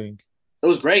free, I think. It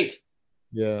was great.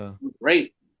 Yeah,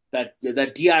 great. That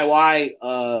DIY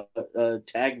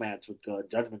tag match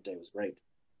with Judgment Day was great.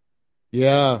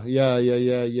 Yeah.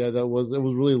 It was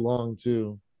really long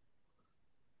too.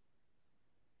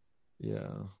 Yeah,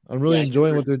 I'm really Yeah,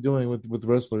 enjoying what they're doing with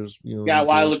wrestlers. You know, yeah, these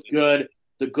why guys. looked good.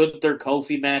 The Gunther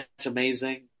Kofi match,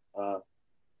 amazing.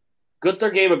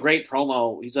 Gunther gave a great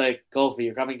promo. He's like, Kofi,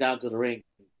 you're coming down to the ring.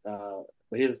 But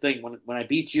here's the thing: when I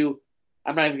beat you,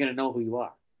 I'm not even gonna know who you are.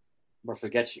 I'm gonna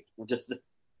forget you. I'm just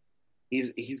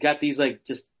he's got these like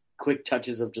just quick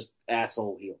touches of just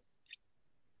asshole heel.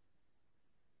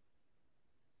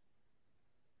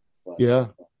 But Yeah,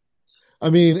 I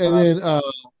mean, and then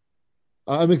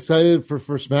I'm excited for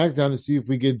SmackDown to see if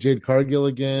we get Jade Cargill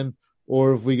again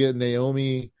or if we get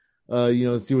Naomi. You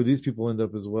know, see where these people end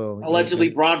up as well. allegedly,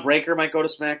 Braun Breaker might go to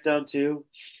SmackDown too.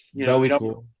 You know, that'd be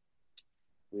cool.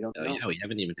 we don't Oh know. yeah, we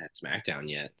haven't even had SmackDown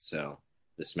yet, so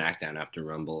the SmackDown after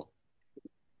Rumble,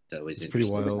 that was It's pretty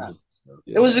interesting. wild. So,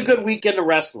 It was a good weekend of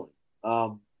wrestling.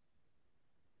 I'm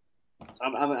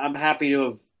happy to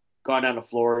have gone down to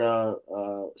Florida.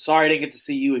 Sorry I didn't get to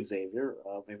see you, Xavier.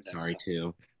 Maybe next sorry time.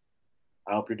 too.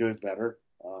 I hope you're doing better.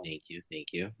 Thank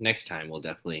you. Next time we'll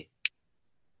definitely.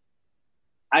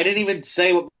 I didn't even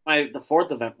say what the fourth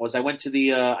event was. I went to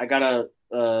the. I got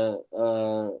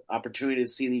a opportunity to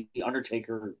see the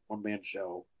Undertaker one man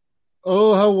show.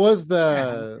 Oh, how was Yeah,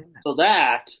 how was that? that? So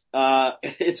that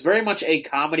it's very much a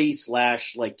comedy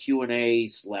slash like Q&A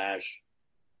slash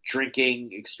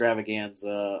drinking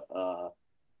extravaganza.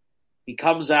 He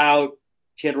comes out,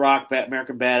 Kid Rock,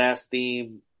 American Badass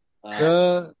theme.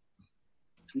 Uh,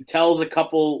 He tells a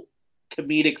couple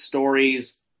comedic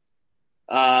stories.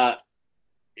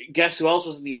 Guess who else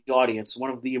was in the audience? One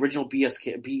of the original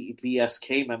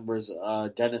BSK members,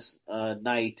 Dennis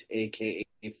Knight, aka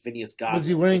Phineas was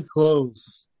he Godwin, wearing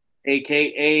clothes?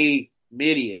 aka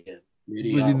Midian.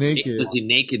 Was he naked? Was he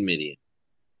naked, Midian?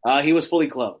 He was fully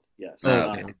clothed. Yes.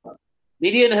 Oh, Okay.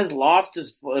 Midian has lost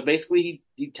his. Basically,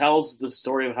 he tells the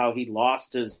story of how he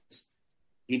lost his.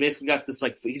 He basically got this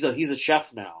like he's a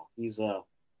chef now. He's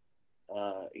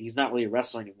not really a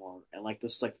wrestler anymore, and like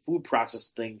this like food process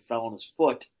thing fell on his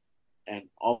foot, and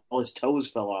all his toes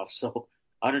fell off. So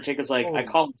Undertaker's like, I oh,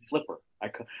 call him Flipper.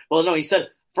 Well, no, he said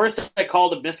first I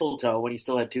called him Mistletoe when he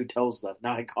still had two toes left.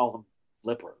 Now I call him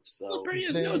Flipper. So Slippery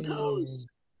as no dang. toes.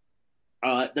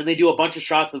 then they do a bunch of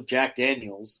shots of Jack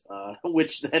Daniels,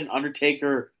 which then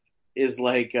Undertaker is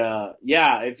like,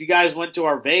 yeah, if you guys went to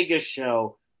our Vegas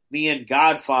show, me and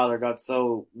Godfather got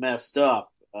so messed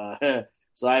up.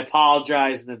 So I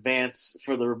apologize in advance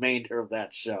for the remainder of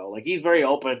that show. Like he's very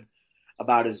open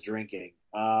about his drinking.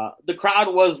 The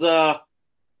crowd was,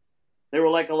 there were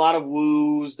like a lot of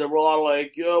woos. There were a lot of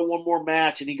like, yeah, one more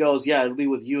match. And he goes, yeah, it'll be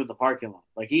with you in the parking lot.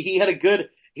 Like he had a good,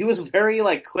 he was very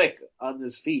like quick on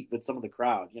his feet with some of the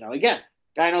crowd. You know, again,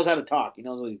 guy knows how to talk. He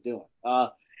knows what he's doing.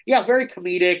 Yeah, very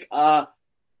comedic.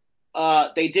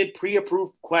 They did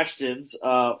pre-approved questions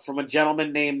from a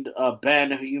gentleman named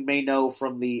Ben, who you may know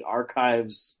from the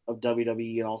archives of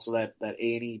WWE and also that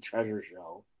A&E Treasure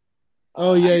show.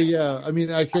 Oh yeah, yeah. I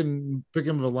mean, I can pick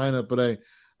him of a lineup, but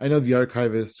I know the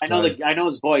archivist guy. I know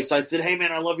his voice. So I said, "Hey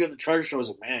man, I love you on the Treasure Show." He's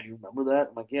like, "Man, you remember that?"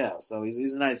 I'm like, "Yeah." So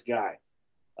he's a nice guy.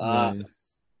 Nice.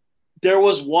 There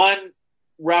was one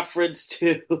reference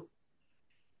to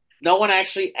no one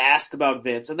actually asked about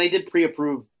Vince, and they did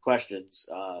pre-approve questions.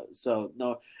 So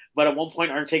no, but at one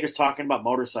point, Undertaker's talking about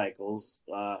motorcycles,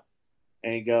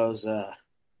 and he goes, "And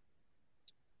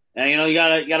you know, you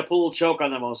gotta put a little choke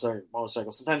on that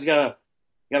motorcycle. Sometimes you gotta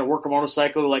work a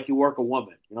motorcycle like you work a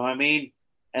woman. You know what I mean?"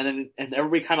 And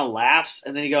everybody kind of laughs,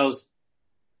 and then he goes,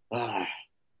 "Ah,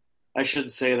 I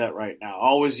shouldn't say that right now.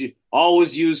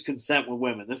 Always use consent with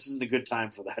women. This isn't a good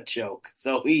time for that joke."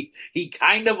 So he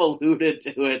kind of alluded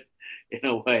to it in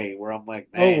a way where I'm like,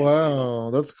 Oh man, wow,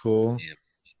 that's cool. Yeah.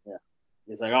 yeah.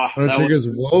 He's like, oh, that was. Undertaker's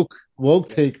woke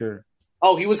taker.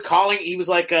 Oh, he was calling. He was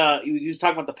like, he was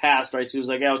talking about the past, right? So he was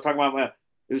like, yeah, I was talking about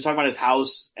he was talking about his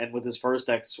house and with his first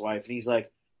ex-wife, and he's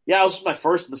like, yeah, it was my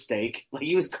first mistake. Like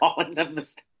he was calling them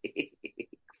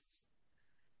mistakes,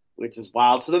 which is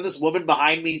wild. So then this woman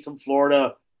behind me, some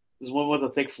Florida, this woman with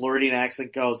a thick Floridian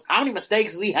accent goes, "How many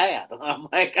mistakes has he had?" I'm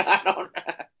like, I don't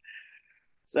know.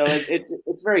 So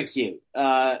it's very cute.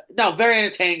 No, very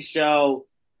entertaining show.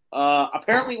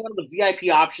 Apparently one of the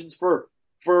VIP options for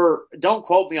don't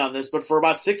quote me on this, but for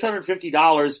about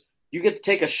 $650, you get to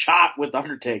take a shot with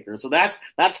Undertaker. So that's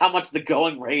how much the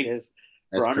going rate is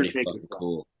That's for pretty Undertaker. fucking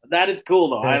cool. That is cool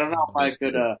though. I Yeah. don't know if I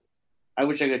could. I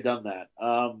wish I could have done that.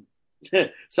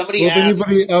 Somebody Well, if asked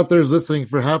anybody out there is listening,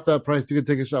 for half that price, you can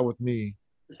take a shot with me.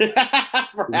 You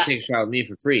can take a shot with me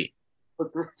for free.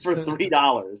 for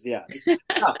 $3. Yeah.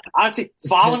 No, honestly,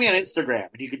 follow me on Instagram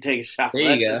and you can take a shot. There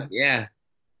you go. Yeah.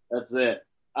 That's it.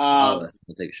 We'll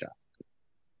take a shot.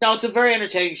 No, it's a very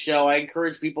entertaining show. I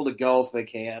encourage people to go if they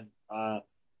can.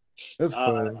 That's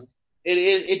fun. it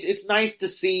is. It's nice to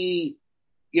see.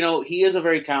 He is a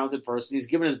very talented person. He's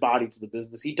given his body to the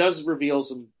business. He does reveal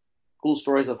some cool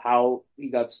stories of how he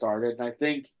got started, and I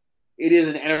think it is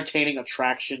an entertaining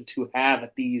attraction to have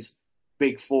at these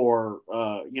big four.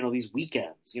 These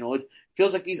weekends. It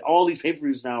feels like all these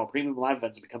pay-per-views now, premium live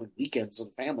events, are becoming weekends of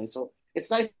the family. So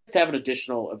it's nice to have an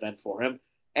additional event for him.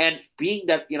 And being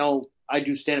that I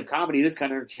do stand-up comedy, it is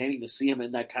kind of entertaining to see him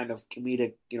in that kind of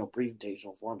comedic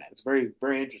presentational format. It's very,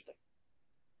 very interesting.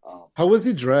 How was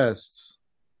he dressed?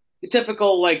 The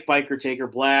typical like biker taker,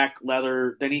 black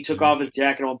leather. Then he took off his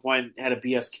jacket at one point, had a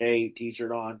BSK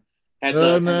T-shirt on, had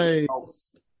nice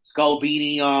skull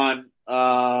beanie on.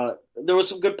 There was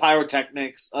some good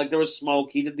pyrotechnics. Like there was smoke.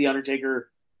 He did the Undertaker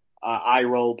eye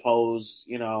roll pose.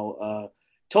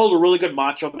 Told a really good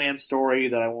Macho Man story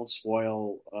that I won't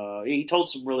spoil. He told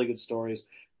some really good stories.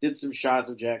 Did some shots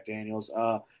of Jack Daniels.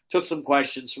 Took some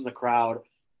questions from the crowd.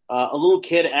 A little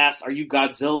kid asked, "Are you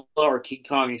Godzilla or King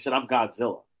Kong?" He said, "I'm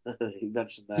Godzilla." He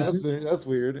mentioned that. That's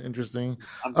weird. Interesting.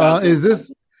 Is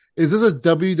this a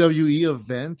WWE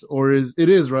event or is it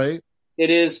is right? It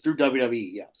is through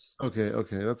WWE. Yes. Okay.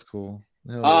 That's cool.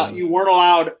 You weren't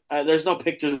allowed. There's no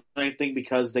pictures or anything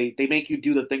because they make you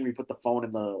do the thing where you put the phone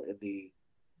in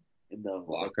the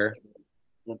locker.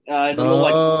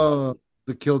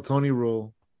 The Kill Tony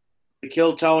rule. The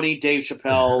Kill Tony, Dave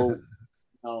Chappelle,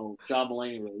 John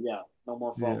Mulaney rule. Yeah. No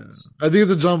more phones. Yeah. I think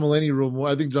it's a John Mulaney rule more.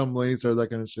 I think John Mulaney started that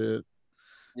kind of shit.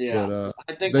 Yeah.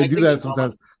 But, I do that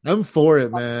sometimes. I'm for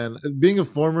it, man. Being a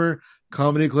former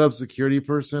comedy club security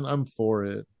person, I'm for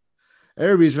it.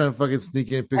 Everybody's trying to fucking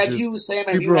sneak in pictures. Have you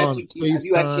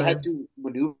actually had to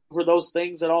maneuver those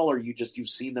things at all, or you've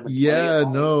seen them?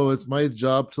 No, it's my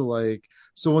job to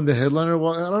so when the headliner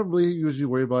I don't really usually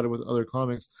worry about it with other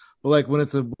comics, but like when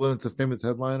it's a famous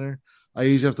headliner, I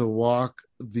usually have to walk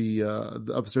the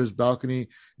upstairs balcony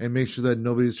and make sure that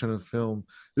nobody's trying to film.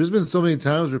 There's been so many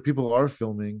times where people are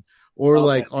filming or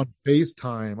like on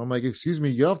FaceTime. I'm like, excuse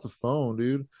me, get off the phone,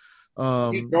 dude.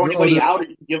 You throw anybody out?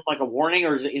 You give them like a warning,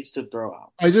 or is it instant throw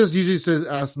out? I just usually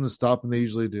ask them to stop, and they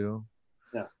usually do.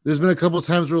 Yeah. There's been a couple of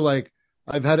times where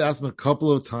I've had to ask them a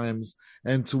couple of times,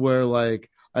 and to where I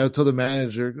would tell the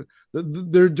manager,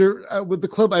 they're with the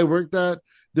club I worked at.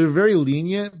 They're very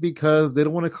lenient because they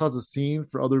don't want to cause a scene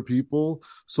for other people.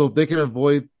 So if they can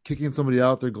avoid kicking somebody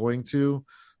out, they're going to.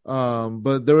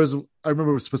 But I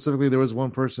remember specifically there was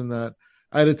one person that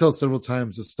I had to tell several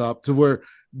times to stop, to where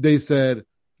they said,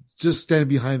 just stand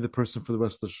behind the person for the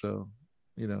rest of the show.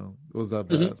 It was that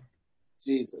bad. Mm-hmm.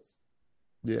 Jesus.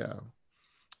 Yeah.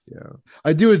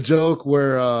 I do a joke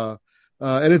where,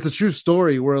 and it's a true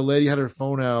story, where a lady had her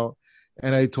phone out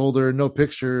and I told her no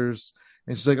pictures.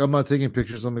 And she's like, I'm not taking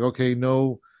pictures. I'm like, okay,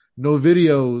 no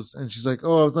videos. And she's like,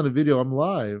 oh, it's not a video. I'm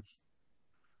live.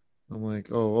 I'm like,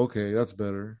 oh, okay, that's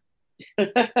better.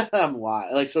 I'm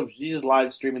live. So she's just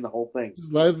live streaming the whole thing.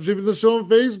 Just live streaming the show on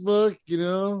Facebook,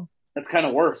 That's kind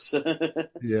of worse.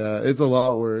 Yeah, it's a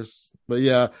lot worse. But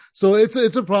yeah, so it's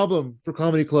a problem for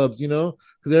comedy clubs, because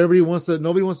nobody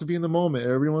wants to be in the moment.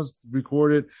 Everybody wants to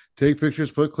record it, take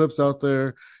pictures, put clips out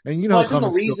there. And I think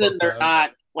the reason they're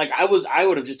not I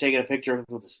would have just taken a picture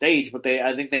of the stage, but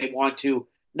I think they want to.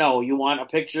 No, you want a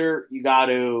picture, you got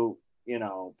to,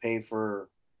 pay for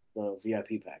the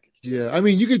VIP package. Yeah, I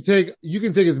mean, you can take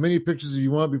as many pictures as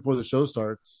you want before the show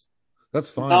starts. That's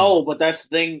fine. No, but that's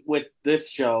the thing with this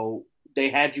show. They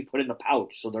had you put in the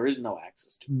pouch, so there is no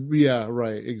access to it. Yeah,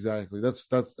 right. Exactly. That's.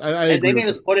 And they made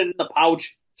us put it in the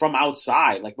pouch from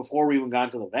outside, like before we even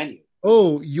got to the venue.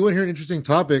 Oh, you want to hear an interesting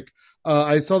topic?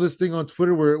 I saw this thing on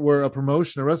Twitter where a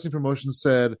wrestling promotion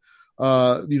said,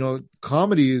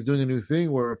 comedy is doing a new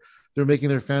thing where they're making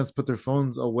their fans put their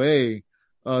phones away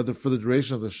for the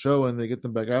duration of the show and they get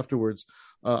them back afterwards.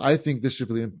 I think this should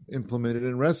be implemented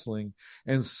in wrestling.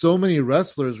 And so many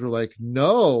wrestlers were like,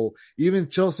 no. Even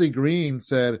Chelsea Green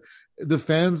said, the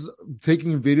fans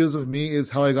taking videos of me is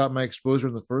how I got my exposure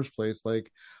in the first place.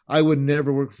 Like, I would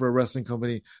never work for a wrestling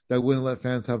company that wouldn't let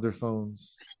fans have their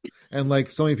phones. And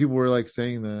so many people were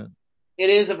saying that. It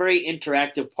is a very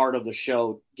interactive part of the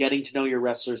show, getting to know your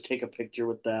wrestlers, take a picture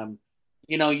with them.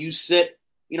 You sit,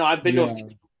 I've been to a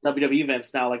few WWE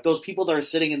events now, those people that are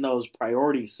sitting in those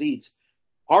priority seats.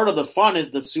 Part of the fun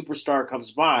is the superstar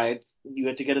comes by, you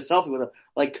get to get a selfie with them.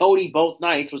 Like Cody both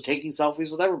nights was taking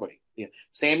selfies with everybody. Yeah.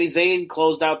 Sami Zayn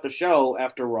closed out the show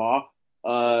after Raw.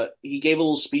 He gave a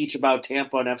little speech about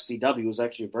Tampa and FCW. It was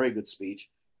actually a very good speech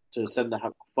to send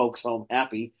the folks home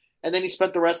happy. And then he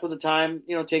spent the rest of the time,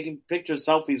 taking pictures,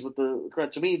 selfies with the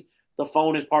crowd. To me, the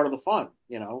phone is part of the fun,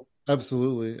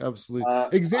 Absolutely.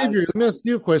 Xavier, let me ask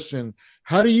you a question.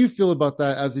 How do you feel about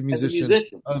that as a musician?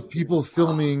 Of people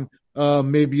filming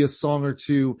maybe a song or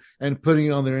two and putting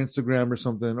it on their Instagram or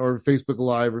something, or Facebook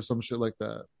Live or some shit like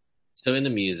that. So in the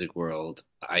music world,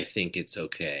 I think it's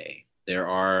okay. There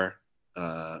are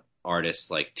artists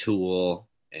like Tool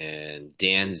and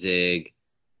Danzig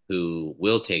who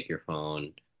will take your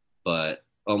phone, but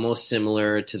almost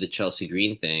similar to the Chelsea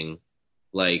Green thing,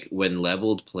 like when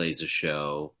Leveled plays a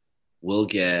show, we'll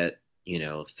get,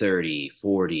 30,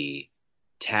 40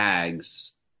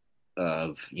 tags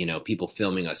of, people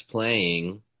filming us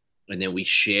playing, and then we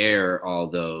share all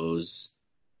those.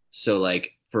 So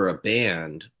like for a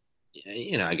band,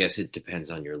 I guess it depends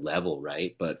on your level,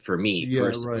 right? But for me Yeah,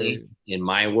 personally, right. in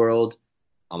my world,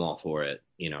 I'm all for it.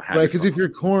 Have Right, your because phone. if you're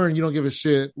Corn, you don't give a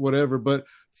shit, whatever. But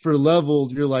for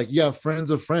Leveled, you're like, yeah, friends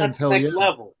of friends, That's the hell yeah. next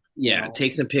level, Yeah,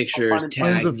 take some No pun pictures, Friends tag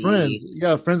intended. of friends, me,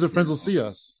 yeah, friends of you friends will know. see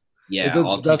us. Yeah,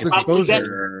 I'll take That's a Probably get exposure.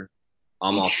 picture.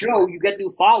 I'm each all for show, it. you get new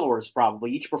followers.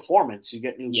 Probably each performance, you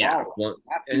get new Yeah, followers.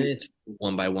 and After it's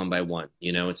one by one by one.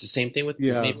 It's the same thing with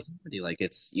Yeah, maybe comedy. Like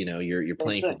it's you're same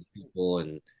playing for thing. the people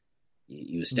and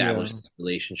you yeah, establish that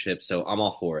relationship. So I'm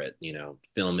all for it.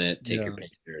 Film it, take your yeah.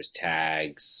 pictures,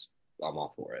 tags. I'm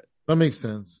all for it. That makes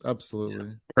sense. Yeah, Absolutely. I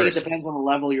think it personally. depends on the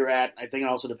level you're at. I think it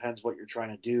also depends what you're trying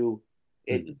to do.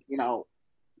 It Mhm.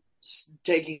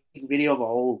 taking video of a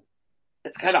whole.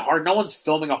 It's kind of hard. No one's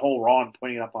filming a whole Raw and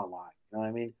putting it up online. You know what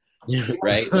I mean? Yeah, They might,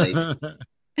 right. Like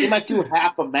they might do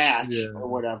half a match Yeah. or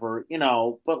whatever,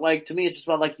 But like to me, it's just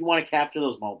about like you want to capture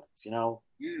those moments. yeah,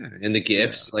 and the Yeah.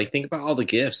 gifts. Like think about all the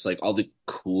gifts. Like all the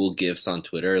cool gifts on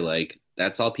Twitter. Like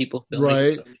that's all people filming.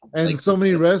 Right. And Like so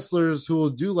many wrestlers who will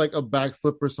do like a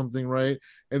backflip or something, right?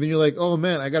 And then you're like, oh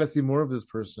man, I got to see more of this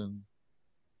person.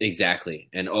 exactly.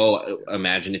 And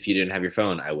imagine if you didn't have your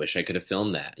phone. I wish I could have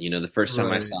filmed that. The first time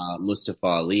I Right. saw Mustafa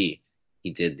Ali,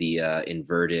 he did the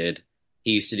inverted.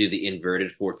 He used to do the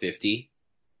inverted 450,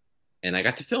 and I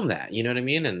got to film that. You know what I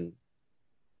mean? And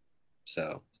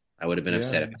so I would have been Yeah.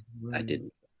 upset if I Right.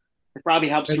 didn't. It probably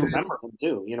helps And you then, remember them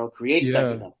too. Creates that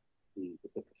yeah. connection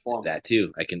with the performer. That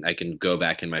too. I can go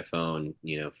back in my phone,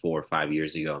 4 or 5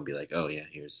 years ago, and be like, oh yeah,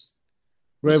 here's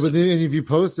Right. But Mustafa. then and if you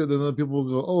post it, then other people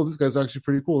will go, oh, this guy's actually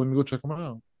pretty cool. Let me go check him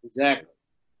out. Exactly.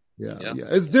 Yeah. Yeah. Yeah.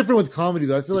 It's different with comedy,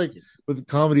 though. I feel like with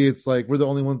comedy, it's like we're the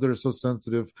only ones that are so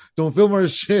sensitive. Don't film our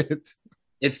shit.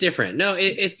 It's different. No,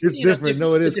 it's It's different.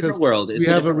 No, it it's is a different because world. we It's a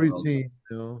have a different world. routine.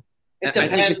 It I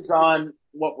think depends on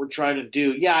what we're trying to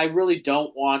do. Yeah, I really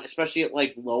don't want, especially at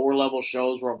like lower level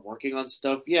shows where I'm working on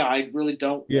stuff. Yeah, I really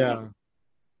don't want Yeah.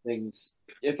 things.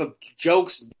 If a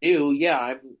joke's new, yeah,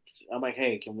 I'm like,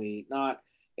 hey, can we not?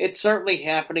 It's certainly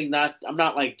happening. I'm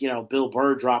not like Bill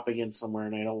Burr dropping in somewhere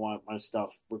and I don't want my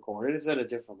stuff recorded. It's at a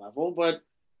different level, but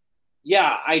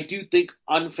yeah, I do think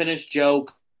unfinished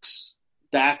jokes.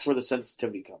 That's where the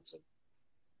sensitivity comes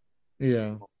in.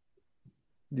 Yeah.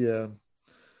 Yeah.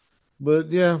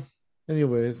 But yeah.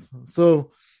 Anyways,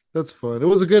 so that's fun. It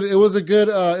was a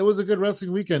good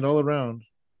wrestling weekend all around.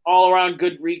 All around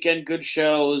good weekend, good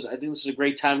shows. I think this is a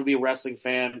great time to be a wrestling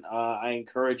fan. I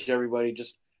encourage everybody.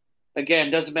 Just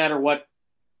again, doesn't matter what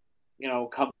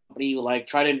company you like.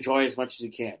 Try to enjoy as much as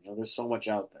you can. There's so much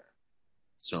out there.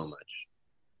 so much.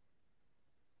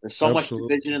 There's so much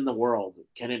Absolutely. division in the world.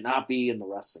 Can it not be in the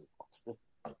wrestling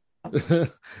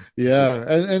world? Yeah.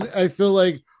 And I feel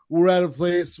like we're at a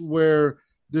place where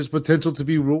there's potential to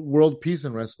be world peace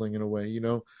in wrestling in a way,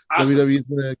 Awesome. WWE is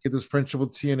going to get this friendship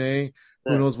with TNA.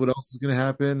 Who Yeah. knows what else is going to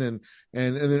happen? And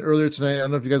then earlier tonight, I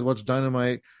don't know if you guys watched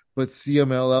Dynamite, but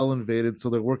CMLL invaded, so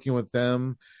they're working with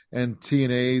them, and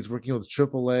TNA is working with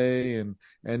AAA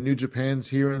and New Japan's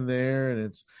here and there,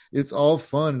 and it's all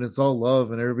fun and it's all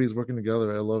love and everybody's working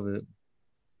together. I love it.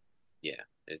 Yeah,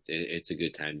 it's a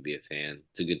good time to be a fan.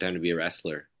 It's a good time to be a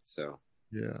wrestler. So,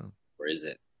 Yeah, where is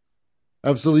it?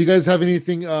 absolutely. You guys have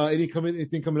anything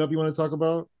anything coming up you want to talk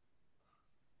about?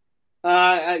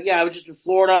 Yeah, I was just in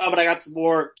Florida, but I got some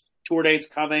more tour dates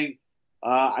coming.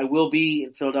 I will be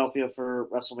in Philadelphia for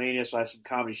WrestleMania, so I have some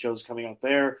comedy shows coming out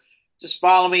there. Just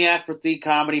follow me at Pratik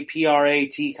Comedy,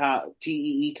 PRATEE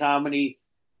Comedy,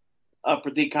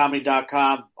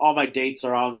 pratikcomedy.com. All my dates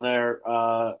are on there.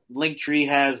 Linktree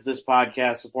has this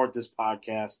podcast. Support this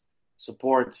podcast.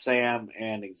 Support Sam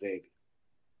and Xavier.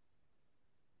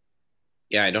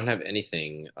 Yeah, I don't have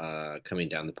anything coming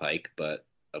down the pike, but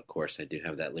of course I do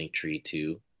have that link tree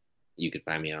too. You can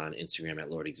find me on Instagram at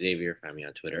Lord Xavier, find me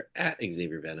on Twitter at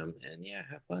Xavier Venom, and yeah,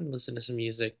 have fun, listen to some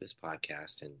music, this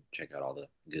podcast, and check out all the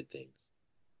good things.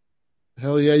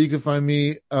 Hell yeah, you can find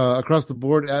me across the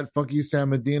board at Funky Sam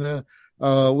Medina.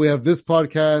 We have this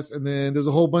podcast, and then there's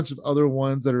a whole bunch of other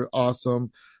ones that are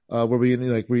awesome. Where we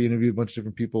interview a bunch of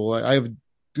different people. I've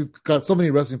got so many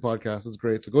wrestling podcasts. It's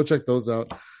great. So go check those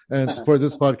out. and support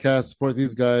this podcast, support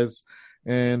these guys.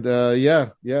 And yeah,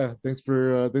 thanks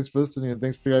for listening, and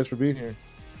thanks for you guys for being here.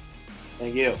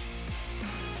 Thank you.